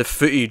where the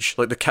footage,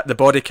 like the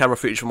body camera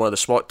footage from one of the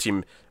SWAT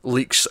team,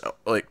 leaks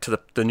like to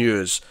the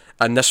news,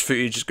 and this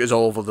footage goes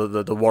all over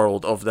the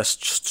world of this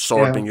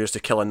sword being used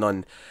to kill a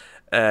nun.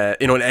 And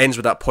it ends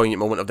with that poignant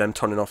moment of them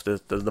turning off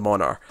the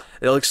monitor.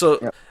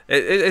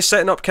 It's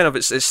setting up kind of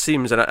its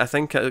themes, and I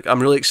think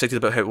I'm really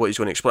excited about what he's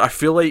going to explore. I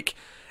feel like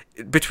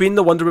between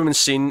the Wonder Woman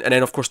scene and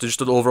then of course just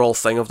the overall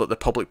thing of the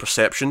public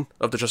perception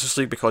of the Justice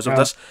League because of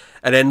this,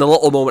 and then the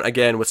little moment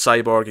again with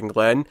Cyborg and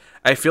Glenn,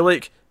 I feel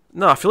like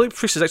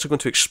Priest is actually going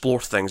to explore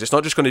things. It's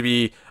not just going to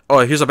be, oh,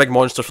 here's a big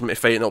monster for me to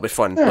fight and it'll be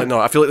fun. Yeah. Like, no,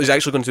 I feel like he's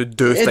actually going to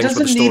do things with the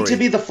story. It doesn't need to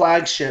be the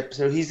flagship,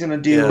 so he's going to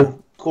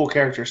do cool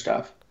character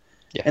stuff.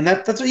 Yeah. And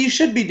that's what you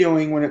should be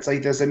doing when it's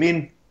like this. I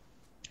mean,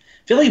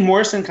 I feel like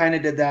Morrison kind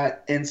of did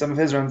that in some of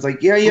his runs.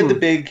 Like, you have the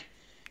big,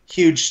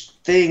 huge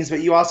things,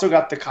 but you also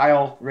got the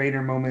Kyle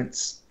Rayner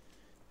moments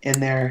in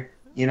there,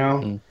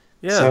 Yeah.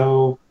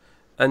 So...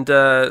 And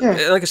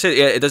like I said,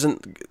 it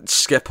doesn't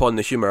skip on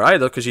the humour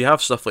either, because you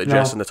have stuff like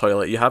Jess in the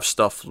toilet. You have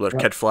stuff where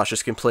Kid Flash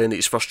is complaining that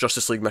his first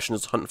Justice League mission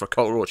is hunting for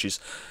cockroaches.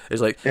 He's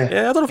like, I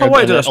don't know if I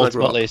want to do this.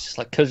 Ultimately, it's just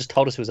like, could have just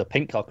told us it was a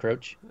pink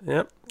cockroach.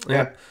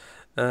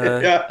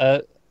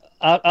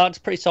 Art's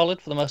pretty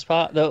solid for the most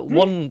part. The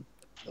one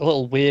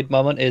little weird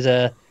moment is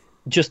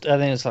just, I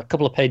think it's a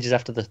couple of pages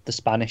after the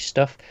Spanish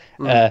stuff.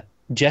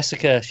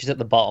 Jessica, she's at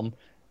the bottom.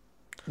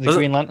 The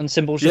Green Lantern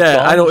symbol's just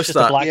gone. I noticed just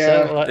that. A black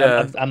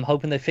circle. I'm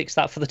hoping they fix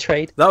that for the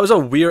trade. That was a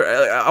weird.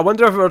 I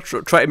wonder if we're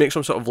trying to make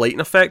some sort of lighting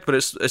effect, but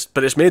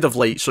it's made of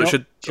light, so it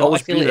should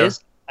always be there.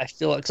 I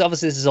feel like, because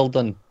obviously this is all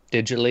done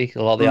digitally,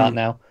 a lot of the art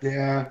now.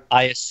 Yeah.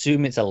 I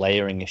assume it's a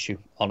layering issue,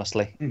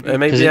 honestly.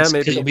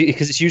 Maybe.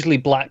 Because it's usually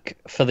black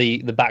for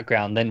the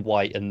background, then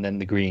white, and then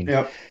the green.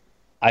 Yep.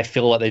 I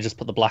feel like they just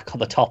put the black on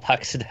the top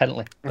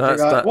accidentally.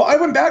 Well, I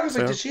went back and was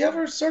like, did she have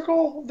her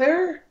circle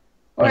there?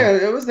 Oh yeah,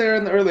 it was there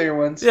in the earlier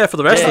ones. Yeah, for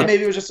the rest of it.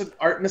 Maybe it was just an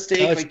art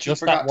mistake. No, like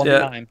just forgot that one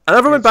time. I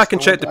never went back and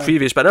checked the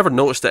previous, but I never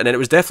noticed it, and then it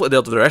was definitely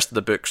there to the rest of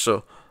the book.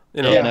 So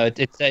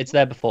it's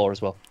there before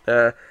as well.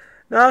 No,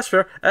 that's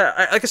fair.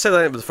 Like I said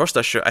with the first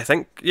issue, I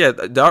think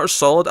the art is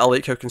solid. I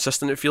like how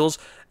consistent it feels.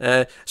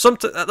 There's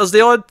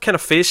the odd kind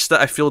of face that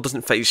I feel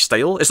doesn't fit his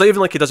style. It's not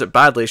even like he does it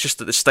badly. It's just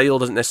that the style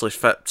doesn't necessarily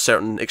fit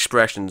certain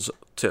expressions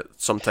to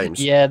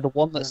sometimes. Yeah, the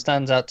one that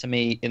stands out to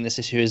me in this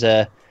issue is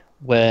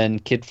when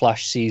Kid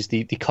Flash sees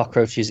the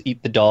cockroaches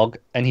eat the dog,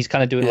 and he's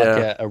kind of doing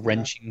like a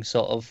wrenching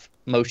sort of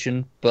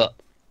motion, but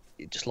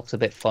it just looks a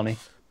bit funny.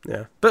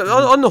 Yeah, but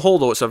on the whole,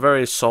 though, it's a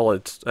very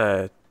solid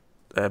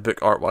book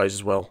art-wise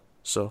as well.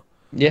 So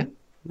yeah,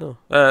 no,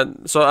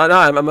 so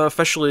I'm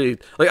officially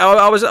like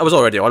I was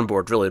already on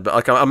board really, but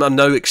like I'm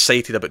now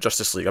excited about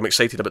Justice League. I'm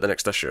excited about the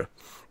next issue.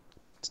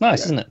 It's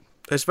nice, isn't it?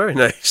 It's very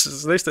nice.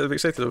 It's nice to be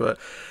excited about it.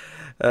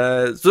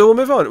 So we'll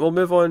move on. We'll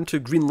move on to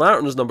Green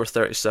Lanterns number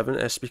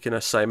 37. Speaking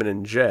of Simon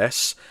and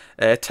Jess,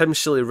 Tim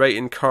Seeley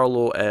writing,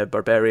 Carlo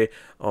Barberi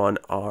on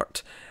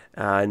art.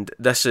 And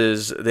this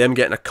is them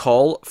getting a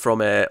call from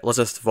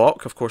Elizabeth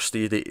Vogt, of course,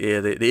 the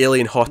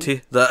alien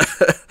hottie that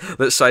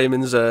that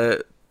Simon's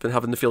been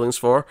having the feelings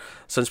for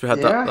since we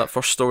had that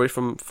first story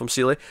from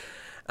Seeley.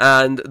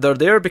 And they're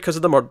there because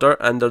of the murder,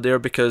 and they're there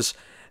because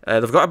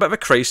they've got a bit of a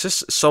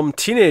crisis. Some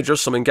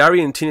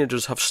Ingarian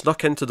teenagers have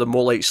snuck into the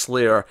Molite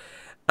lair,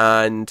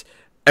 and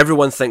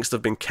everyone thinks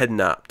they've been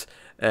kidnapped.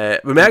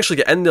 When we actually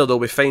get in there, though,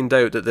 we find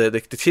out that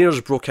the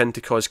teenagers broke in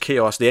to cause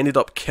chaos. They ended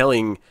up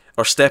killing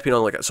or stepping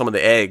on like some of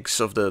the eggs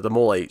of the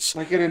Molites.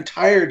 Like an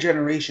entire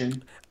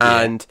generation.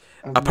 And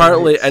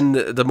apparently in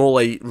the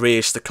Molite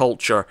race, the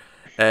culture,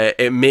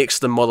 it makes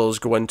the mothers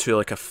go into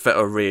like a fit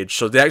of rage.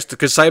 So they actually,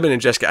 because Simon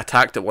and Jess get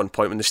attacked at one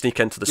point when they sneak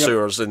into the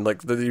sewers, and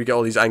like you get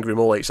all these angry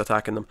Molites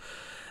attacking them.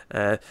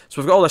 So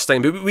we've got all this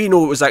time, but we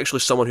know it was actually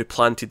someone who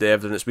planted the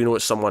evidence. We know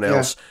it's someone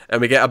else,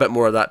 and we get a bit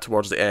more of that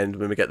towards the end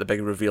when we get the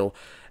big reveal,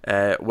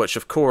 which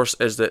of course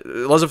is that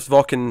Elizabeth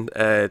Vogt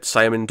and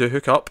Simon do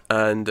hook up,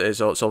 and it's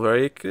a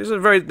very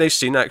nice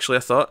scene actually.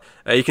 I thought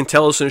you can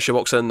tell as soon as she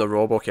walks in the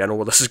robe, okay, I know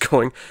where this is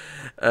going.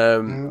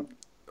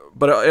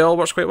 But it all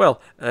works quite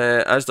well,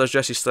 as does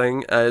Jesse's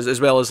thing, as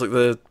well as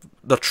like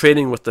they're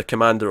training with the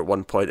commander at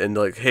one point, and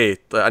like, hey,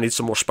 I need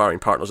some more sparring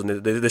partners, and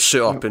they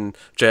suit up, and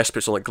Jess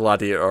puts on like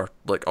gladiator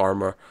like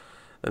armor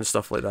and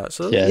stuff like that.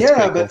 So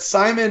but cool.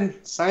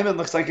 Simon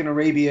looks like an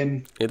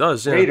Arabian. He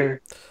does,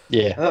 raider.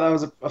 Yeah, I thought that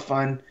was a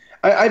fun.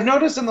 I've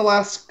noticed in the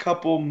last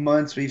couple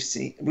months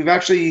we've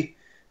actually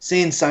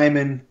seen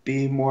Simon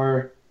be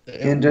more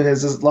into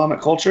his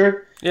Islamic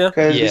culture. Yeah,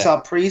 because we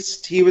saw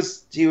Priest. He was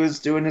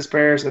doing his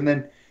prayers, and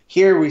then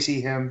here we see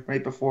him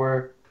right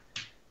before,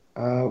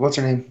 what's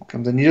her name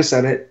comes in. You just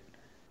said it.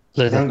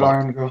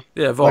 Elizabeth.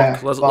 Yeah,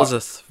 Vogt.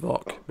 Elizabeth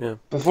Vogt. Yeah.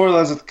 Before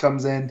Elizabeth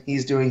comes in,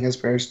 he's doing his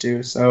prayers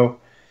too. So,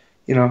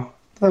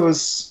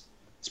 it's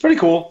pretty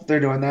cool. They're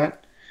doing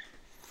that.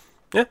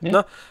 Yeah.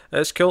 No,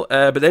 it's cool.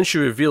 But then she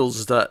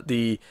reveals that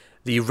the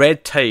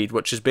Red Tide,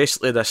 which is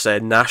basically this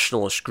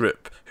nationalist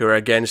group who are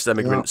against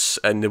immigrants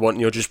and they want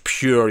just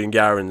pure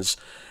Ungarans.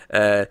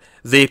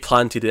 They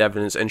planted the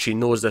evidence, and she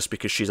knows this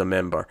because she's a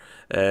member.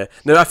 Now,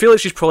 I feel like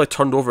she's probably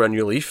turned over a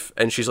new leaf,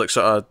 and she's like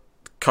sort of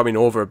coming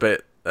over a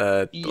bit.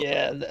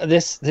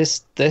 This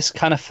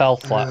kind of fell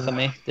flat for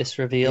me. This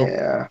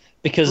reveal,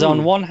 because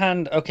on one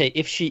hand, okay,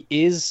 if she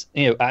is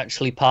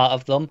actually part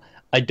of them,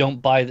 I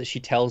don't buy that she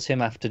tells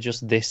him after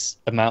just this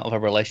amount of a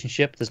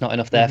relationship. There's not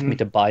enough there for me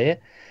to buy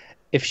it.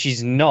 If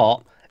she's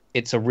not,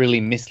 it's a really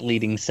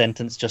misleading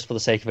sentence just for the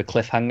sake of a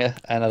cliffhanger,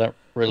 and I don't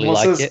really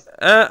like it.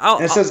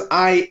 It says,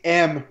 I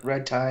am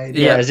Red Tide.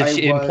 Yeah, as if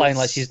she's implying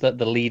like she's the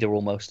leader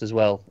almost as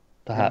well,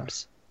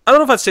 perhaps. I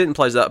don't know if I'd say it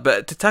implies that,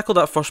 but to tackle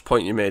that first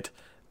point you made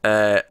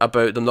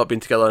about them not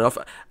being together enough,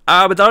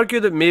 I would argue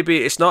that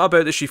maybe it's not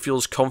about that she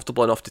feels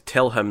comfortable enough to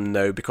tell him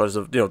now because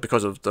of their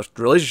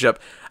relationship.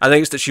 I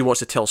think it's that she wants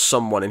to tell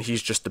someone, and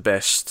he's just the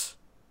best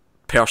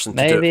person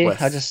to do it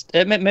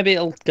with. Maybe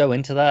it'll go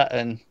into that,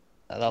 and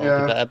that'll be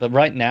better. But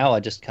right now, I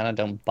just kind of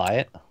don't buy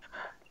it.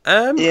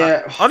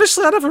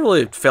 Honestly, I never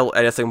really felt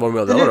anything one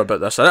way or the other about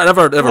this. It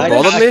never bothered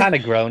me. I kind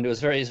of groaned. It was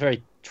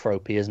very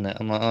tropey, isn't it?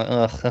 I'm like,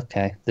 ugh,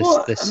 okay.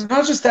 This.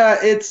 Not just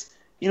that. It's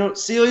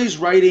Seeley's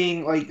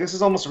writing like this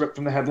is almost ripped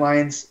from the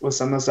headlines with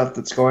some of the stuff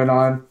that's going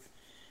on,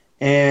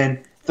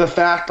 and the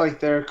fact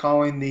like they're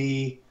calling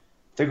the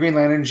Green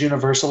Lanterns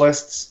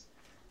Universalists.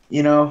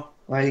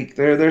 Like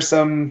there's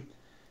some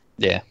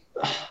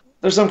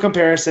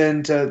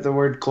comparison to the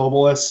word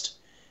globalist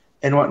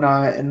and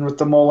whatnot, and with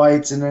the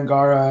Molites and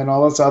Angara and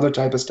all this other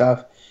type of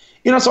stuff.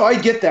 So I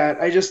get that.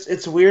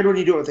 It's weird when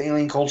you do it with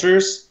alien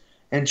cultures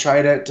and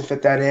try to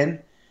fit that in,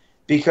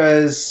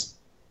 because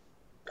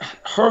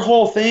her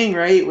whole thing,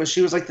 right, was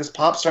she was like this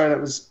pop star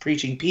that was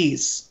preaching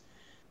peace,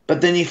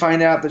 but then you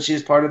find out that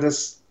she's part of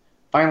this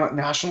violent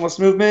nationalist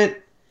movement,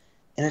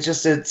 and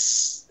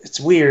it's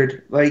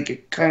weird. Like,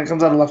 it kind of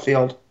comes out of left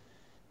field.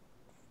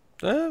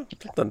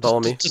 Doesn't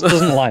bother me. Just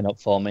doesn't line up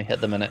for me at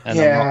the minute. And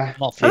I'm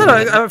not I don't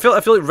know. I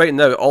feel like right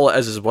now all it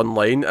is one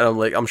line, and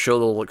I'm sure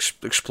they'll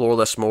explore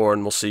this more,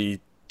 and we'll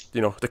see,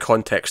 the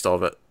context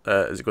of it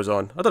as it goes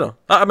on. I don't know.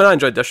 I mean, I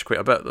enjoyed this quite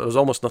a bit. There was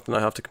almost nothing I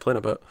have to complain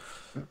about.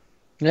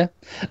 Yeah,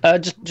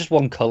 just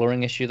one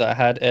colouring issue that I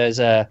had is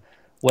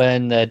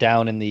when they're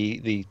down in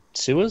the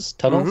sewers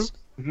tunnels.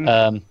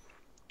 They've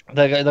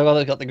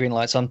got the green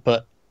lights on,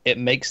 but it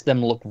makes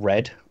them look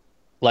red.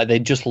 Like they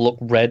just look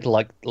red,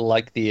 like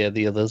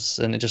the others,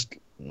 and it just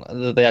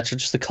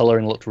the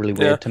colouring looked really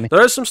weird to me.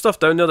 There is some stuff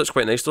down there that's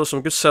quite nice. There's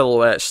some good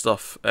silhouette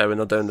stuff when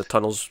they're down the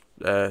tunnels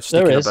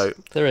sneaking about.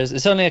 There is.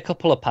 It's only a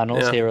couple of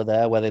panels here or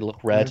there where they look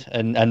red,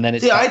 and then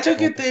it's. Yeah, I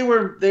took it they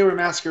were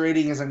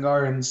masquerading as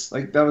Angarans.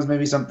 Like that was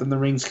maybe something the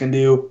rings can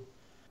do.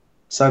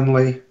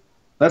 Suddenly,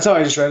 that's how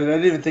I just read it. I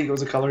didn't even think it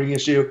was a coloring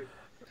issue.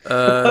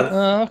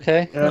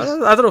 Okay.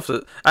 I don't know if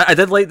I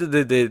did like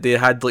that they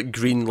had like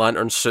Green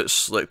Lantern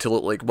suits like to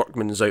look like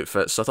workmen's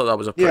outfits. I thought that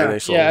was a pretty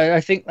nice little. Yeah,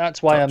 I think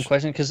that's why I'm touch.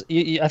 questioning, because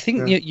I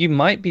think you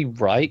might be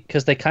right,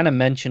 because they kind of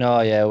mention,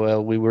 oh yeah,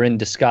 well, we were in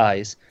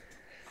disguise,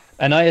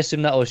 and I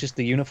assume that was just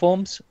the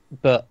uniforms,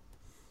 but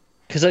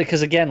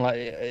because again,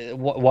 like,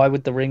 why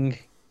would the ring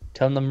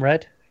turn them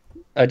red?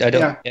 I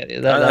don't. Yeah.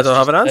 I don't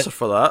have an answer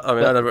for that. I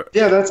mean, I never.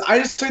 Yeah, I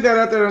just took that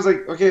out there and I was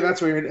like, okay,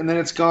 that's weird. And then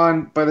it's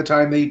gone by the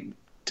time they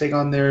take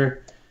on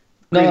their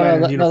Green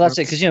Lantern No, uniforms. that's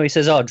it. Because he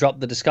says, "Oh, drop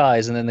the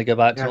disguise," and then they go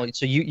back to.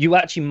 So you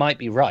actually might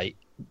be right,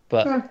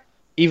 but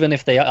even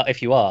if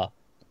you are,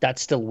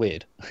 that's still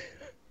weird.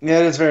 Yeah,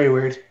 it is very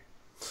weird.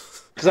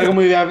 Because like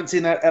we haven't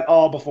seen that at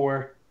all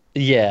before.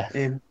 Yeah.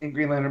 In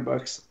Green Lantern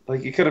books,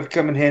 like it could have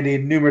come in handy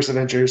in numerous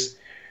adventures,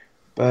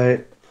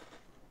 but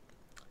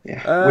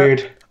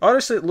weird.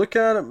 Honestly, look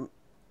at it.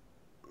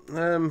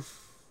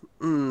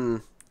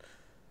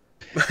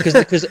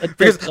 Because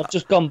I've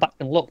just gone back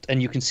and looked,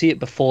 and you can see it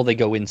before they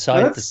go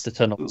inside the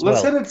tunnel as well.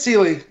 Let's hit it,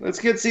 Seeley. Let's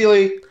get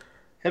Seeley.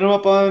 Hit him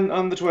up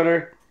on the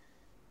Twitter,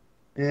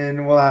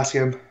 and we'll ask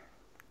him.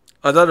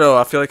 I don't know.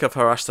 I feel like I've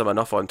harassed him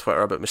enough on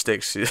Twitter about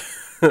mistakes.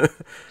 All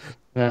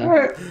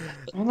right.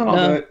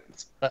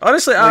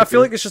 Honestly, I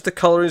feel like it's just the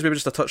coloring's maybe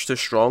just a touch too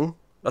strong.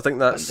 I think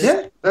that's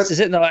this is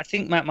it. No, I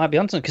think Matt might be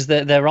onto it, because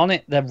they're on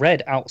it. They're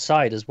red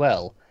outside as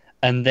well,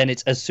 and then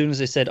it's as soon as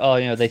they said,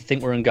 "Oh, they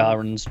think we're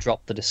Angarans,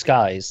 drop the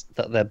disguise,"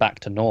 that they're back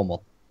to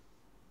normal.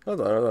 Hold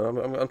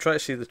on. I'm trying to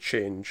see the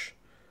change.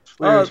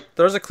 Weird.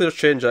 There's a clear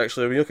change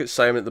actually. When you look at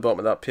Simon at the bottom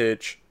of that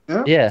page,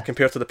 Yeah.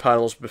 compared to the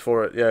panels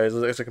before it,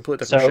 it's a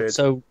completely different shade.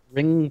 So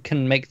Ring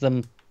can make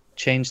them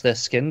change their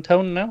skin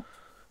tone now.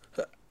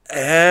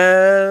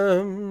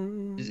 This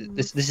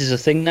is a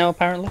thing now,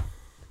 apparently.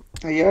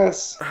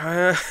 Yes.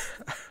 I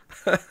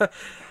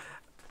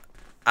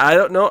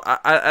don't know.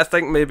 I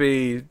think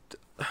maybe.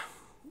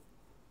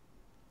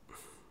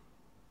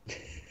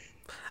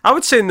 I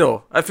would say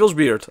no. It feels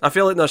weird. I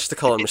feel like that's just a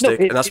colour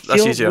mistake, and that's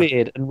feels easier.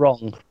 Weird and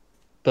wrong,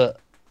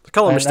 but The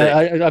colour mistake.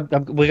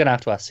 we're gonna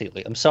have to ask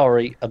Seeley. I'm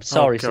sorry,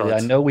 Seeley. God.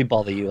 I know we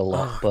bother you a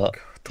lot, but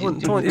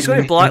Don't. He's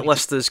going to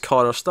blacklist his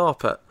Connor.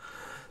 Stop it.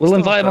 we'll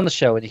invite him on the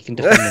show and he can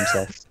defend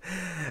himself.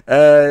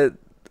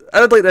 I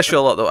would like this show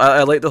a lot, though.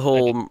 I like the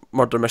whole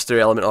murder mystery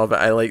element of it.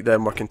 I like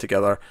them working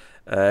together.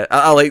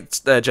 I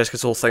liked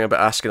Jessica's whole thing about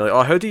asking, like,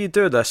 "Oh, how do you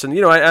do this?" And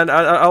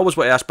I always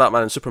want to ask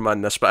Batman and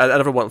Superman this, but I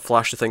never want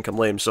Flash to think I'm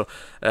lame. So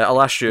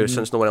I'll ask you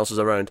since no one else is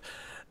around.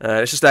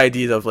 It's just the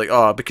idea of like,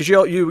 because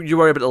you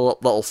worry about the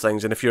little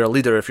things, and if you're a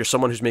leader, if you're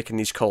someone who's making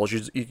these calls,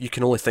 you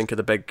can only think of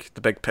the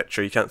big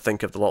picture. You can't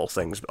think of the little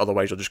things,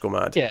 otherwise you'll just go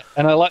mad. Yeah,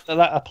 and I like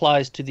that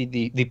applies to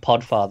the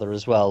Podfather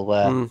as well,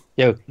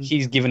 where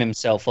he's given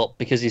himself up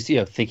because he's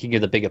thinking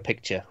of the bigger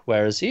picture,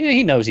 whereas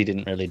he knows he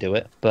didn't really do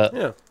it, but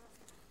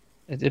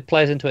it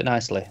plays into it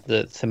nicely.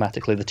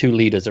 Thematically, the two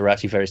leaders are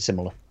actually very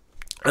similar.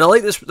 And I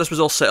like this was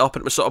all set up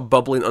and it was sort of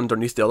bubbling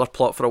underneath the other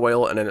plot for a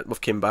while, and then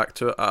we've came back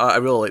to it. I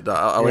really like that.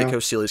 I like how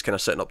Seeley's kind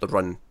of setting up the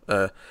run,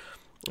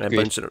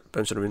 bouncing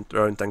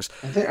around things.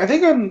 I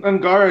think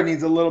Angara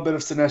needs a little bit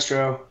of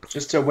Sinestro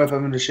just to whip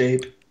him into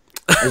shape.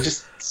 Or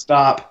just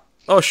stop.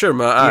 Oh sure,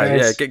 man.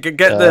 Get the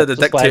that's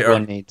what dictator.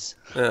 everyone needs.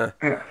 Yeah.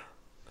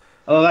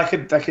 Oh,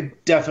 that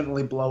could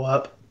definitely blow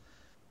up,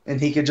 and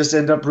he could just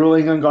end up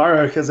ruling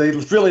Angara because they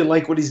really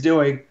like what he's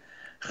doing.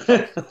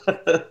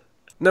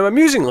 Now,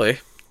 amusingly,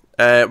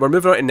 we're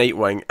moving on to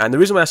Nightwing, and the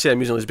reason why I say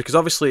amusingly is because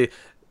obviously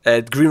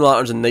Green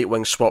Lanterns and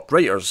Nightwing swap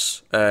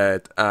writers,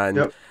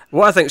 and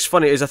what I think is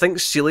funny is I think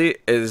Seeley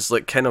is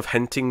like kind of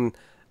hinting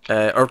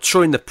or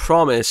showing the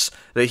promise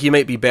that he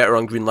might be better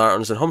on Green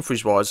Lanterns than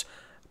Humphries was.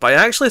 But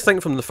I actually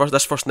think from this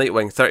first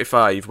Nightwing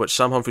 35, which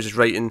Sam Humphries is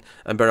writing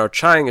and Bernard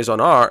Chang is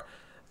on art,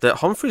 that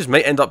Humphries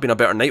might end up being a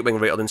better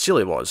Nightwing writer than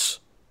Seeley was.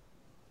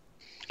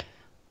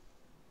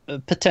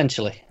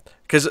 Potentially.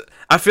 Because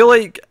I feel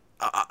like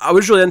I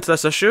was really into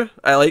this issue.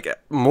 I like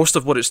most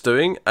of what it's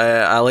doing.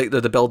 I like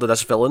the build of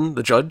this villain,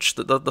 the judge,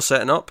 that they're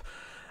setting up.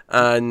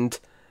 And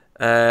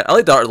I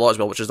like the art a lot as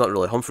well, which is not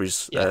really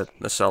Humphries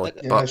necessarily.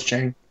 Yeah, that's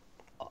Chang.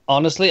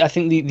 Honestly, I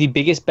think the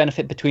biggest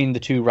benefit between the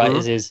two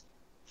writers is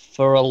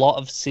for a lot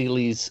of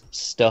Seeley's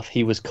stuff,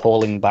 he was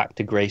calling back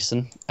to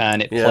Grayson,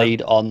 and it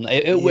played on.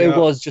 It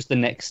was just the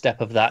next step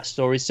of that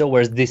story still,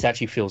 whereas this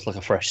actually feels like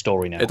a fresh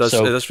story now. It does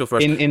feel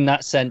fresh. In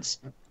that sense,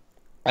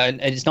 and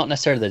it's not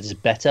necessarily that it's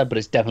better, but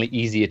it's definitely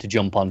easier to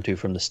jump onto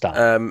from the start.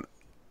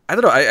 I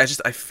don't know.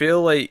 I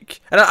feel like,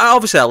 and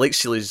obviously I like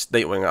Seeley's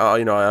Nightwing.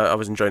 I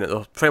was enjoying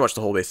it pretty much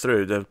the whole way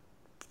through.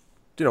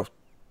 Start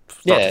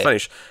to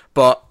finish.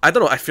 But I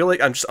don't know. I feel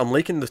like I'm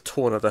liking the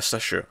tone of this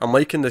issue. I'm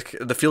liking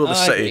the feel of the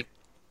city. Agree.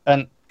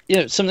 And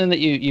something that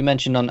you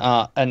mentioned on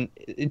art, and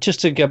just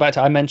to go back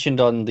to, I mentioned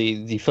on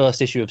the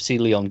first issue of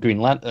Seeley on Green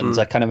Lanterns,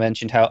 I kind of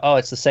mentioned how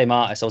it's the same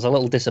artist. I was a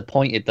little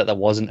disappointed that there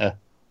wasn't a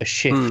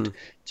shift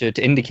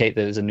to indicate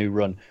that there's a new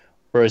run.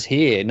 Whereas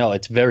here, no,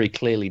 it's very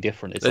clearly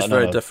different. It's like,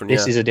 very different.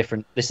 This is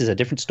a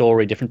different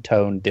story, different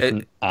tone,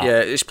 different art. Yeah,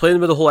 it's playing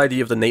with the whole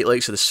idea of the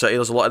nightlights of the city.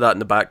 There's a lot of that in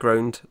the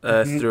background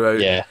throughout.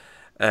 Yeah.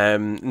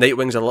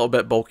 Nightwing's a little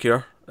bit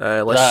bulkier.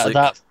 Less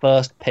That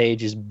first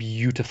page is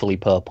beautifully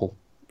purple.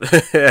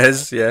 it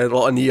is, yeah, a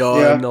lot of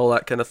neon and all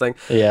that kind of thing.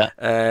 Yeah.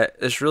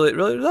 It's really,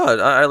 really, no,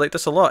 I like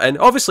this a lot. And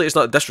obviously, it's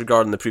not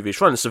disregarding the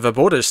previous run. So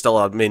Vaboda is still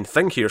a main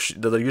thing here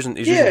that they're using.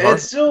 He's using her.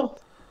 It's still.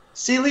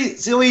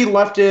 Seeley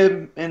left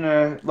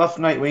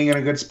Nightwing in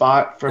a good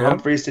spot for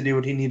Humphreys to do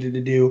what he needed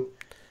to do.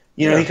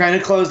 You know, he kind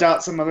of closed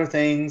out some other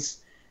things,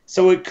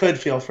 so it could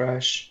feel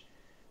fresh.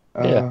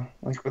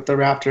 Like with the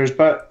Raptors,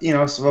 but you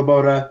know,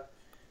 Svoboda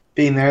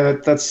being there,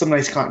 that's some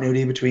nice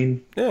continuity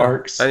between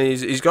arcs. And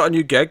he's got a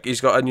new gig. He's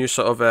got a new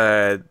sort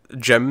of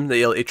gym that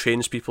he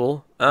trains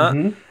people at.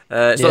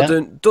 It's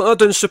not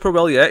doing super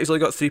well yet. He's only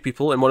got 3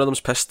 people, and one of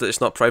them's pissed that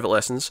it's not private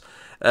lessons.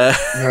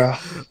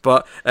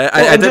 But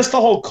and just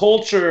the whole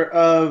culture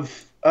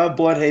of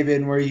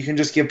Bloodhaven, where you can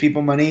just give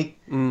people money,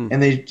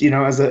 and they, you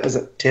know, as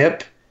a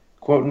tip,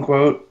 quote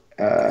unquote.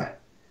 I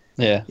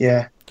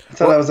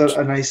thought that was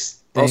a nice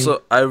thing.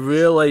 Also, I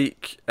really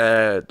like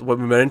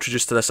when we were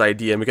introduced to this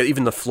idea, and we got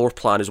even the floor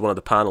plan is one of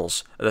the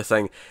panels of the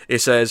thing. It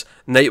says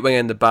Nightwing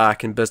in the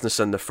back and business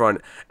in the front,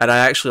 and I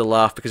actually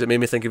laughed because it made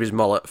me think of his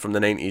mullet from the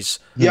 90s.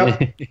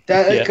 Yep,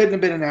 it couldn't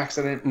have been an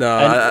accident.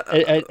 No.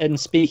 And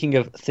speaking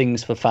of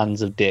things for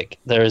fans of Dick,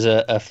 there is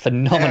a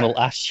phenomenal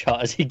ass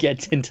shot as he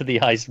gets into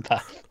the ice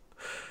bath.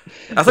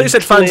 I thought you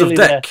said fans of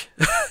Dick.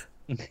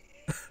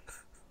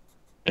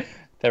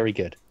 Very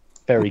good.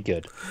 Very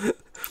good.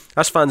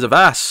 That's fans of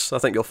ass, I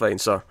think you'll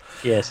find, sir.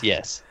 No,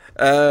 Yes.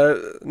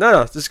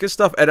 this is good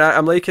stuff, and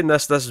I'm liking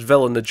this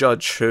villain, the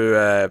Judge, who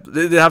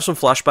they have some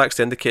flashbacks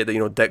to indicate that, you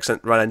know, Dick's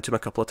ran into him a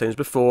couple of times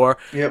before,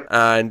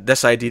 and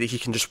this idea that he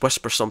can just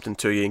whisper something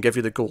to you and give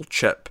you the gold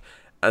chip,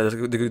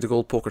 the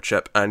gold poker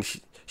chip,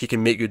 and he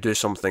can make you do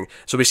something.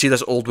 So we see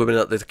this old woman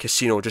at the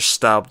casino just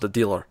stab the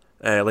dealer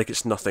like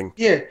it's nothing.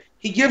 Yeah,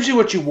 he gives you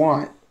what you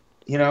want,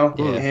 you know,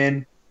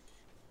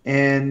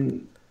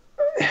 and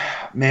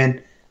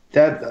man,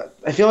 that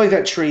I feel like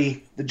that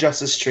tree, the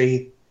Justice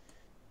Tree,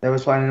 that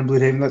was planted in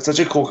Bloodhaven, that's such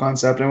a cool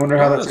concept. I wonder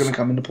how that's going to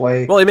come into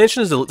play. Well, he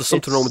mentions there's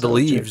something wrong with the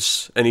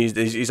leaves, and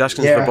he's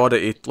asking his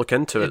body to look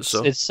into it.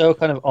 So it's so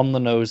kind of on the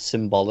nose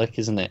symbolic,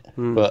 isn't it?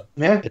 But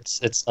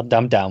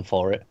I'm down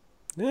for it.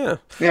 Yeah.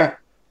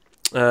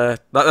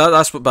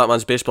 That's what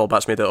Batman's baseball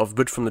bat's made out of,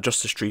 wood from the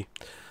Justice Tree.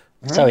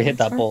 That's how he hit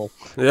that ball.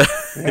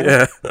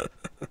 Yeah.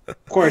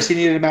 Of course, he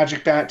needed a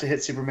magic bat to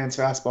hit Superman's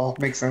fastball.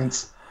 Makes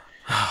sense.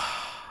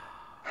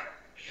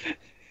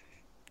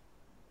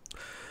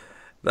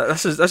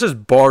 This is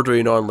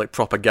bordering on like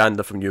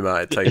propaganda from Newman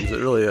at times. It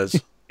really is.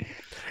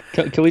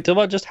 Can we talk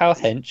about just how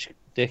hench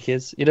Dick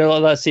is? You know,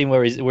 like that scene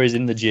where he's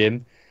in the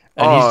gym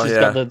and he's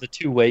just got the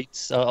 2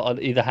 weights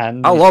on either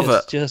hand. I love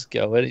it. Just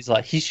going. He's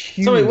like, he's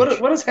huge. So wait, what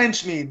does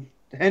hench mean?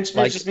 Hench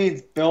just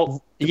means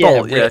built.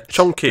 Yeah,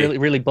 chunky,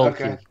 really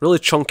bulky, really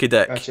chunky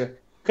Dick. Gotcha.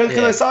 Because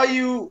I saw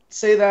you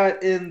say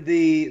that in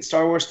the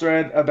Star Wars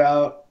thread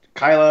about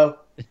Kylo.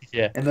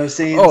 Yeah. And those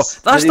scenes. Oh,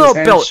 that's not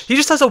built. He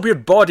just has a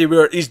weird body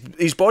where his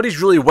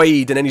body's really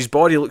wide and then his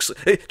body looks.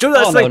 Do you know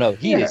that thing? No,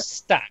 he is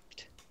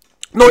stacked.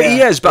 No,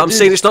 he is, but I'm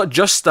saying it's not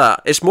just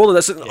that. It's more than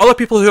this. Other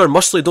people who are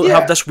muscly don't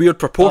have this weird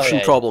proportion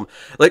problem.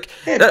 Like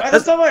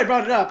that's not why I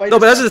brought it up. But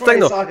that's the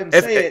thing, though. Saw him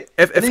say it,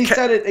 and then he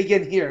said it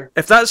again here.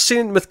 If that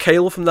scene with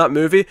Kylo from that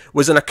movie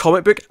was in a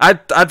comic book,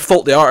 I'd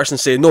fault the artist and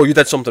say, no, you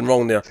did something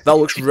wrong there. That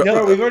looks.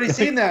 No, we've already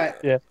seen that.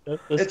 Yeah,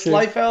 it's true.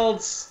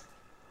 Liefeld's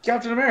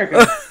Captain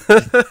America.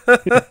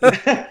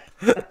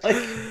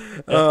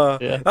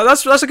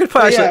 That's a good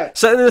point. Actually,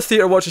 sitting in the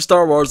theater watching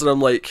Star Wars, and I'm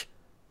like,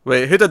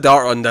 wait, who did the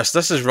art on this?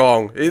 This is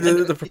wrong.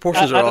 The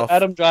proportions are off.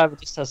 Adam Driver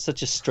just has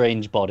such a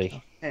strange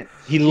body.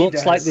 He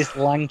looks like this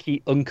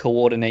lanky,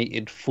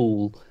 uncoordinated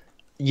fool,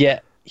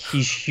 yet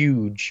he's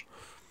huge,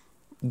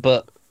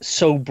 but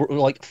so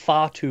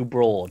far too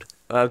broad.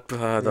 I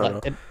don't know.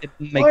 It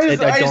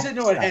makes. I just didn't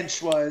know what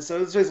hench was,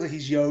 so it's basically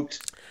he's yoked.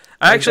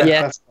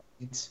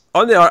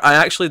 On the art, I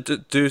actually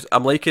do.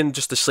 I'm liking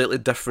just a slightly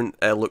different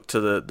look to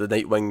the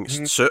Nightwing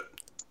suit.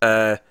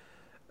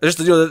 Just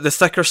the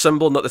thicker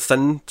symbol, not the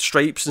thin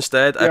stripes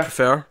instead. I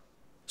prefer.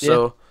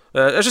 So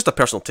it's just a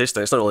personal taste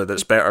thing. It's not really that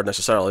it's better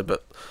necessarily,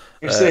 but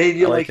you're saying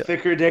you like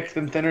thicker dick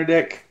than thinner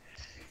dick.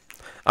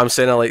 I'm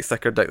saying I like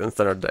thicker dick than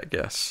thinner dick.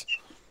 Yes.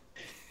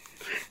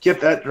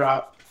 Get that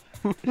drop.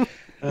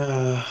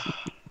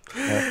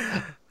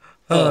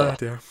 Oh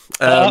dear.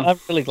 I'm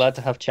really glad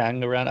to have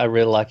Chang around. I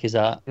really like his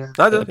art.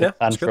 I do. Yeah,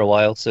 fan for a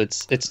while, so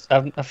it's.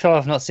 I feel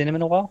I've not seen him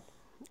in a while.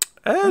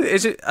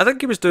 Is it? I think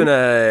he was doing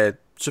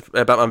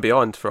Batman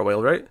Beyond for a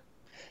while, right?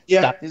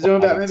 Yeah, he's doing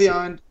Batman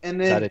Beyond,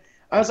 and then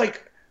I was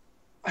like,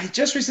 I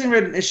just recently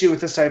read an issue with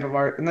this type of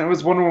art, and that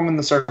was Wonder Woman: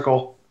 The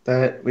Circle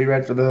that we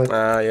read for the.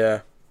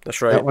 Yeah,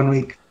 that's right. That 1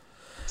 week.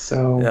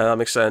 So yeah, that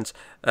makes sense.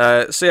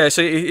 So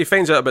he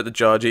finds out about the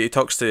Judge. He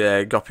talks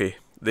to Guppy.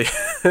 The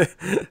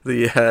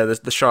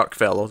shark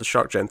fellow, the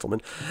shark gentleman,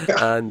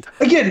 and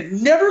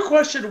again, never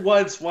questioned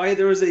once why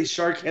there was a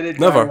shark-headed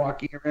guy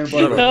walking around.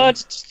 No,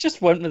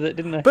 just went with it,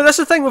 didn't they? But that's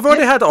the thing. We've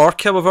already had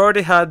Orca. We've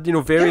already had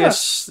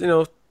various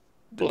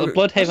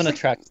Bloodhaven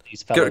attracts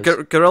these fellows.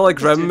 Gorilla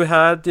Grimm we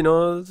had.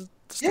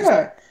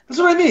 Yeah, that's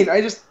what I mean.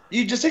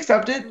 You just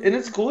accept it, and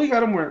it's cool. You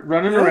got him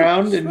running Yeah,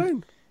 around, it's and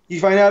fine. you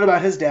find out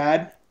about his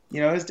dad.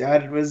 You know, his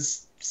dad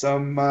was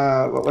some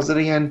what was it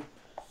again?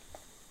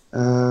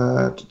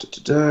 Da, da,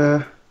 da,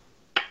 da.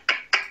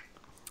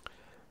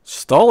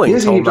 Stalling He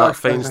doesn't until even Matt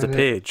talk finds the about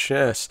it. page,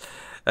 yes.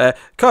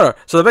 Connor,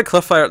 so the big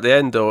cliffhanger at the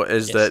end, though,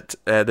 is Yes.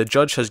 that the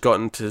judge has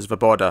gotten to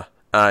Svoboda,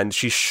 and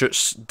she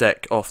shoots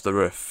Dick off the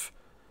roof.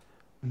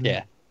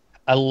 Yeah,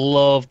 I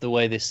love the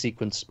way this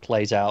sequence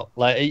plays out.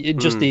 Like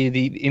just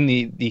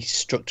the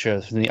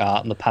structure, the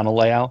art, and the panel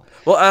layout.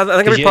 Well, I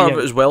think a 'Cause big part of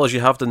it as well is you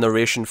have the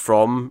narration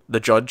from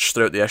the judge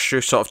throughout the issue,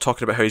 sort of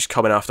talking about how he's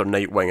coming after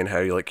Nightwing and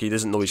how he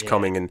doesn't know he's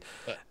coming, and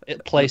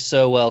It plays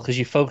so well because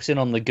you focus in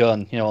on the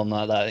gun, on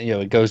that,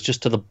 it goes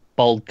just to the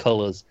bold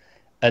colors,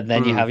 and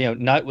then you have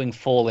Nightwing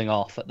falling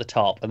off at the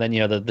top, and then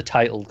the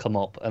title come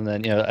up, and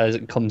then as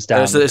it comes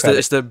down,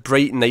 it's the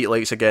bright night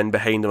lights again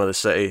behind him of the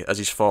city as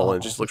he's falling.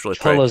 It just looks really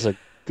pretty. colors are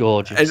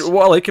gorgeous. And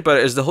what I like about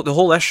it is the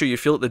whole issue, you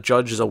feel like the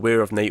judge is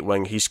aware of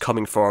Nightwing, he's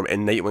coming for him,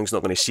 and Nightwing's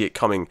not going to see it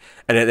coming.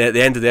 And at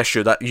the end of the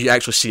issue, that you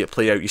actually see it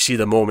play out. You see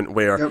the moment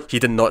where he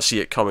did not see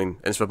it coming,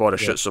 and Svoboda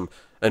shoots him.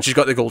 And she's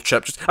got the gold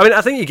chip.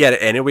 I think you get it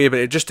anyway,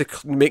 but just to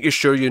make you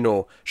sure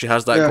she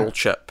has that gold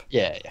chip.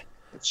 Yeah.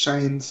 It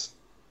shines.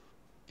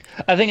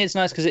 I think it's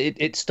nice because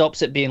it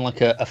stops it being like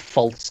a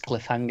false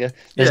cliffhanger.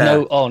 There's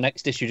no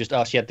next issue just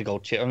she had the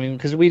gold chip. I mean,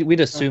 because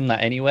we'd assume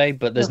that anyway,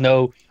 but there's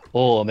no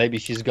maybe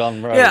she's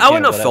gone right. Yeah, I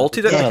wouldn't have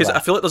faulted it because I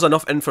feel like there's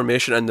enough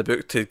information in the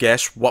book to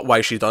guess why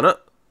she done it.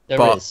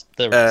 There is,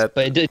 but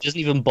it doesn't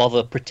even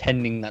bother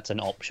pretending that's an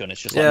option.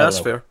 It's just like, that's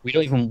fair. We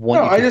don't even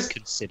want you to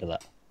consider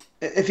that.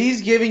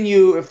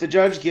 If the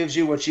judge gives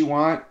you what you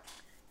want,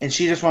 and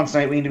she just wants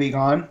Nightwing to be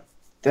gone,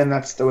 then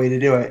that's the way to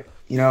do it.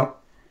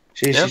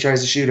 She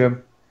tries to shoot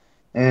him.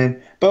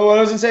 But what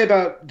I was gonna say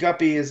about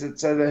Guppy is it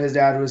said that his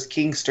dad was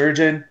King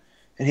Sturgeon,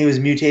 and he was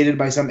mutated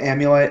by some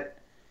amulet.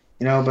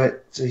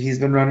 But so he's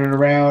been running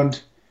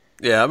around.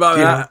 Yeah,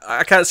 but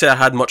I can't say I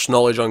had much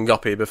knowledge on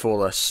Guppy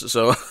before this,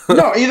 so...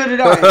 No, either did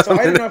I. So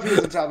I didn't know if he was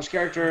an established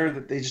character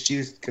that they just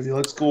used because he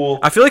looks cool.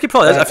 I feel like he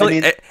probably is. I feel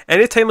like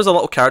anytime there's a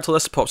little character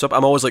list that pops up,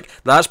 I'm always like,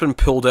 that's been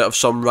pulled out of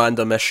some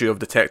random issue of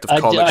Detective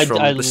Comics from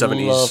the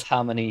 70s. I love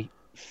how many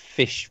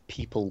fish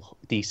people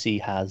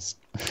DC has.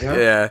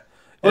 Yeah.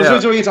 Well,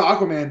 that's what you get to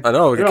Aquaman. I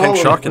know, we got King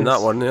Shark in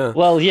that one, yeah.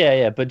 Well,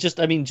 yeah, but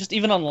just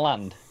even on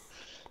land.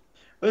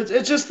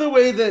 It's just the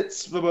way that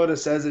Svoboda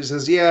says it. It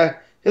says,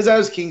 his dad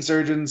was King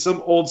Surgeon,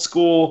 some old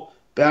school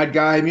bad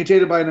guy,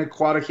 mutated by an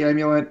aquatic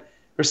amulet,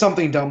 or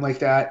something dumb like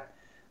that.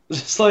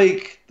 Just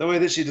like the way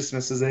that she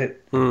dismisses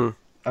it.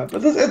 But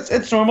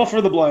it's normal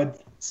for the blood,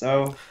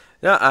 so...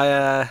 Yeah,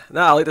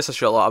 I like this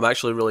issue a lot. I'm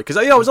actually really... Because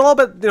I was a little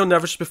bit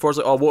nervous before. I was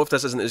like, what if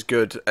this isn't as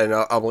good? And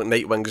I'm like,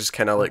 Nightwing's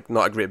kind of like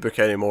not a great book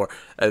anymore.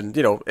 And,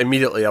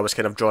 immediately I was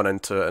kind of drawn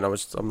into it, and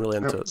I'm really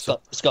into it.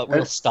 It's got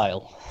real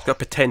style. It's got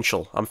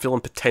potential. I'm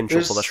feeling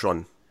potential for this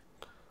run.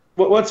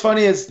 What's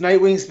funny is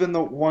Nightwing's been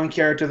the one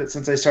character that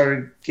since I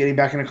started getting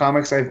back into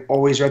comics, I've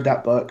always read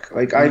that book.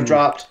 Like, I've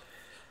dropped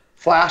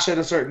Flash at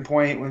a certain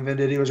point when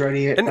Venditti was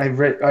writing it, and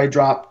I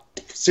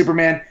dropped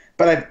Superman...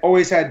 But I've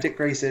always had Dick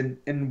Grayson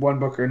in one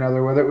book or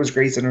another, whether it was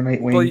Grayson or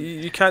Nightwing. Well,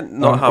 you can't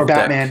not have or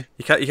Batman.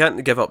 Dick. You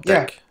can't give up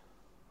Dick.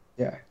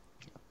 Yeah. You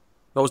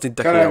always need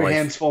Dick Gotta in have your your life.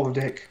 hands full of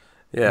Dick.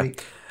 Yeah.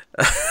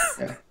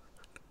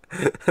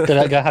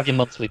 Gotta have your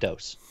monthly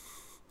dose.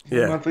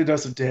 Yeah. Monthly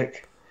dose of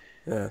Dick.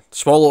 Yeah.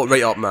 Swallow it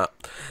right up,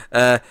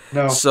 Matt.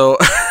 No. So...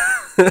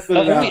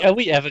 Are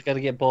we ever going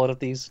to get bored of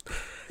these?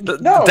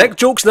 No. Dick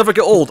jokes never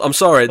get old. I'm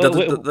sorry.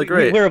 They're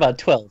great. We're about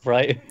 12,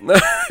 right?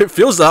 It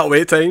feels that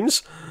way at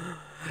times.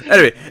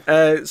 Anyway,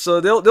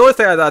 so the only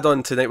thing I'd add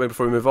on to Nightwing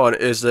before we move on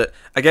is that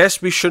I guess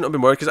we shouldn't have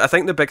been worried, because I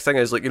think the big thing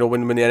is, like,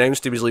 when they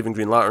announced he was leaving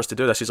Green Lanterns to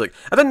do this, he's like,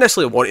 I didn't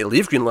necessarily want to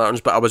leave Green Lanterns,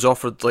 but I was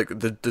offered like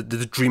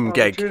the dream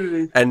gig,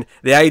 and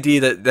the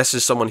idea that this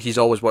is someone he's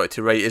always wanted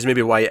to write is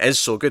maybe why it is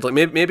so good. Like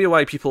maybe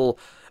why people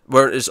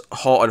weren't as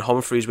hot on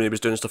Humphreys when he was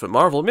doing stuff at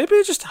Marvel. Maybe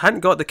he just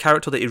hadn't got the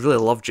character that he really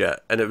loved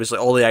yet, and it was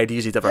like all the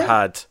ideas he'd ever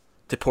had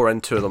to pour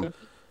into them.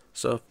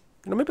 So.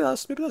 Maybe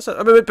that's it.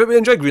 I mean, but we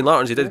enjoyed Green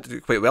Lanterns. He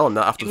did quite well in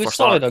that after the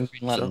first arc. He was solid on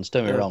Green Lanterns,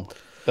 don't get me wrong.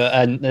 But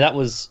and that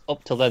was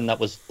up till then. That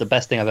was the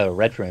best thing I've ever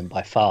read from him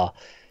by far.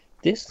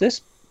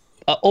 This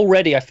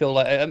already I feel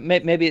like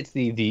maybe it's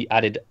the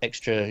added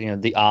extra,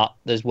 the art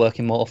that's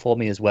working more for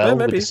me as well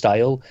with the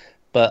style.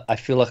 But I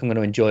feel like I'm going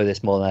to enjoy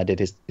this more than I did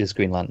his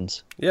Green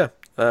Lanterns. Yeah.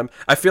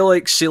 I feel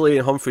like Seeley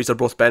and Humphreys are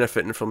both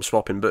benefiting from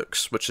swapping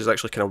books, which is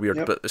actually kind of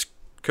weird, but it's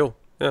cool.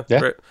 Yeah.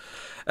 Great.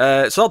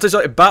 So that takes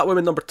out to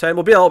Batwoman number 10.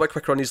 We'll be a little bit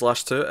quicker on these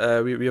last two.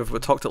 We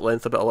talked at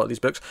length about a lot of these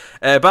books.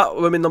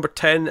 Batwoman number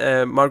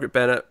 10, Margaret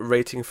Bennett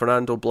writing,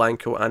 Fernando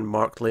Blanco and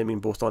Mark Laming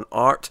both on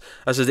art.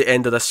 This is the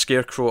end of the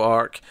Scarecrow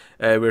arc,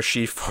 where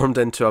she formed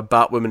into a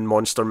Batwoman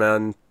Monster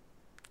Man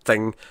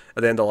thing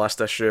at the end of the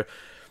last issue.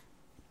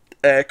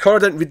 Connor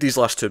didn't read these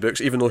last two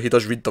books, even though he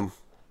does read them.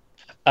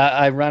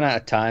 I ran out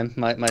of time.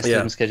 My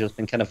sleeping schedule's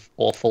been kind of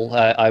awful.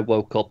 I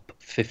woke up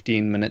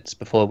 15 minutes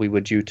before we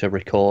were due to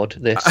record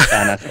this,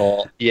 and I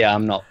thought, yeah,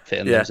 I'm not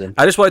fitting Yeah, those in.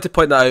 I just wanted to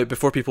point that out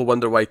before people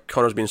wonder why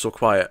Connor's being so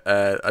quiet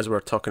as we're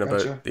talking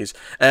about Gotcha. these.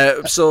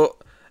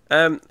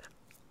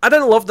 I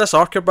didn't love this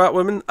arc of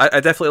Batwoman. I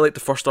definitely liked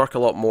the first arc a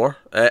lot more,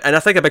 and I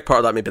think a big part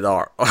of that may be the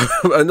art.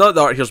 Not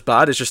the art here's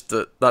bad. It's just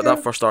that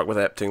first arc with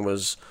Epting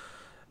was.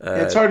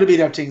 It's hard to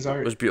beat Epting's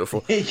art. Was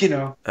beautiful. You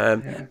know.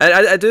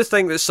 I do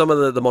think that some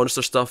of the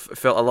monster stuff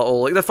felt a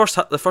little like the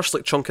first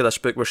like chunk of this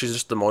book where she's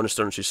just the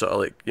monster and she's sort of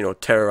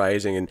like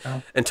terrorizing and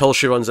until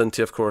she runs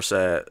into, of course,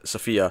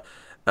 Sophia.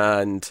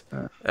 And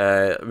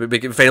we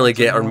can finally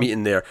get our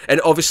meeting there. And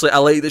obviously, I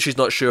like that she's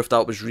not sure if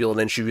that was real, and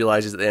then she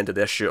realizes at the end of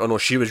the issue, oh no,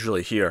 she was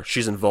really here.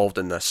 She's involved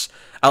in this.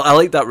 I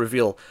like that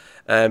reveal.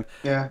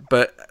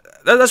 But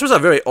this was a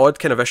very odd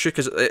kind of issue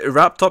because it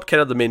wrapped up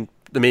kind of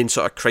the main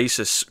sort of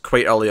crisis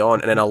quite early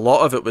on, and then a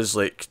lot of it was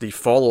like the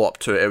follow up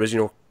to it. It was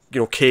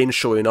Kane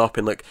showing up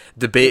and like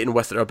debating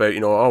with her about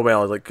oh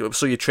well, like,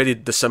 so you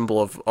traded the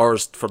symbol of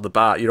ours for the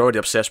bat. You're already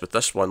obsessed with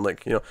this one.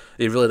 Like are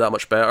you really that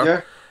much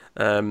better?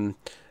 Yeah.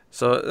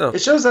 So it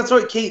shows that's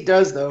what Kate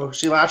does, though.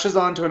 She latches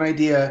onto an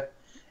idea,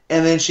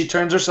 and then she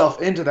turns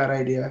herself into that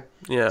idea.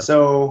 Yeah.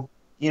 So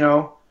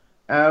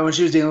when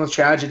she was dealing with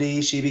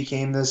tragedy, she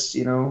became this.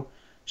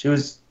 She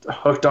was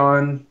hooked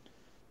on.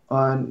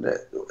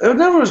 It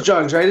never was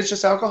drugs, right? It's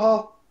just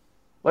alcohol.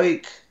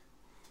 Like.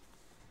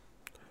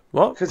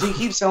 What? Because he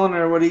keeps telling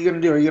her, "What are you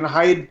gonna do? Are you gonna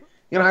hide? You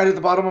gonna hide at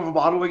the bottom of a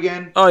bottle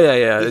again?" Oh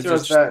yeah. He It's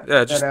throws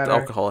just that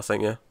alcohol, I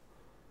think. Yeah.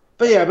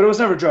 But it was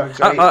never drugs,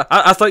 right?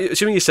 I thought,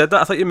 when you said that,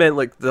 I thought you meant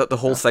like the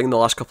whole thing, the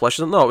last couple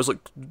issues. No,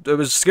 it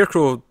was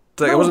Scarecrow.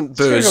 It wasn't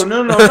booze.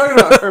 Scarecrow, no, I'm talking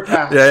about her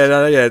past.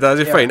 Yeah,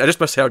 that's fine. I just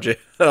misheard you.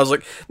 And I was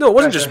like, no, it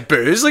wasn't just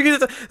booze. Like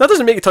that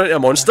doesn't make you turn into a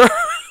monster.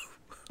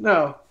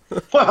 No.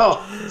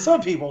 Well, some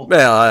people.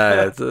 Well,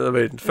 I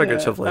mean,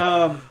 figuratively.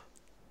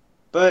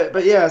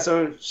 But yeah,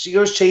 so she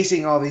goes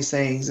chasing all these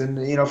things,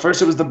 and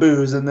first it was the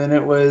booze, and then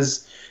it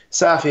was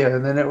Safia,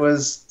 and then it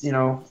was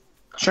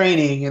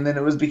training, and then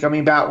it was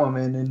becoming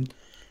Batwoman, and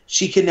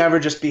she can never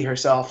just be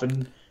herself.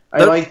 And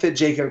I like that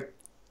Jacob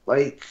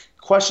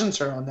questions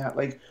her on that,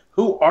 like,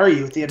 who are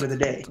you at the end of the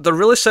day? They're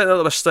really setting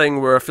up this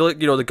thing where I feel like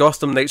the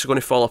Gotham Knights are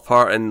going to fall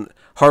apart, and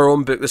her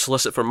own book, The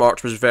Solicit for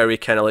March, was very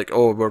kind of like,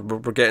 oh,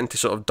 we're getting to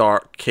sort of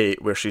dark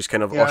Kate, where she's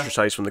kind of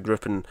ostracized from the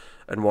group and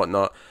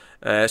whatnot.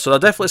 So they're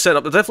definitely setting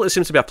up. There definitely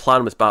seems to be a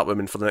plan with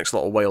Batwoman for the next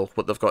little while.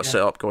 What they've got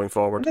set up going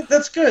forward.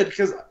 That's good,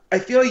 because I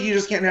feel like you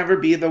just can't have her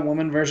be the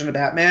woman version of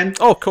Batman.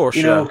 Oh, of course,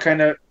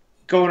 kind of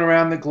going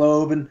around the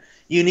globe, and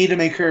you need to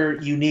make her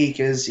unique,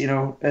 as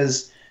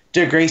as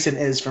Dick Grayson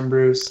is from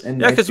Bruce. And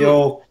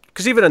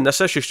because even in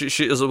this issue,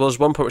 there was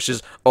one point where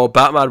she's, oh,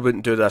 Batman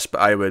wouldn't do this, but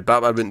I would.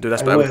 Batman wouldn't do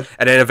this, but I would.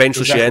 And then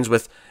eventually she ends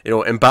with,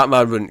 and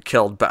Batman wouldn't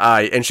killed, but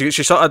I. And she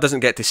sort of doesn't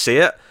get to say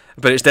it.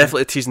 But it's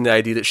definitely teasing the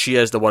idea that she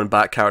is the one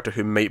Bat character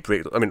who might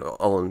break. I mean,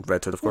 other than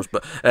Red Hood, of course,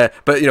 but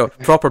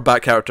proper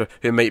Bat character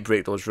who might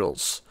break those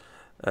rules.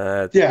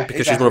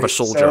 Because she's more of a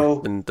soldier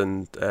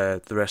than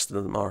the rest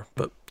of them are.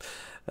 But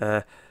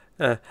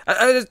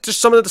just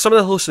some of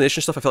the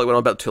hallucination stuff I felt like went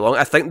on a bit too long.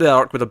 I think the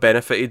arc would have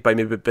benefited by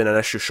maybe being an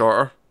issue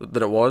shorter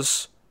than it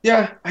was.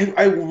 Yeah,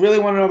 I really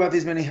want to know about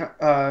these many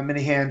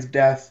hands of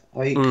death,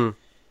 like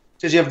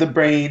because you have the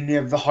brain, you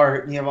have the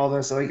heart, and you have all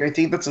this. Like, I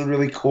think that's a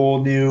really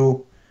cool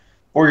new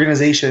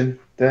organization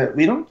that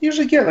we don't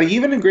usually get. Like,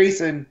 even in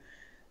Grayson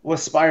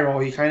with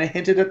Spiral, you kind of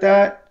hinted at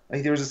that.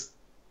 Like, there was this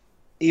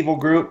evil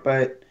group,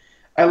 but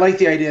I like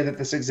the idea that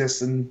this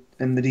exists in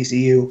the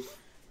DCU. You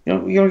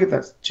don't get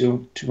that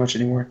too much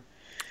anymore.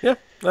 Yeah,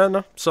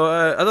 no. So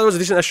I thought it was a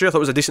decent issue. I thought it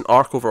was a decent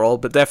arc overall,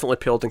 but definitely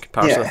paled in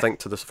comparison, I think,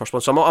 to the first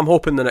one. So I'm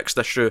hoping the next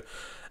issue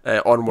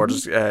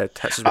onwards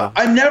hits as well.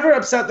 I'm never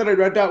upset that I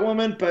read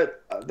Batwoman,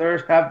 but there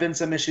have been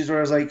some issues where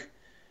I was like,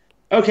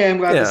 okay, I'm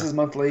glad this is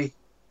monthly.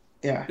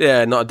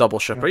 Yeah, not a double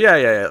shipper.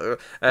 Yeah.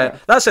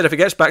 That said, if it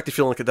gets back to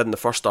feeling like it did in the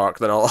first arc,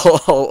 then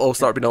I'll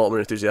start being a lot more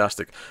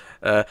enthusiastic.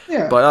 But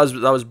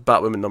that was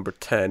Batwoman number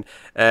 10,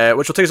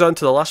 which will take us on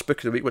to the last book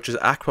of the week, which is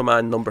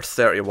Aquaman number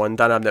 31.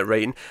 Dan Abnett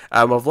writing.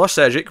 We've lost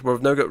Cedric.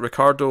 We've now got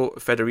Riccardo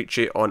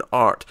Federici on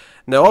art.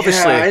 Now,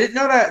 obviously, I didn't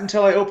know that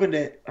until I opened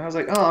it. I was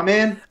like, oh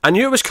man, I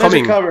knew it was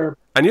coming. Cover.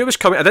 I knew it was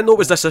coming. I didn't know it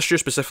was this issue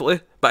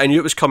specifically, but I knew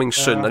it was coming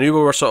soon. I knew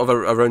we were sort of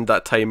around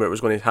that time where it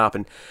was going to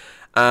happen,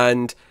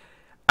 and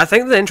I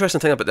think the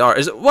interesting thing about the art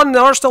is, one, the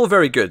art's still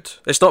very good.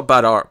 It's not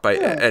bad art by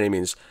any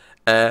means.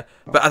 But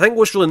I think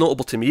what's really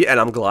notable to me,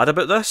 and I'm glad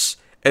about this,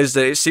 is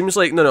that it seems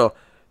like,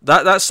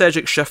 that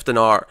Cedric shift in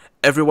art,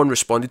 everyone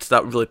responded to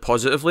that really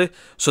positively.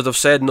 So they've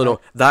said, no,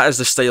 that is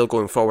the style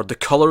going forward. The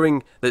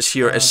colouring that's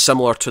here is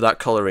similar to that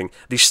colouring.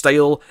 The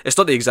style, it's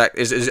not the exact,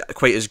 is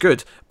quite as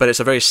good, but it's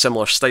a very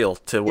similar style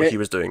to what he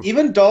was doing.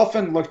 Even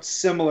Dolphin looked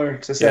similar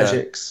to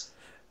Cedric's.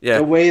 Yeah.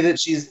 The way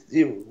that she's,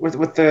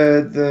 with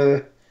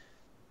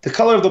the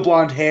color of the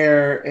blonde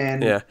hair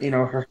and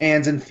her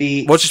hands and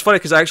feet. Which is funny,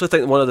 because I actually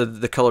think one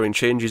of the colouring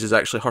changes is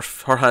actually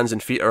her hands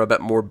and feet are a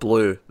bit more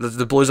blue.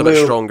 The blue's a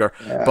bit stronger,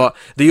 but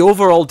the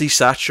overall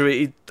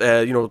desaturated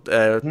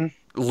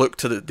look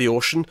to the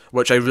ocean,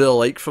 which I really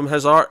like from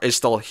his art, is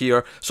still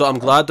here. So I'm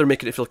glad they're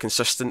making it feel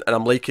consistent, and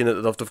I'm liking it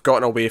that they've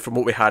gotten away from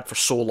what we had for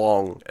so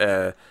long.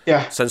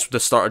 Since the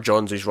start of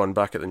Johnsy's run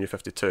back at the New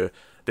 52,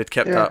 they'd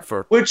kept that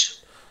for which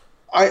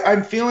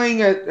I'm feeling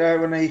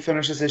when I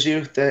finish this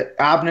issue that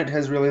Abnett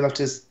has really left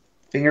his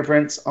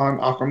fingerprints on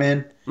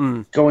Aquaman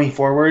going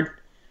forward,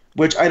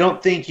 which I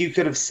don't think you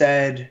could have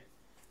said.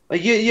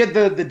 Like you had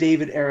the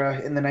David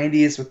era in the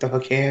 90s with the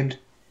hook hand,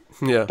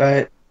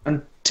 but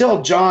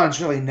until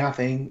John's really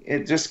nothing.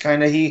 It just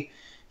kind of he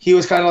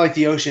was kind of like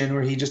the ocean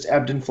where he just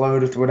ebbed and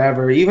flowed with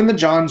whatever. Even the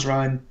John's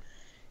run,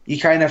 you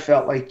kind of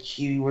felt like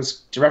he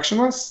was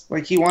directionless.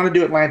 Like he wanted to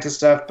do Atlantis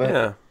stuff,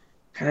 but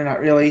kind of not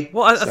really.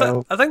 Well,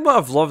 I think what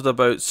I've loved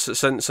about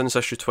since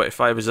issue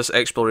 25 is this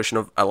exploration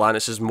of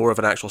Atlantis is more of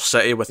an actual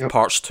city with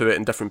parts to it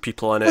and different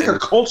people in it. Like a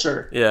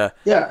culture. Yeah.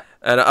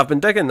 And I've been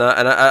digging that,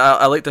 and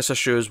I like this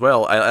issue as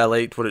well. I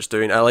liked what it's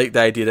doing. I like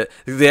the idea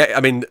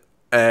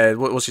that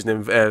what was his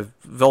name?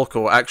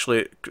 Volko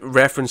actually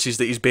references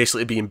that he's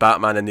basically being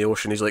Batman in the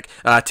ocean. He's like,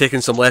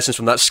 taking some lessons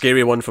from that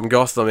scary one from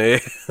Gotham, eh?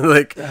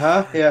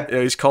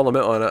 He's calling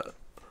him out on it.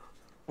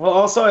 Well,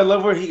 also, I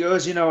love where he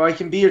goes, I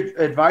can be your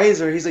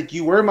advisor. He's like,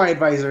 you were my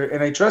advisor,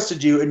 and I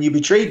trusted you, and you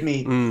betrayed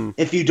me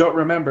if you don't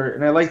remember.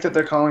 And I like that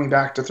they're calling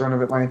back to Throne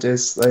of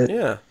Atlantis.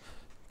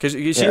 Because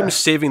you see him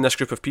saving this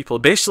group of people.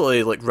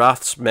 Basically, like,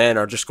 Wrath's men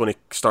are just going to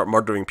start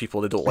murdering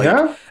people they don't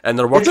like. And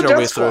they're working their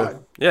way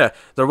through. They're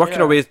working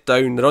their way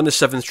down. They're on the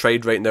 7th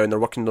Trade right now, and they're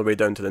working their way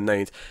down to the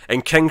 9th.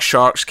 And King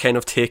Shark's kind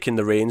of taking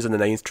the reins in the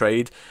 9th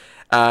Trade.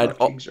 And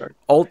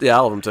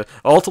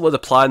ultimately the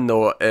plan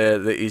though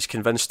that he's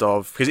convinced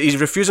of, because he's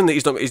refusing that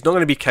he's not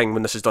going to be king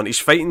when this is done. He's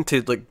fighting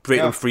to like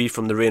break them free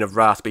from the reign of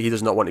Wrath, but he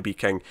does not want to be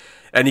king.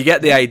 And you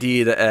get the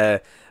idea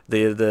that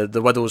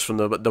the widows from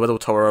the Widow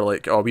Tower are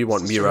like, we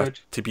want Mira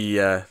to be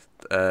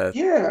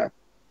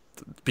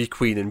be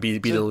queen and be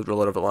the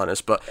ruler of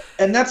Atlantis.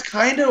 And that's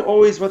kind of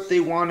always what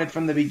they wanted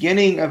from the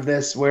beginning of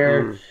this,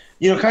 where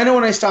kind of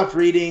when I stopped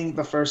reading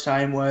the first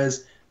time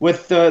was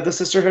with the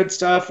sisterhood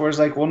stuff, where it's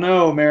like, well,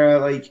 no, Mara,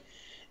 like,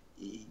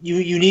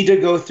 you need to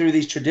go through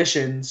these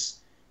traditions.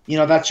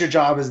 That's your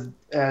job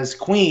as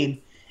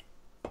queen.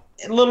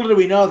 And little did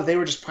we know that they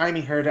were just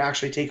priming her to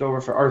actually take over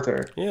for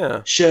Arthur.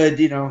 Yeah.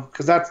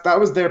 Because that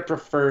was their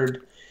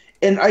preferred.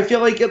 And I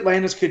feel like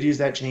Atlantis could use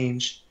that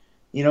change.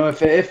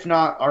 If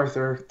not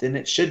Arthur, then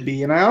it should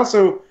be. And I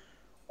also,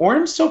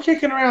 Orm's still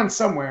kicking around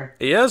somewhere.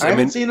 He is. I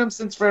haven't seen him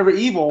since Forever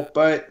Evil,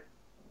 but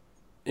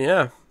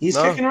he's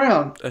kicking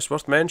around. It's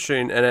worth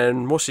mentioning. And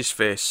then Moses'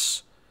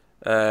 face.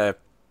 The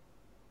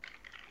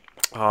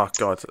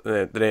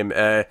name.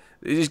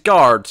 His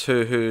guard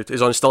who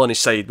is still on his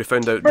side. We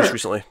found out just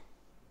recently.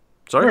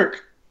 Sorry?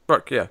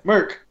 Merc, yeah.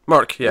 Mark,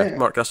 Mark,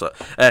 that's it.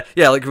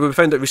 Like we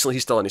found out recently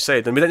he's still on his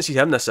side, and we didn't see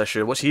him this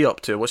issue. What's he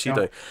up to? What's he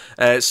doing?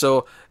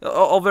 So,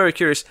 all very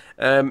curious.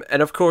 And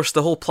of course,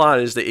 the whole plan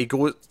is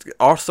that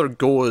Arthur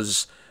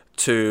goes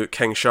to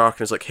King Shark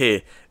and is like,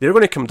 hey, they're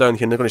going to come down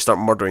here and they're going to start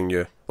murdering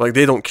you. Like,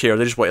 they don't care.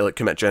 They just want to, like,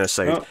 commit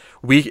genocide.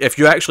 If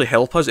you actually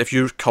help us, if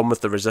you come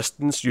with the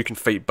resistance, you can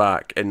fight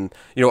back. And,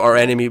 our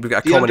enemy, we've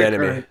got a common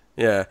enemy.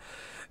 Yeah.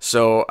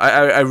 So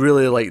I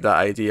really like that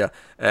idea.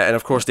 And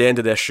of course, the end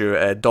of the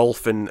issue,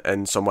 Dolphin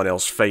and someone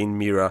else find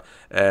Mira.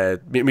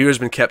 Mira's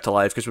been kept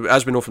alive because,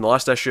 as we know from the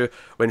last issue,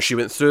 when she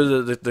went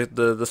through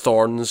the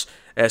thorns,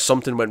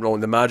 something went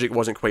wrong. The magic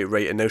wasn't quite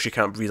right, and now she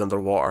can't breathe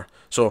underwater.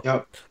 So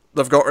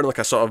they've got her in like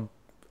a sort of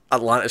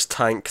Atlantis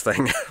tank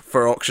thing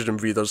for oxygen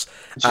breathers.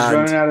 She's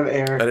running out of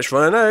air. And it's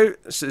running out.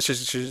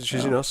 She's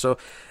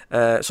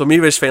so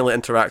Mira's finally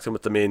interacting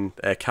with the main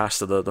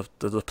cast of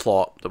the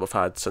plot that we've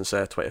had since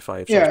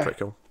 25. So it's pretty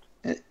cool.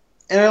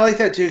 And I like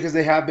that too because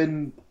they have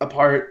been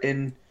apart,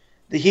 and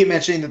they keep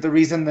mentioning that the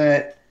reason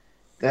that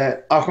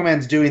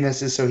Aquaman's doing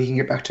this is so he can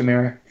get back to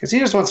Mira, because he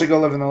just wants to go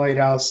live in the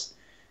lighthouse,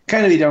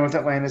 kind of be done with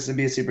Atlantis and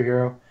be a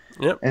superhero.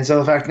 Yep. And so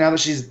the fact now that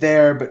she's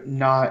there but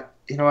not,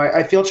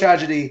 I feel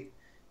tragedy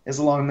is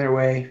along their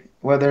way.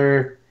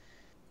 Whether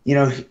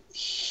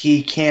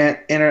he can't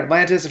enter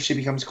Atlantis if she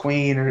becomes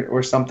queen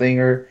or something,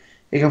 or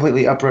it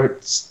completely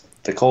uproots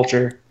the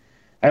culture.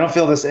 I don't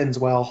feel this ends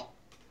well,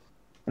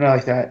 and I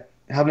like that.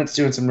 Habnet's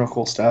doing some real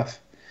cool stuff.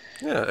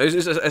 Yeah,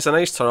 it's a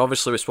nice turn.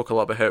 Obviously, we spoke a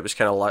lot about how it was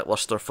kind of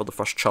lackluster for the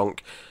first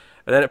chunk,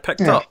 and then it picked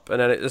up, and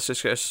then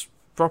it's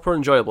proper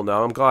enjoyable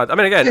now. I'm glad. I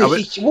mean, again,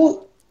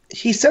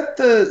 he set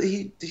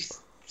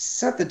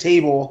the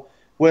table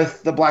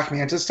with the Black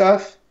Manta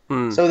stuff,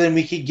 so then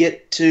we could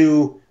get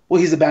to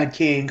he's a bad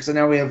king, because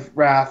now we have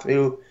Wrath.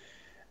 Who,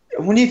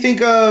 when you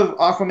think of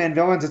Aquaman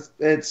villains,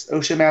 it's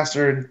Ocean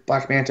Master and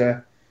Black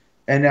Manta,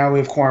 and now we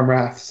have Quorum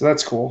Wrath. So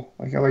that's cool.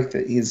 Like I like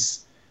that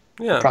he's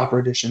a proper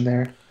addition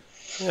there.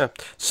 Yeah.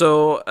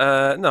 So,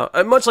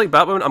 much like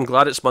Batman, I'm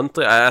glad it's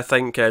monthly. I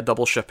think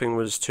double shipping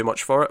was too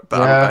much for it,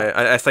 but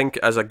I think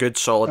as a good,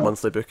 solid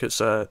monthly book,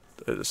 I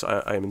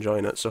am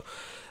enjoying it. So,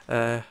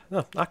 No,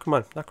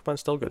 Aquaman's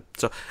still good.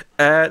 So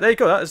there you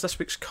go. That is this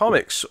week's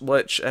comics,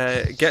 which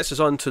gets us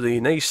on to the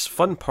nice,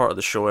 fun part of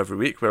the show every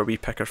week, where we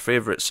pick our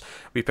favourites.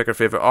 We pick our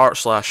favourite art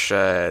slash,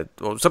 some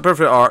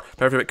favourite art,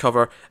 favourite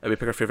cover, and we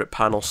pick our favourite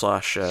panel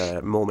slash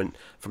moment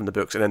from the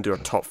books, and then do our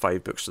top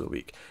 5 books of the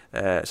week.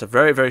 It's a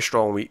very, very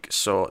strong week,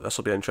 so this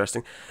will be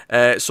interesting.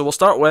 So we'll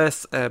start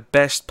with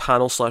best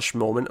panel slash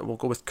moment, and we'll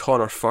go with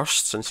Connor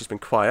first, since he's been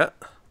quiet.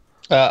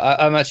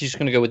 I'm actually just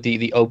going to go with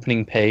the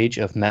opening page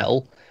of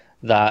Metal.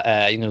 That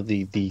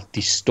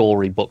the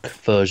storybook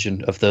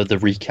version of the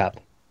recap.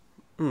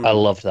 I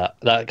loved that.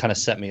 That kind of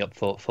set me up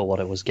for what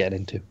I was getting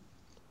into.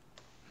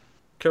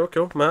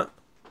 Cool, Matt.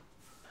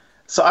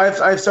 So I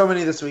have so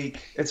many this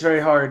week. It's very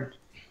hard.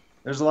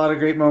 There's a lot of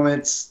great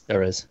moments.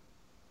 There is.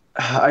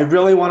 I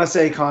really want to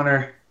say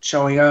Connor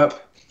showing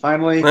up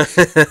finally, but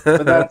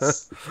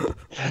that's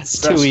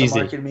too easy.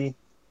 market me.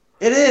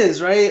 It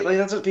is, right? Like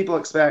that's what people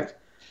expect.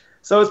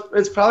 So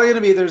it's probably going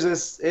to be there's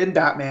this in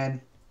Batman.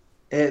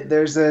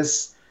 There's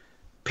this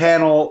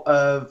panel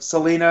of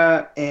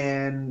Selina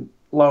and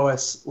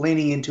Lois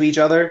leaning into each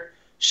other,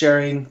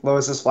 sharing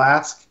Lois's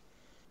flask.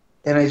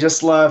 And I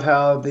just love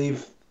how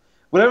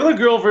whatever the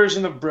girl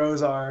version of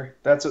bros are,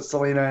 that's what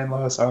Selina and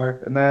Lois are.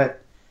 And that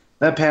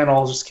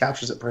panel just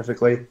captures it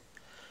perfectly.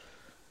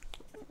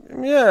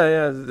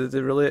 Yeah,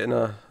 they relate in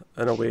a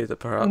way that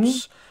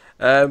perhaps...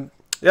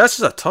 this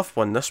is a tough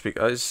one this week.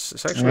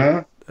 It's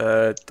actually...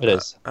 It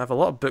is. I have a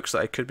lot of books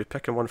that I could be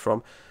picking one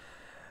from.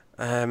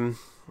 And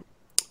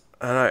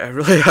I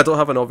really don't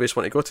have an obvious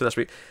one to go to this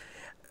week.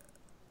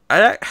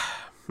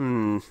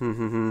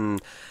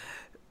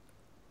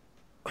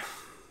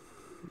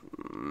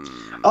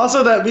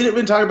 Also, that we didn't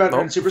even talk about it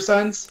in Super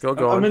Sons. Go I'm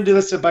on. going to do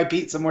this to buy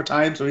Pete some more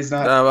time so he's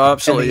not.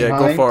 Absolutely, yeah.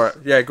 Go for it.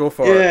 Yeah, go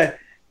for it. Yeah,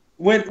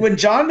 when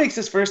John makes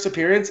his first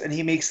appearance and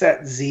he makes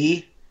that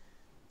Z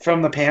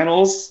from the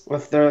panels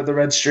with the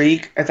red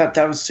streak, I thought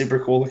that was super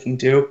cool looking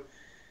too.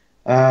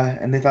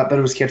 And they thought that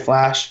it was Kid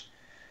Flash.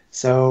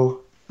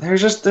 So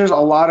there's a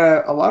lot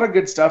of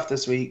good stuff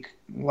this week.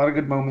 A lot of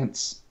good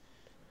moments.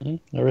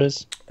 There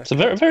is. It's a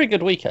very, very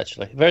good week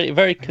actually. Very,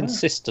 very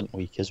consistent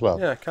week as well.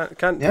 Yeah,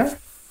 can't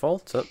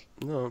fault it.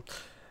 No.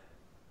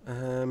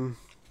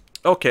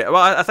 Okay, well,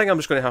 I think I'm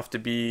just going to have to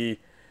be.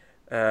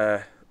 Be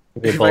a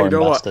boring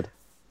bastard.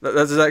 What?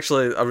 This is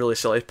actually a really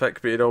silly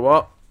pick, but you know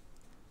what?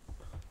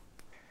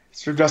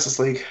 It's for Justice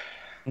League.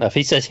 No, if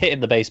he says hitting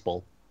the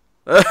baseball.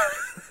 No,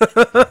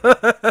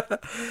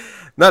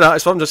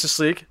 it's from Justice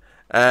League.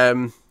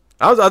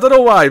 I don't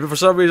know why, but for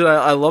some reason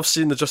I love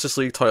seeing the Justice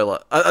League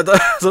toilet. I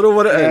don't know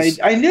what it is.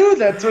 I knew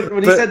that's what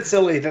when he said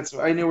silly.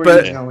 I knew where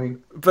he was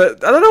going.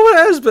 But I don't know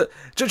what it is. But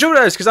do you know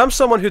what it is? Because I'm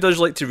someone who does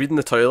like to read in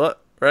the toilet,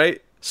 right?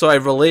 So I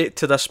relate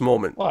to this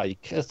moment. Well,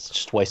 it's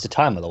just a waste of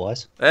time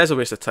otherwise. It is a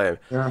waste of time.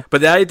 Yeah.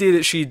 But the idea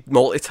that she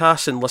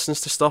multitasks and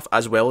listens to stuff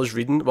as well as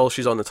reading while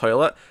she's on the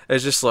toilet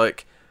is just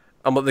like,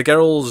 I'm like the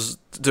girl's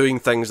doing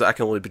things that I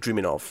can only be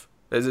dreaming of.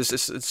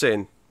 It's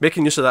insane.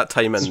 Making use of that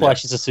time in This is why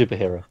she's a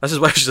superhero. This is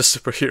why she's a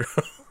superhero.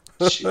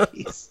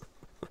 Jeez.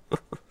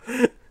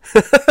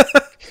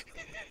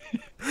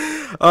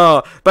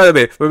 Oh, by the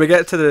way, when we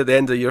get to the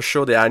end of your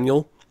show, the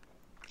annual,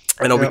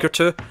 in a week or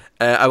two,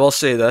 I will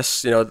say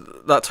this,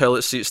 that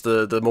toilet seat's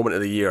the moment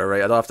of the year,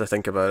 right? I don't have to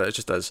think about it, it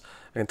just is.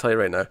 I can tell you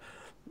right now.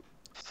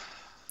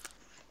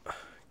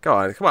 Come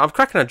on, I'm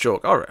cracking a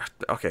joke. Alright,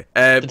 okay.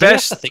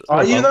 Best...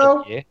 Are you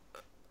though?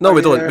 No,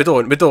 we don't.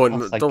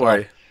 Don't God.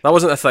 worry. That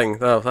wasn't a thing.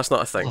 No, that's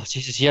not a thing. Oh,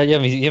 Jesus, you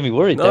had me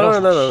worried.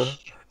 No.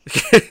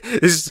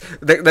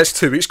 Next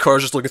 2 weeks,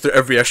 Car's just looking through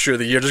every issue of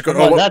the year, just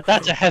going,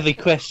 that's a heavy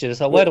question.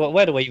 It's like,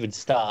 where do I even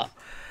start?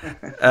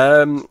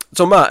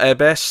 So Matt,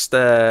 best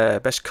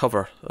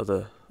cover of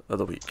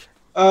the week.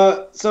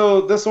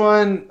 So this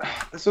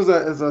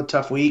was a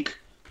tough week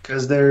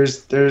because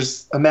there's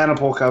a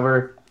Manipul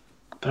cover,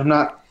 but I'm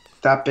not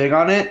that big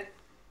on it.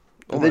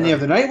 But then you have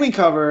the Nightwing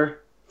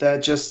cover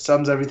that just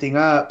sums everything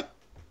up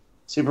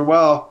super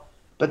well.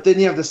 But then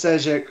you have the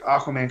Sejic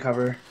Aquaman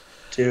cover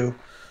too.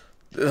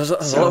 There's a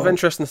lot of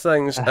interesting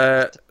things.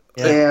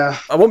 Yeah.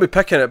 I won't be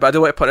picking it, but I do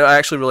want to point out I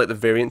actually relate the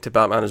variant to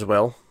Batman as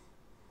well.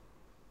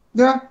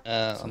 Yeah.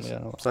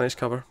 It's a nice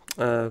cover.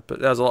 But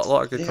there's a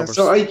lot of good covers.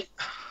 So I'm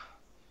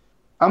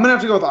gonna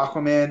have to go with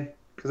Aquaman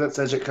because that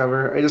Sejic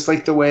cover. I just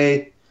like the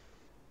way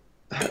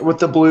with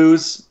the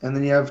blues, and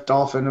then you have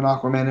Dolphin and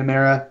Aquaman and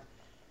Mera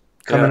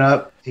coming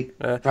up,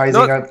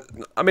 rising up.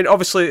 I mean,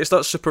 obviously, it's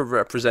not super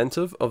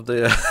representative of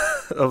the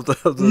of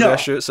the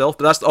issue itself,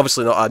 but that's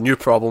obviously not a new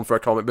problem for a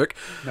comic book.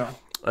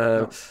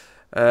 No.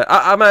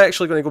 I'm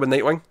actually going to go with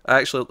Nightwing.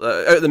 Out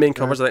of the main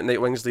covers, I think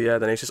Nightwing's the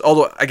nicest.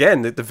 Although,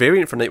 again, the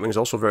variant for Nightwing is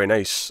also very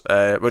nice,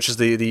 which is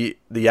the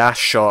ass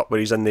shot where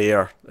he's in the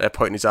air,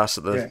 pointing his ass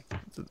at the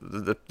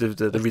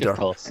reader.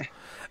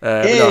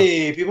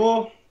 Hey,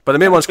 people! But the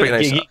main one's quite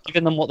nice.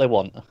 Giving them what they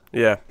want.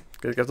 Yeah,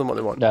 give them what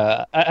they want.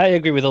 No, I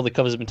agree with all the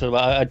covers I've been talking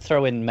about. I'd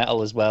throw in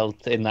Metal as well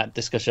in that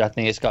discussion. I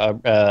think it's got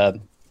a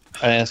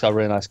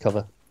really nice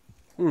cover.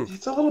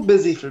 It's a little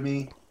busy for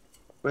me.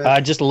 With,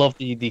 I just love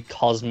the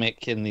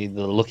cosmic and the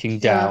looking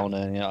Yeah. down,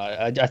 and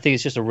I think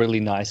it's just a really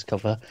nice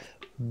cover.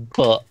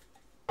 But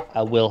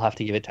I will have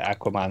to give it to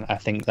Aquaman. I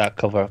think that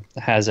cover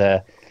has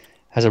a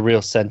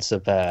real sense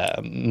of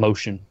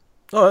motion.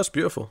 Oh, that's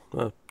beautiful.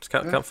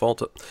 Can't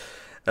fault it.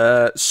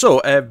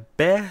 So,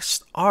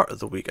 best art of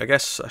the week. I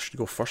guess I should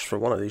go first for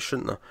one of these,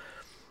 shouldn't I?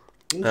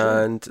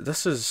 And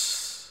this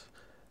is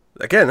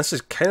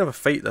kind of a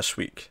fight this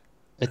week.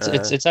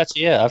 It's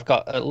actually, yeah. I've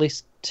got at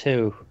least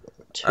two,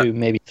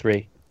 maybe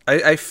three.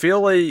 I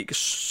feel like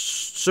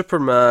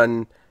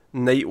Superman,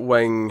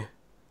 Nightwing,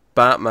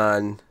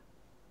 Batman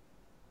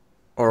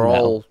are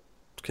Metal. all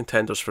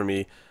contenders for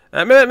me.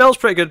 Mel's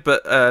pretty good,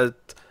 but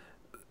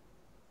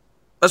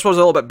this one's a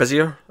little bit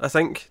busier, I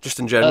think, just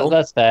in general.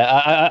 That's fair.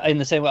 I in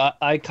the same way,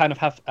 I kind of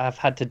have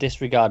had to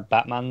disregard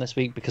Batman this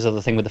week because of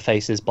the thing with the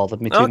faces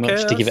bothered me too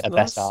much to give it a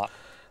best art.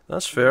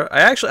 That's fair.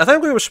 I think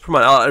I'm going with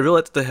Superman. I really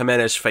liked the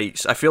Jimenez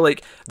fights. I feel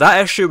like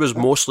that issue was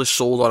mostly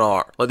sold on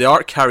art. Like the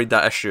art carried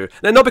that issue.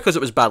 Now, not because it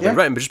was badly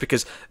written, but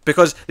just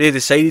because they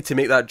decided to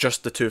make that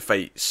just the two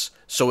fights.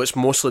 So it's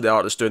mostly the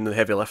art that's doing the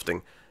heavy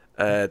lifting.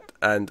 And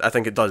I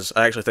think it does.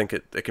 I actually think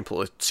it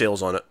completely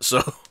sails on it.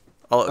 So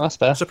That's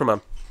fair.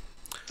 Superman.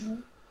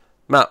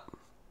 Matt.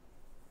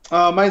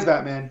 Mine's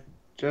Batman.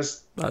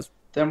 Just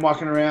them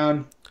walking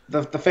around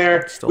the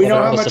fair. We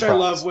know how much I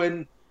love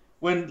when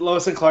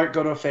Lois and Clark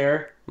go to a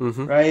fair,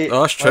 right?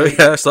 Oh, that's true.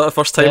 Yeah, it's not the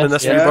first time in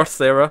this rebirth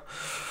era.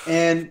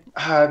 And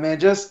man,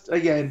 just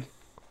again,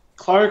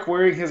 Clark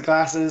wearing his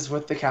glasses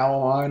with the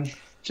cowl on.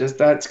 Just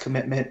that's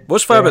commitment.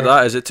 What's funny about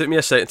that is it took me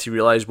a second to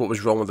realise what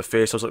was wrong with the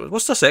face. I was like,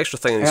 what's this extra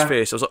thing in his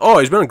face? I was like, oh,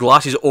 he's wearing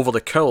glasses over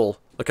the cowl,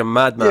 like a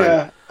madman.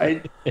 Yeah,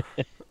 and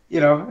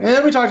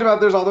then we talked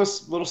about there's all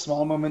those little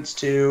small moments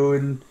too,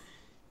 and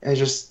I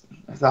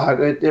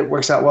thought it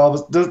works out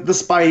well,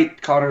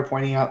 despite Connor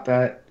pointing out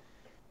that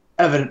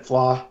evident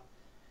flaw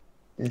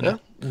in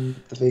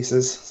the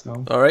faces.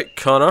 So. All right,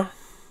 Connor.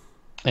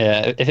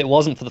 Yeah, if it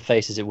wasn't for the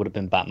faces, it would have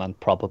been Batman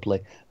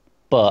probably,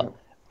 but.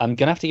 I'm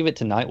gonna have to give it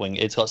to Nightwing.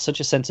 It's got such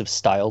a sense of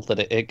style that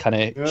it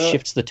kind of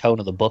shifts the tone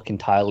of the book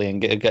entirely,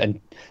 and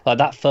like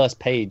that first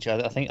page. I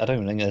don't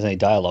even think there's any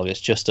dialogue.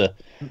 It's just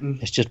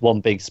one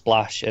big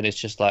splash, and it's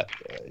just like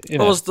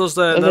there's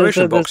the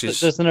narration boxes.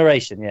 There's the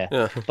narration,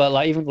 yeah. But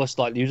like even just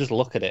like you just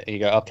look at it and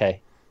you go, okay,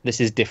 this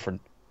is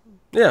different.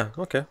 Yeah,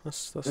 okay,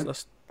 that's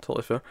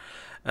totally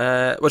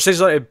fair. Which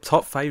is like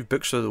top 5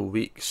 books of the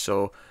week.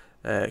 So,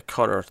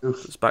 Connor,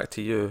 it's back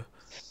to you.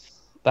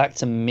 Back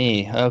to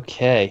me.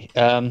 Okay.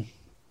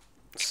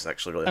 This is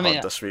actually really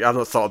hard this week. I've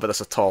not thought about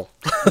this at all.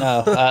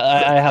 No,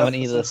 I haven't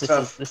either.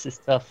 This is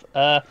tough.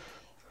 I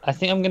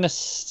think I'm gonna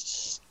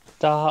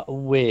start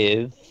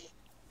with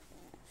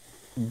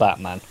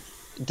Batman.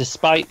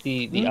 Despite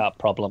the art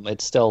problem,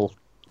 it's still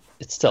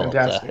up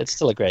there. It's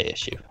still a great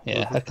issue.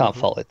 Yeah, I can't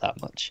fault it that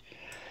much.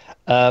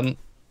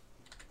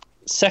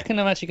 Second,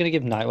 I'm actually gonna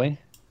give Nightwing.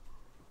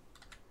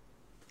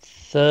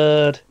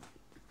 Third.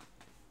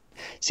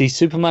 See,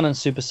 Superman and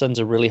Super Sons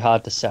are really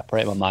hard to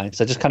separate in my mind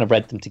because I just kind of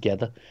read them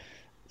together.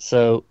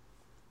 So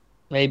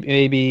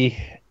maybe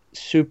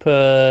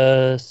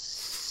Superman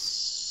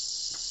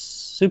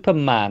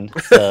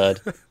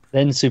third,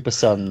 then Super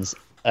Sons,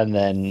 and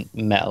then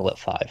Metal at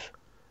 5.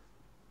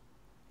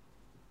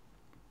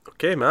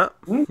 Okay, Matt.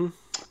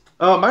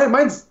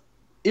 Mine's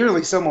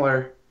eerily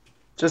similar,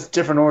 just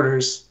different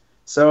orders.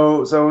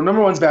 So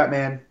number 1's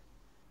Batman,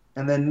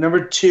 and then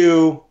number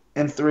 2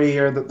 and 3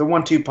 are the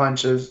 1-2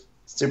 punch of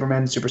Superman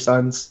and Super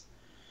Sons.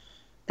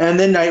 And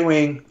then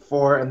Nightwing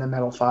 4 and then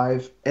Metal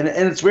 5. And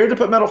it's weird to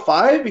put Metal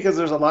 5 because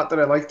there's a lot that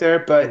I like there,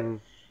 but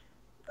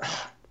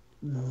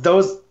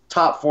those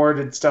top 4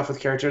 did stuff with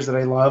characters that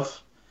I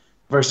love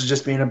versus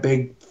just being a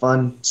big,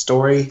 fun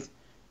story,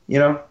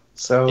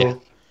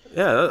 So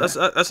yeah,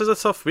 this is a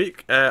tough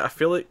week. I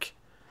feel like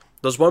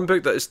there's one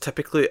book that is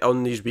typically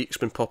on these weeks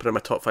been popping in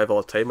my top 5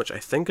 all the time, which I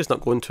think is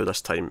not going to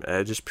this time,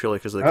 just purely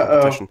because of the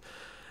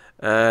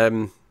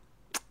competition.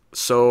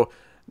 So,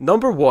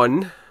 number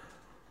 1...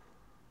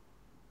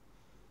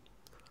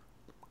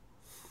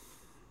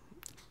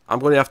 I'm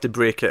going to have to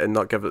break it and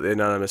not give it the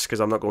unanimous because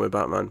I'm not going with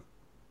Batman.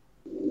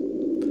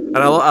 And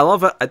I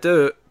love it, I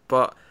do,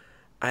 but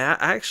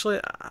I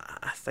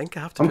think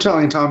I have to. I'm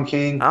telling Tom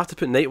King. I have to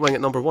put Nightwing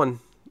at number 1.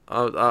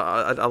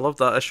 I love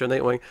that issue of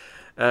Nightwing.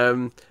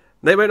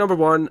 Nightwing at number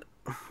 1,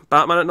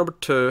 Batman at number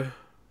 2,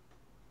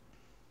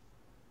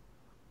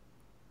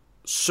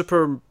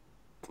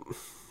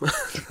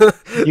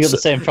 You got the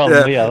same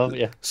problem we have, haven't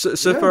you?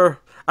 Super.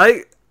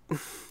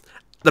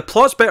 The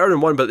plot's better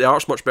than one, but the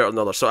art's much better than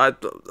the other. So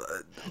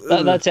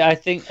that's it. I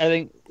think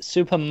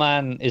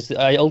Superman is.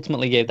 I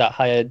ultimately gave that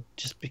higher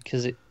just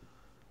because it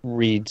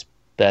reads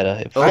better.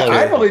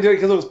 I probably did it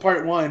because it was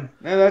part 1.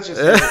 No, that's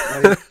just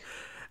it,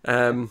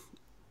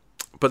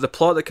 but the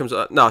plot that comes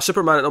out. No,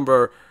 Superman at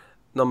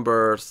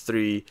number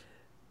 3,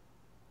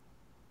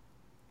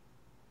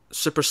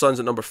 Super Sons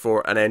at number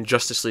 4, and then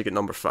Justice League at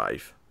number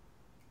 5.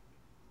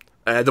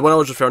 The one I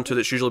was referring to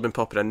that's usually been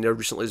popping in there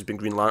recently has been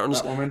Green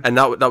Lanterns, and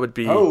that would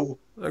be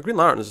Green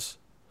Lanterns.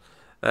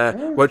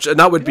 which and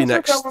that would be You guys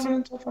next. got women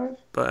in top 5?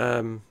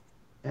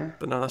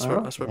 But no, that's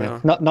where we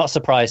are. Not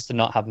surprised to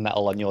not have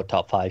metal on your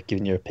top 5,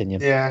 given your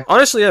opinion. Yeah.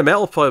 Honestly, yeah,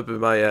 metal probably be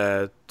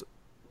my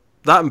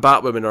that and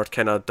Batwoman are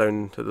kind of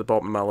down at the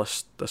bottom of my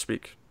list this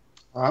week.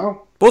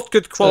 Wow. Both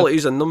good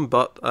qualities in them,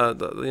 but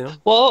you know.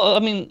 Well, I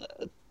mean,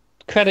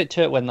 credit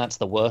to it when that's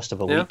the worst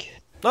of a week.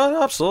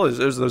 No,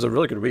 absolutely. It was a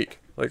really good week.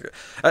 Like,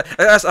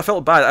 I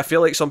felt bad. I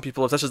feel like some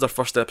people, if this is their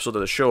first episode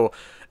of the show,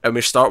 and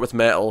we start with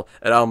metal,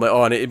 and I'm like,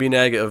 oh, I need to be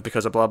negative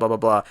because of blah blah blah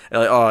blah,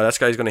 and like, oh, this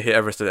guy's gonna hate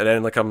everything, and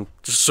then like I'm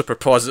just super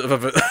positive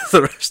about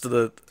the rest of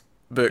the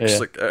books,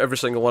 like every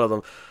single one of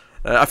them.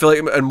 I feel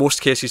like in most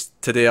cases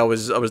today, I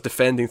was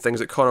defending things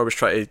that Connor was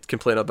trying to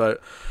complain about.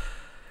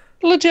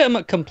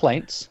 Legitimate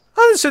complaints.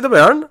 I didn't say they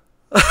weren't.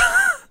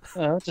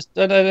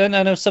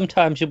 I know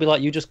sometimes you'll be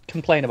like, you just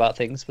complain about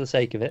things for the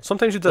sake of it.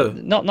 Sometimes you do.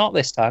 Not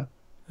this time.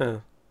 Yeah,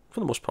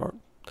 for the most part.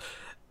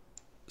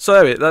 So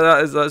anyway,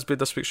 that's been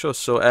this week's show.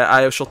 So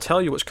I shall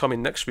tell you what's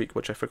coming next week,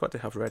 which I forgot to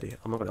have ready.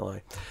 I'm not going to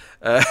lie.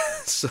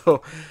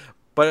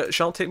 But it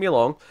shan't take me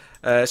long.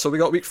 So we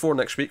got week 4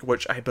 next week,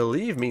 which I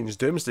believe means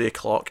Doomsday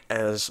Clock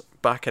is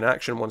back in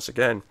action once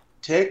again.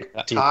 Tick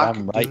tock.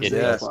 Damn right it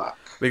Doomsday is. Clock.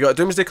 We got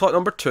Doomsday Clock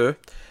number 2.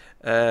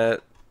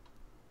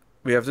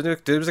 We have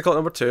Doomsday Clock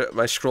number 2.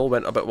 My scroll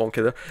went a bit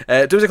wonky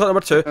there. Doomsday Clock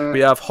number 2. We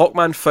have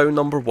Hawkman Found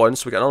number 1.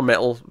 So we got another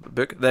metal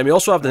book. Then we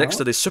also have the next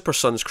to the Super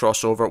Sons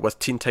crossover with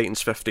Teen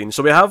Titans 15.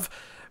 So we have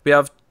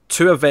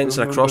 2 events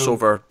and a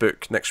crossover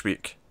book next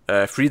week.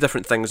 3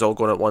 different things all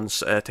going at once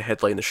to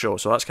headline the show.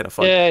 So that's kind of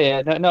fun.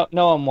 Yeah. No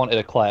one wanted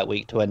a quiet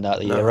week to end out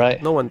the year,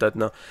 right? No one did,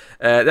 no.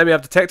 Then we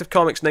have Detective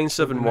Comics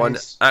 971,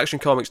 Nice. Action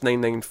Comics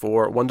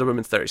 994, Wonder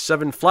Woman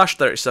 37, Flash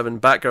 37,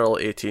 Batgirl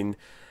 18,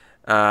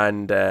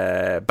 and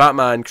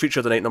Batman Creature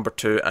of the Night number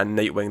 2, and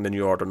Nightwing The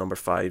New Order number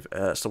 5.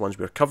 That's the ones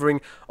we're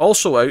covering.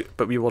 Also out,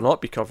 but we will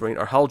not be covering,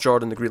 are Hal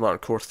Jordan The Green Lantern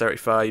Corps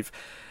 35,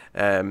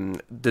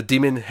 The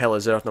Demon Hell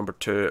is Earth number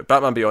 2,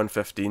 Batman Beyond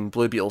 15,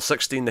 Blue Beetle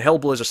 16, The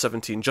Hellblazer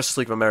 17, Justice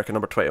League of America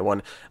number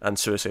 21, and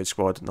Suicide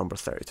Squad number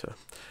 32.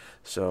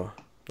 So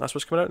that's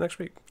what's coming out next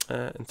week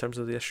in terms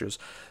of the issues.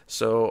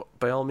 So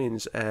by all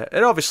means,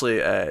 and obviously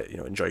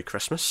enjoy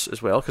Christmas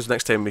as well, because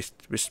next time we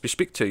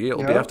speak to you,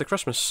 it'll be after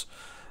Christmas.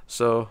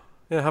 So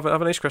yeah, have a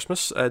nice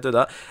Christmas. Do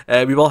that.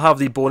 We will have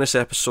the bonus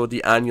episode,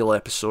 the annual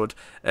episode,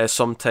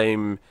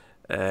 sometime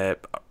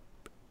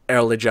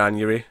early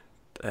January.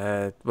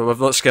 We've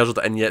not scheduled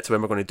it in yet to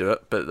when we're going to do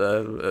it, but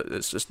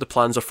it's just the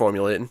plans are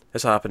formulating.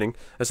 It's happening.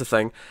 It's a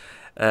thing.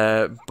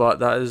 But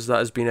that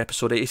has been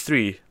episode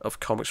 83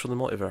 of Comics from the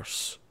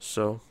Multiverse.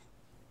 So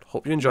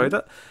hope you enjoyed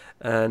it,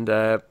 and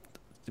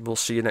we'll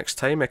see you next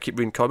time. I keep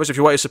reading comics. If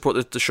you want to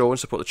support the show and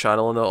support the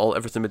channel and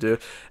everything we do,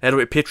 head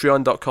over to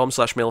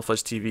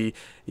patreon.com/MailFuzzTV.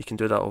 You can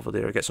do that over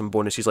there. Get some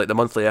bonuses like the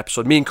monthly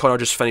episode. Me and Connor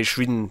just finished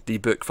reading the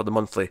book for the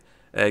monthly.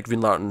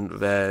 Green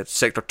Lantern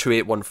Sector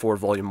 2814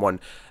 Volume 1.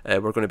 We're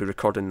going to be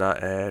recording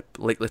that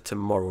likely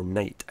tomorrow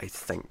night, I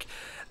think.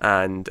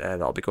 And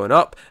that'll be going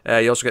up.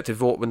 You also get to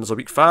vote when there's a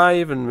week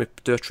 5, and we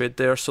do a trade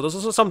there. So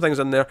there's some things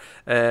in there,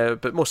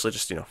 but mostly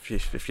just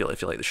if you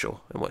like the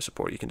show and want to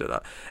support, you can do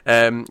that.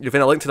 You'll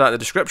find a link to that in the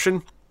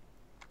description,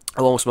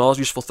 along with some other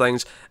useful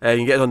things. You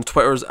can get it on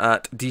Twitters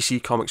at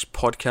DC Comics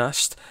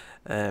Podcast.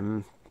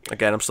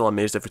 Again, I'm still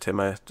amazed every time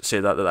I say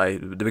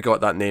that we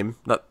got that name,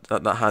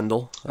 that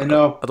handle. I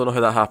know. I don't know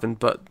how that happened,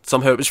 but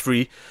somehow it was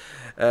free.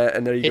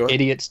 And there you go.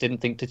 Idiots didn't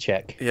think to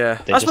check. Yeah,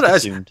 They that's just what it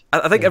is. assumed.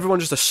 I think everyone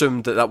just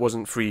assumed that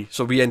wasn't free,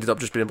 so we ended up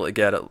just being able to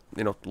get it,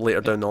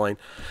 later down the line.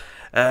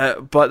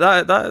 But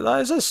that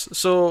is us.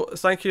 So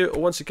thank you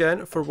once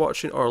again for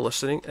watching or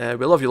listening.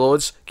 We love you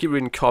loads. Keep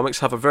reading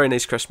comics. Have a very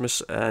nice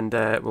Christmas, and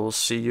we'll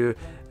see you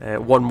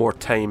one more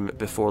time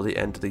before the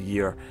end of the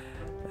year.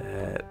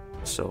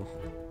 So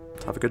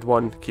have a good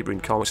one. Keep reading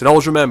comics, and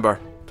always remember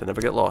to never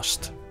get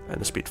lost in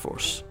the Speed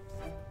Force.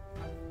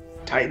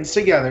 Titans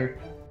together.